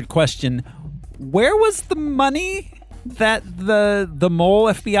unanswered question. Where was the money that the mole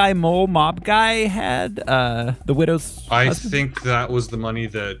FBI mole mob guy had? The widow's husband? Think that was the money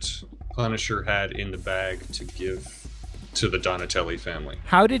that Punisher had in the bag to give to the Donatelli family.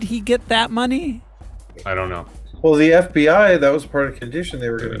 How did he get that money? I don't know. Well, the FBI, that was part of the condition. They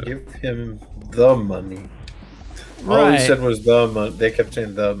were going to give him the money. All he said was the money. They kept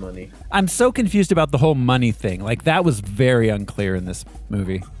saying the money. I'm so confused about the whole money thing. Like, that was very unclear in this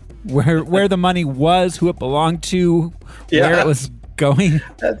movie. Where the money was, who it belonged to, where it was going.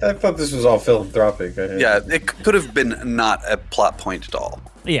 I thought this was all philanthropic. Yeah, it could have been not a plot point at all.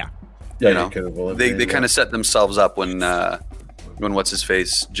 Yeah. Yeah, you know, could have they kind of set themselves up when what's his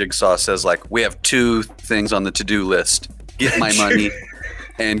face Jigsaw says like, we have two things on the to-do list: get my money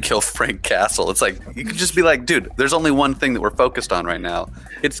and kill Frank Castle. It's like you could just be like, dude, there's only one thing that we're focused on right now.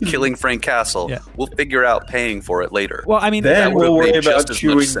 It's killing Frank Castle. Yeah. We'll figure out paying for it later. Well, I mean, then we'll worry about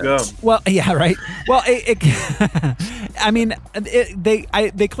chewing gum. Well, yeah, right. Well, I mean,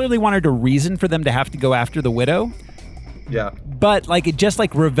 they clearly wanted a reason for them to have to go after the widow. Yeah. But just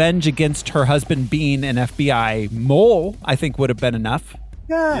revenge against her husband being an FBI mole, I think would have been enough.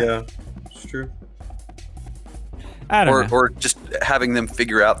 Yeah, it's true. I don't know. Or just having them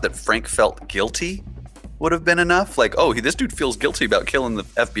figure out that Frank felt guilty would have been enough. Like, oh, this dude feels guilty about killing the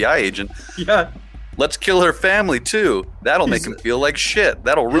FBI agent. Yeah. Let's kill her family too. That'll make him feel like shit.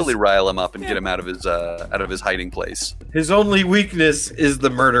 That'll really rile him up and get him out of his hiding place. His only weakness is the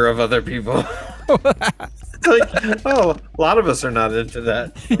murder of other people. A lot of us are not into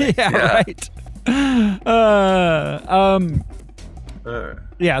that. Yeah. Right.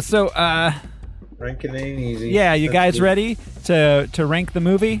 Yeah. So. Ranking ain't easy. Yeah, you guys ready to rank the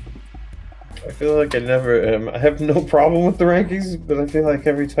movie? I feel like I never am. I have no problem with the rankings, but I feel like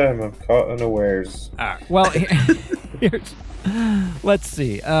every time I'm caught unawares. Well, let's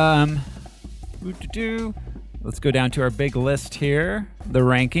see. Let's go down to our big list here, the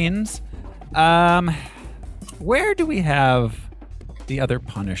rankings. Where do we have the other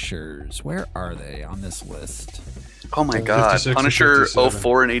Punishers? Where are they on this list? Oh my God! Punisher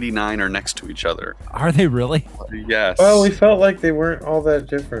 04 and 89 are next to each other. Are they really? Yes. Well, we felt like they weren't all that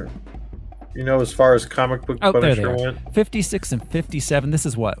different. You know, as far as comic book Punisher went. 56 and 57. This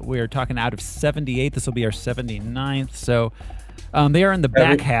is what we're talking out of 78. This will be our 79th. So they are in the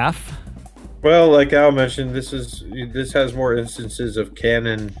back half. Well, like Al mentioned, this has more instances of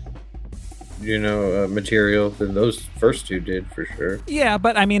canon, material than those first two did for sure. Yeah,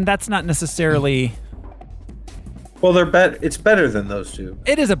 but I mean that's not necessarily. Well, it's better than those two.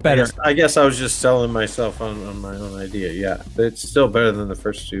 It is a better. I guess I was just selling myself on my own idea. Yeah, but it's still better than the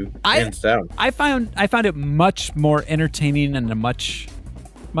first two, hands down. I found it much more entertaining and a much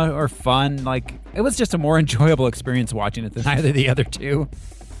more fun. Like it was just a more enjoyable experience watching it than either of the other two.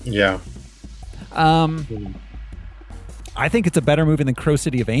 Yeah. I think it's a better movie than Crow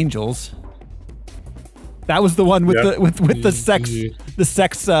City of Angels. That was the one with the sex.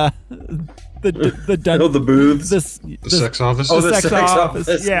 The booths. The sex office. Oh, the sex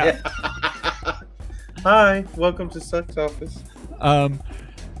office. Yeah. Hi, welcome to Sex Office. How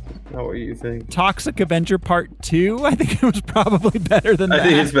what you think? Toxic Avenger Part 2. I think it was probably better than that. I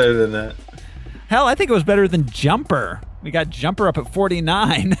think it's better than that. Hell, I think it was better than Jumper. We got Jumper up at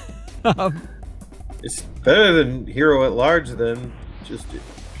 49. It's better than Hero at Large, then. Just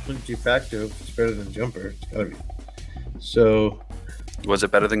de facto, it's better than Jumper. It's gotta be. So. Was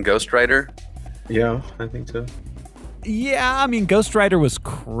it better than Ghost Rider? Yeah, I think so. Yeah, I mean, Ghost Rider was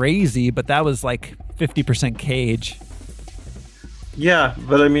crazy, but that was like 50% Cage. Yeah,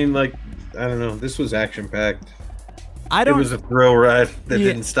 but I mean, like, I don't know. This was action-packed. It was a thrill ride that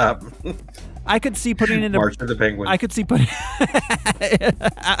didn't stop. I could see putting it March of the Penguins. I could see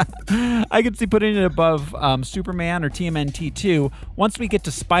putting it above Superman or TMNT 2. Once we get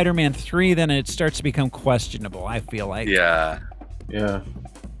to Spider-Man 3, then it starts to become questionable, I feel like. Yeah.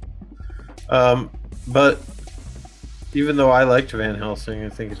 But even though I liked Van Helsing, I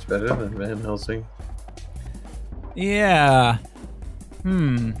think it's better than Van Helsing. Yeah.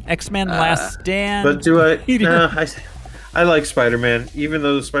 X-Men Last Stand. But do I? I like Spider-Man. Even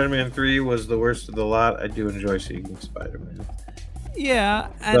though Spider-Man 3 was the worst of the lot, I do enjoy seeing Spider-Man. Yeah.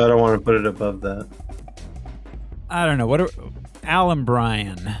 But I don't want to put it above that. I don't know. Al and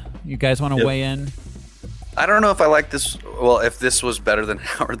Brian, you guys want to weigh in? I don't know if I like this. Well, if this was better than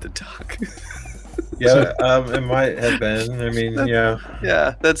Howard the Duck. Yeah, it might have been. I mean, yeah.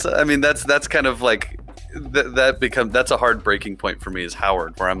 Yeah, that's kind of like that's a hard breaking point for me is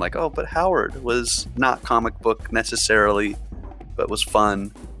Howard, where I'm like, oh, but Howard was not comic book necessarily, but was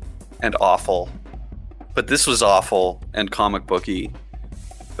fun and awful. But this was awful and comic booky,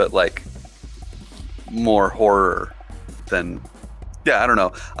 but like more horror than. Yeah, I don't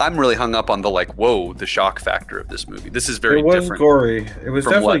know. I'm really hung up on the like, whoa, the shock factor of this movie. This is very different. It was gory. It was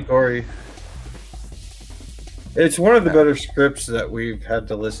definitely gory. It's one of the better scripts that we've had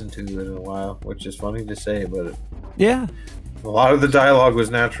to listen to in a while, which is funny to say, but yeah, a lot of the dialogue was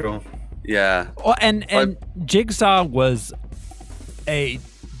natural. Yeah. Well, and Jigsaw was a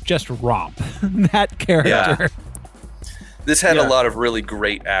just romp. That character. Yeah. This had a lot of really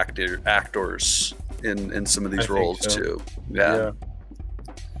great actors in some of these roles too. Yeah.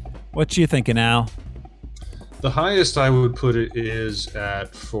 What you thinking, Al? The highest I would put it is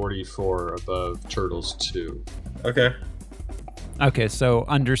at 44 above Turtles 2. Okay, so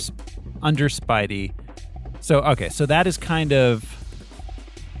under Spidey. So that is kind of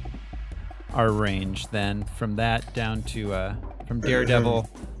our range then, from that down to from Daredevil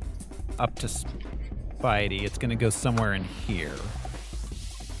up to Spidey. It's going to go somewhere in here.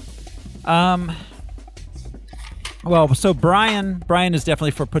 Well, so Brian is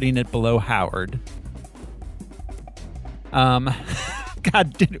definitely for putting it below Howard. God,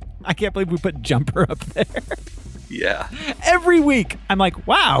 I can't believe we put Jumper up there. Yeah. Every week, I'm like,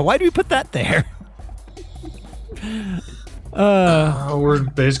 wow, why do we put that there? We're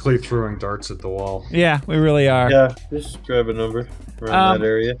basically throwing darts at the wall. Yeah, we really are. Yeah, just grab a number around that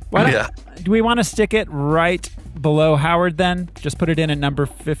area. Do we want to stick it right below Howard then? Just put it in at number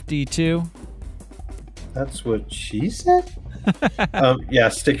 52? That's what she said? Yeah,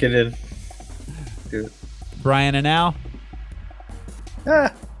 stick it in. Do it. Brian and Al?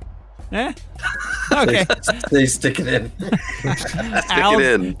 Okay. They stick it in. Al, it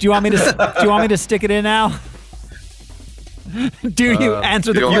in. Do you want me to stick it in, Al? Do you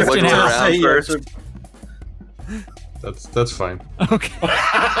answer the question, Al? That's fine. Okay.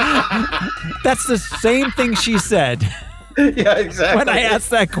 That's the same thing she said. Yeah, exactly. When I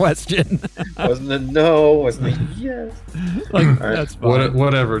asked that question. Wasn't a no, wasn't a yes. Like, that's fine.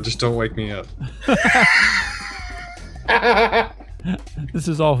 Whatever, just don't wake me up. This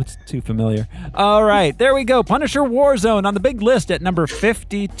is all too familiar. All right, there we go. Punisher Warzone on the big list at number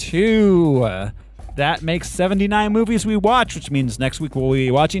 52. That makes 79 movies we watch, which means next week we'll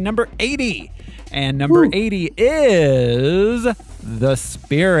be watching number 80. And number 80 is The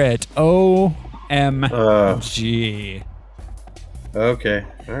Spirit. OMG. Okay,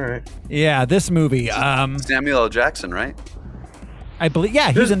 all right. Yeah, this movie. Samuel L. Jackson, right? I believe.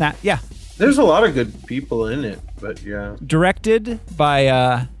 Yeah, he's in that. Yeah. There's a lot of good people in it, but yeah. Directed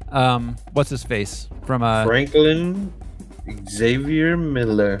by what's his face from Franklin Xavier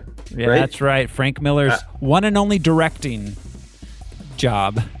Miller. Yeah, right? that's right. Frank Miller's one and only directing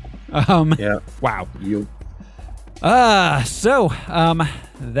job. Yeah. Wow. You. So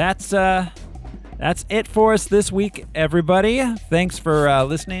that's it for us this week, everybody. Thanks for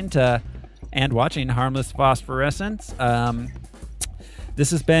listening to and watching Harmless Phosphorescence.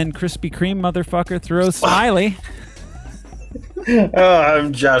 This has been Krispy Kreme motherfucker throws Smiley.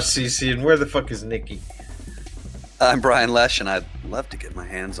 I'm Josh CC, and where the fuck is Nikki? I'm Brian Lesh, and I'd love to get my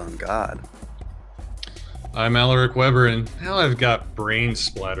hands on God. I'm Alaric Weber, and now I've got brains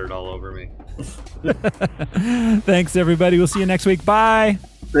splattered all over me. Thanks, everybody. We'll see you next week. Bye.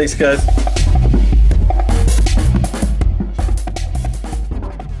 Thanks, guys.